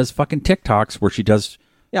 and she does fucking TikToks where she does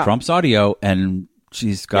Trump's audio, and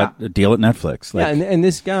she's got a deal at Netflix. Like, and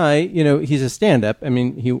this guy, he's a stand-up. I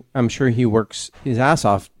mean, I'm sure he works his ass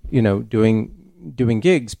off, doing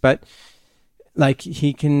gigs, but like,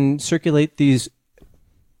 he can circulate these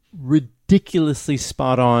ridiculously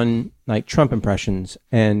spot on, like, Trump impressions,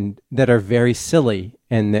 and that are very silly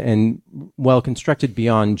and well constructed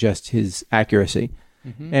beyond just his accuracy.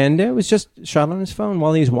 Mm-hmm. And it was just shot on his phone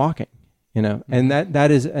while he's walking, and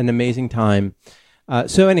that is an amazing time.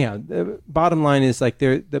 So anyhow, the bottom line is, like,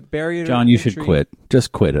 the barrier. John, you should quit.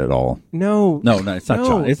 Just quit it all. No, it's not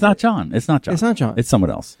John. It's not John. It's not John. It's not John. It's someone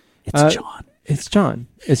else. It's John. It's John.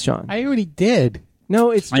 It's John. I already did.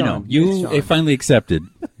 No, it's John. I know. You finally accepted.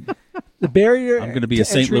 The barrier. I'm going to be a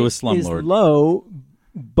St. Louis slumlord. Is low,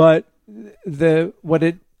 but what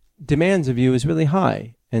it demands of you is really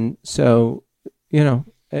high, and so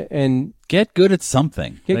and Get good at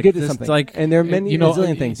something. get Like, good at just, something. Like, and there are many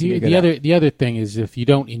zillion things to The, be good the at. other the other thing is if you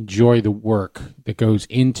don't enjoy the work that goes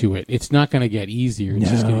into it, it's not going to get easier. It's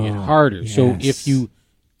just going to get harder. So if you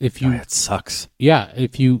it sucks.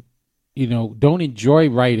 if you don't enjoy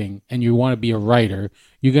writing and you want to be a writer,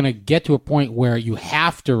 you're going to get to a point where you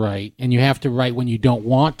have to write, and you have to write when you don't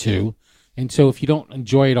want to. And so if you don't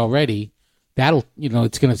enjoy it already, that'll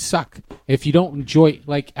it's going to suck. If you don't enjoy,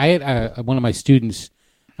 like I had one of my students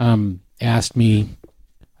asked me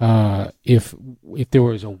if there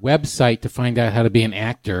was a website to find out how to be an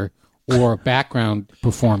actor or a background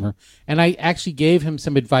performer, and I actually gave him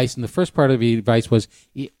some advice. And the first part of the advice was,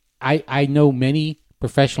 I know many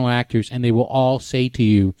professional actors, and they will all say to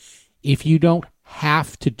you, if you don't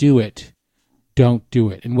have to do it, don't do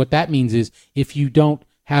it. And what that means is, if you don't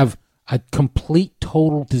have a complete,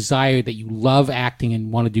 total desire that you love acting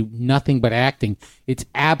and want to do nothing but acting, it's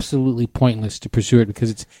absolutely pointless to pursue it, because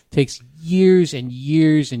it takes years and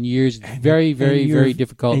years and years. It's very, very, very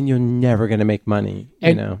difficult. And you're never going to make money.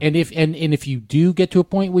 And if you do get to a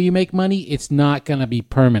point where you make money, it's not going to be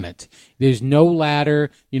permanent. There's no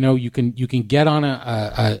ladder. You can get on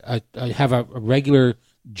have a regular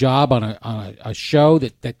job on a show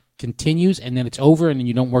that continues, and then it's over, and then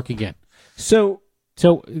you don't work again. So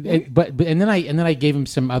then I gave him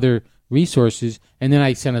some other resources, and then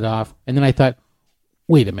I sent it off, and then I thought,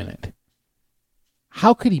 wait a minute,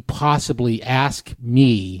 how could he possibly ask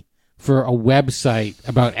me for a website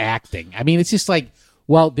about acting? I mean, it's just like,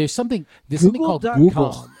 well, there's something called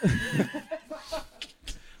Google.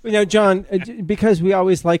 John, because we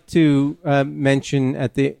always like to mention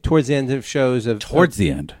towards the end of shows of We're at the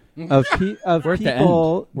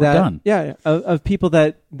people end. We're done. Yeah, of people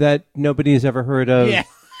that nobody has ever heard of. Yeah.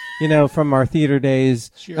 From our theater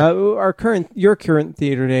days, your current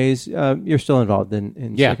theater days. You're still involved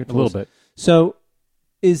in Sacred a little Fools. bit. So,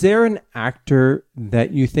 is there an actor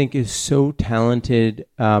that you think is so talented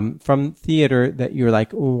from theater that you're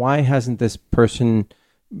like, why hasn't this person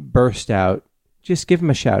burst out? Just give him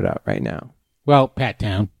a shout out right now. Well, Pat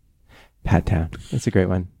Town. Pat Town. That's a great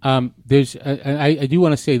one. There's I do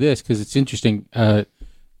want to say this because it's interesting.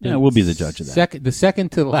 We'll be the judge of that. The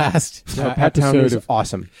second to last Pat Town episode is of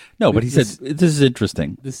awesome. No, but he said this is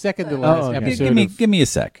interesting. the second to last okay. episode Give me a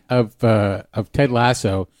sec. of Ted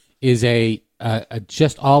Lasso is a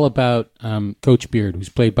just all about Coach Beard, who's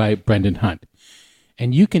played by Brendan Hunt,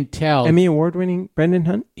 and you can tell Emmy award-winning Brendan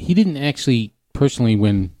Hunt. he didn't actually personally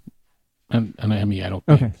win an Emmy. I don't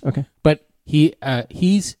think. Okay. But he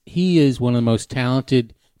is one of the most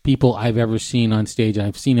talented people I've ever seen on stage.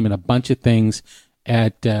 I've seen him in a bunch of things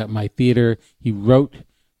at my theater. He wrote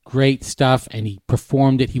great stuff and he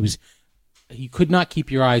performed it. You could not keep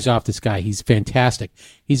your eyes off this guy. He's fantastic.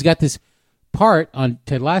 He's got this part on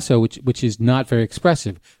Ted Lasso, which is not very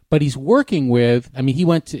expressive, but he's working with. I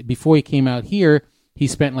mean, before he came out here, he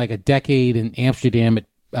spent like a decade in Amsterdam at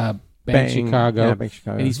Bank Chicago. Yeah, Bank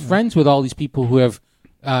Chicago. And he's friends with all these people who have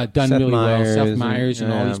done Seth really Meyers well. Seth Meyers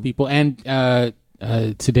and all these people. And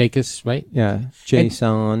Sudeikis, right? Yeah,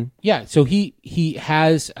 Jason. Yeah, so he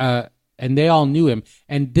has, and they all knew him.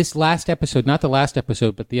 And this last episode, not the last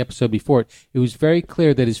episode, but the episode before it was very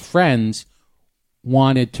clear that his friends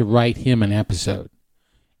wanted to write him an episode.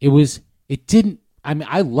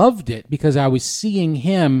 I loved it because I was seeing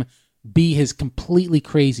him be his completely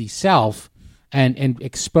crazy self and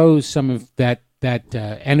expose some of that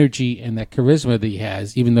energy and that charisma that he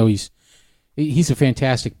has, even though he's a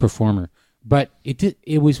fantastic performer. But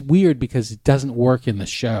it was weird because it doesn't work in the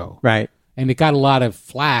show, Right. and it got a lot of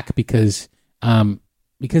flack because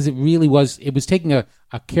it really was taking a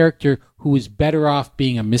character who was better off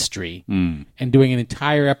being a mystery and doing an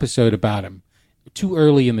entire episode about him too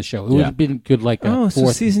early in the show. It would have been good like a So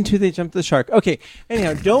fourth. season 2 they jumped the shark. Okay.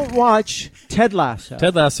 Anyhow, don't watch Ted Lasso.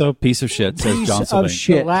 Ted Lasso, piece of shit, says Piece John of Sylvain.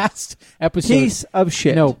 shit. The last episode. Piece of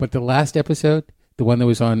shit. No, but the last episode, the one that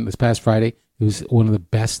was on this past Friday, it was one of the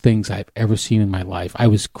best things I've ever seen in my life. I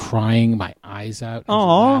was crying my eyes out. I was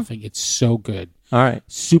Aw. laughing. It's so good. All right.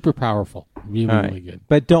 Super powerful. Really, All right. really good.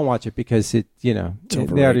 But don't watch it because it's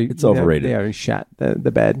overrated. It's overrated. They already shot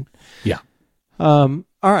the bed. Yeah. All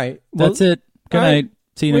right. Well, That's it. Good all right. night.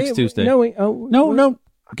 See you next Tuesday. No, wait. Oh, No.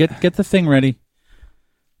 Get the thing ready.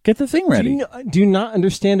 Get the thing ready. Do you not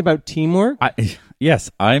understand about teamwork? Yes,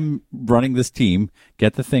 I'm running this team.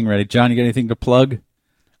 Get the thing ready. John, you got anything to plug?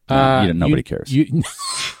 Nobody cares. You're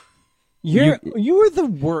the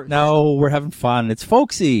worst. No, we're having fun. It's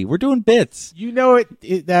folksy. We're doing bits.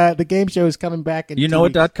 the game show is coming back.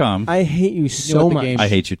 YouKnowIt.com. I hate you so what the much. game- I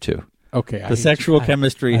hate you too. Okay. The sexual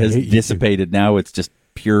chemistry has hate you too. dissipated. Now it's just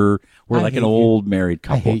pure. We're I like an hate you. old married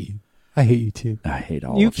couple. I hate you. I hate you too. I hate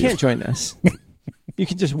all You of you. can't join us. You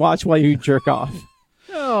can just watch while you jerk off.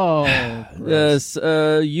 Oh, Yes,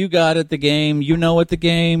 you got it, the game. You know it, the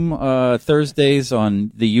game. Thursdays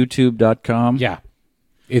on the youtube.com. yeah.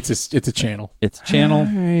 It's a channel. It's a channel.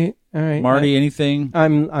 All right. Marty, anything?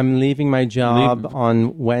 I'm leaving my job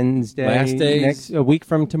on Wednesday. Last days? a week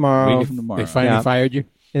from tomorrow. Week from tomorrow. They finally fired you.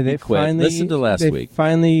 And they quit. finally Listen to last they week.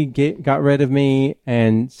 Finally got rid of me,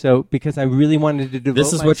 and so because I really wanted to devote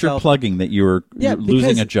This is what you're myself- plugging, that you're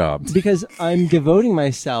losing a job. because I'm devoting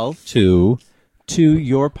myself To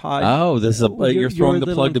your pod. oh, this is you're throwing the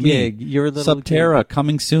little plug to gig, me. Your little Subterra gig.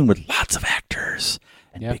 coming soon with lots of actors.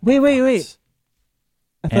 And Yeah. big Wait. robots.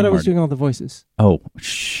 I thought And I was Marty. doing all the voices. Oh,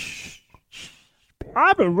 shh.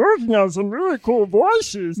 I've been working on some really cool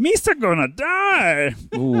voices. Misa gonna die.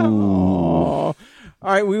 Oh.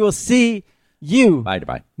 All right, we will see you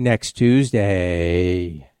Bye. next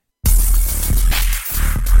Tuesday.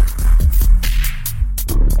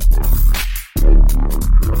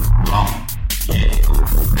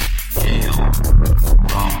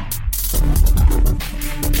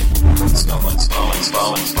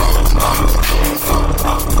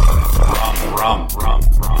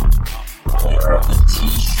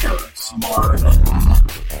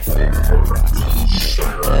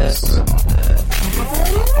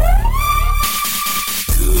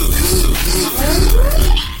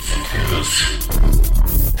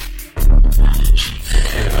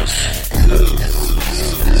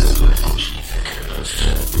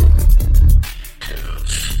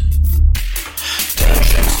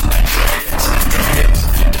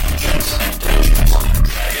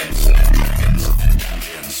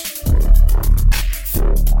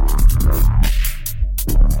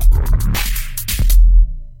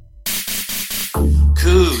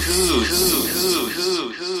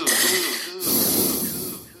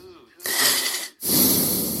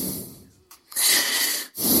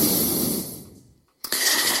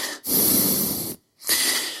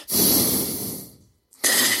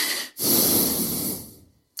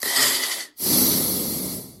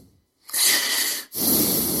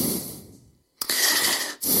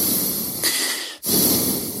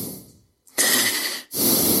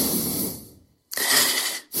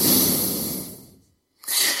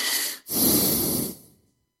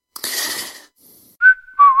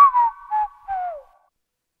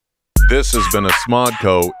 This has been a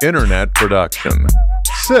Smodco Internet production.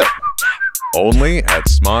 SIP. Only at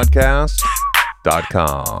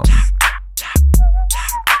smodcast.com.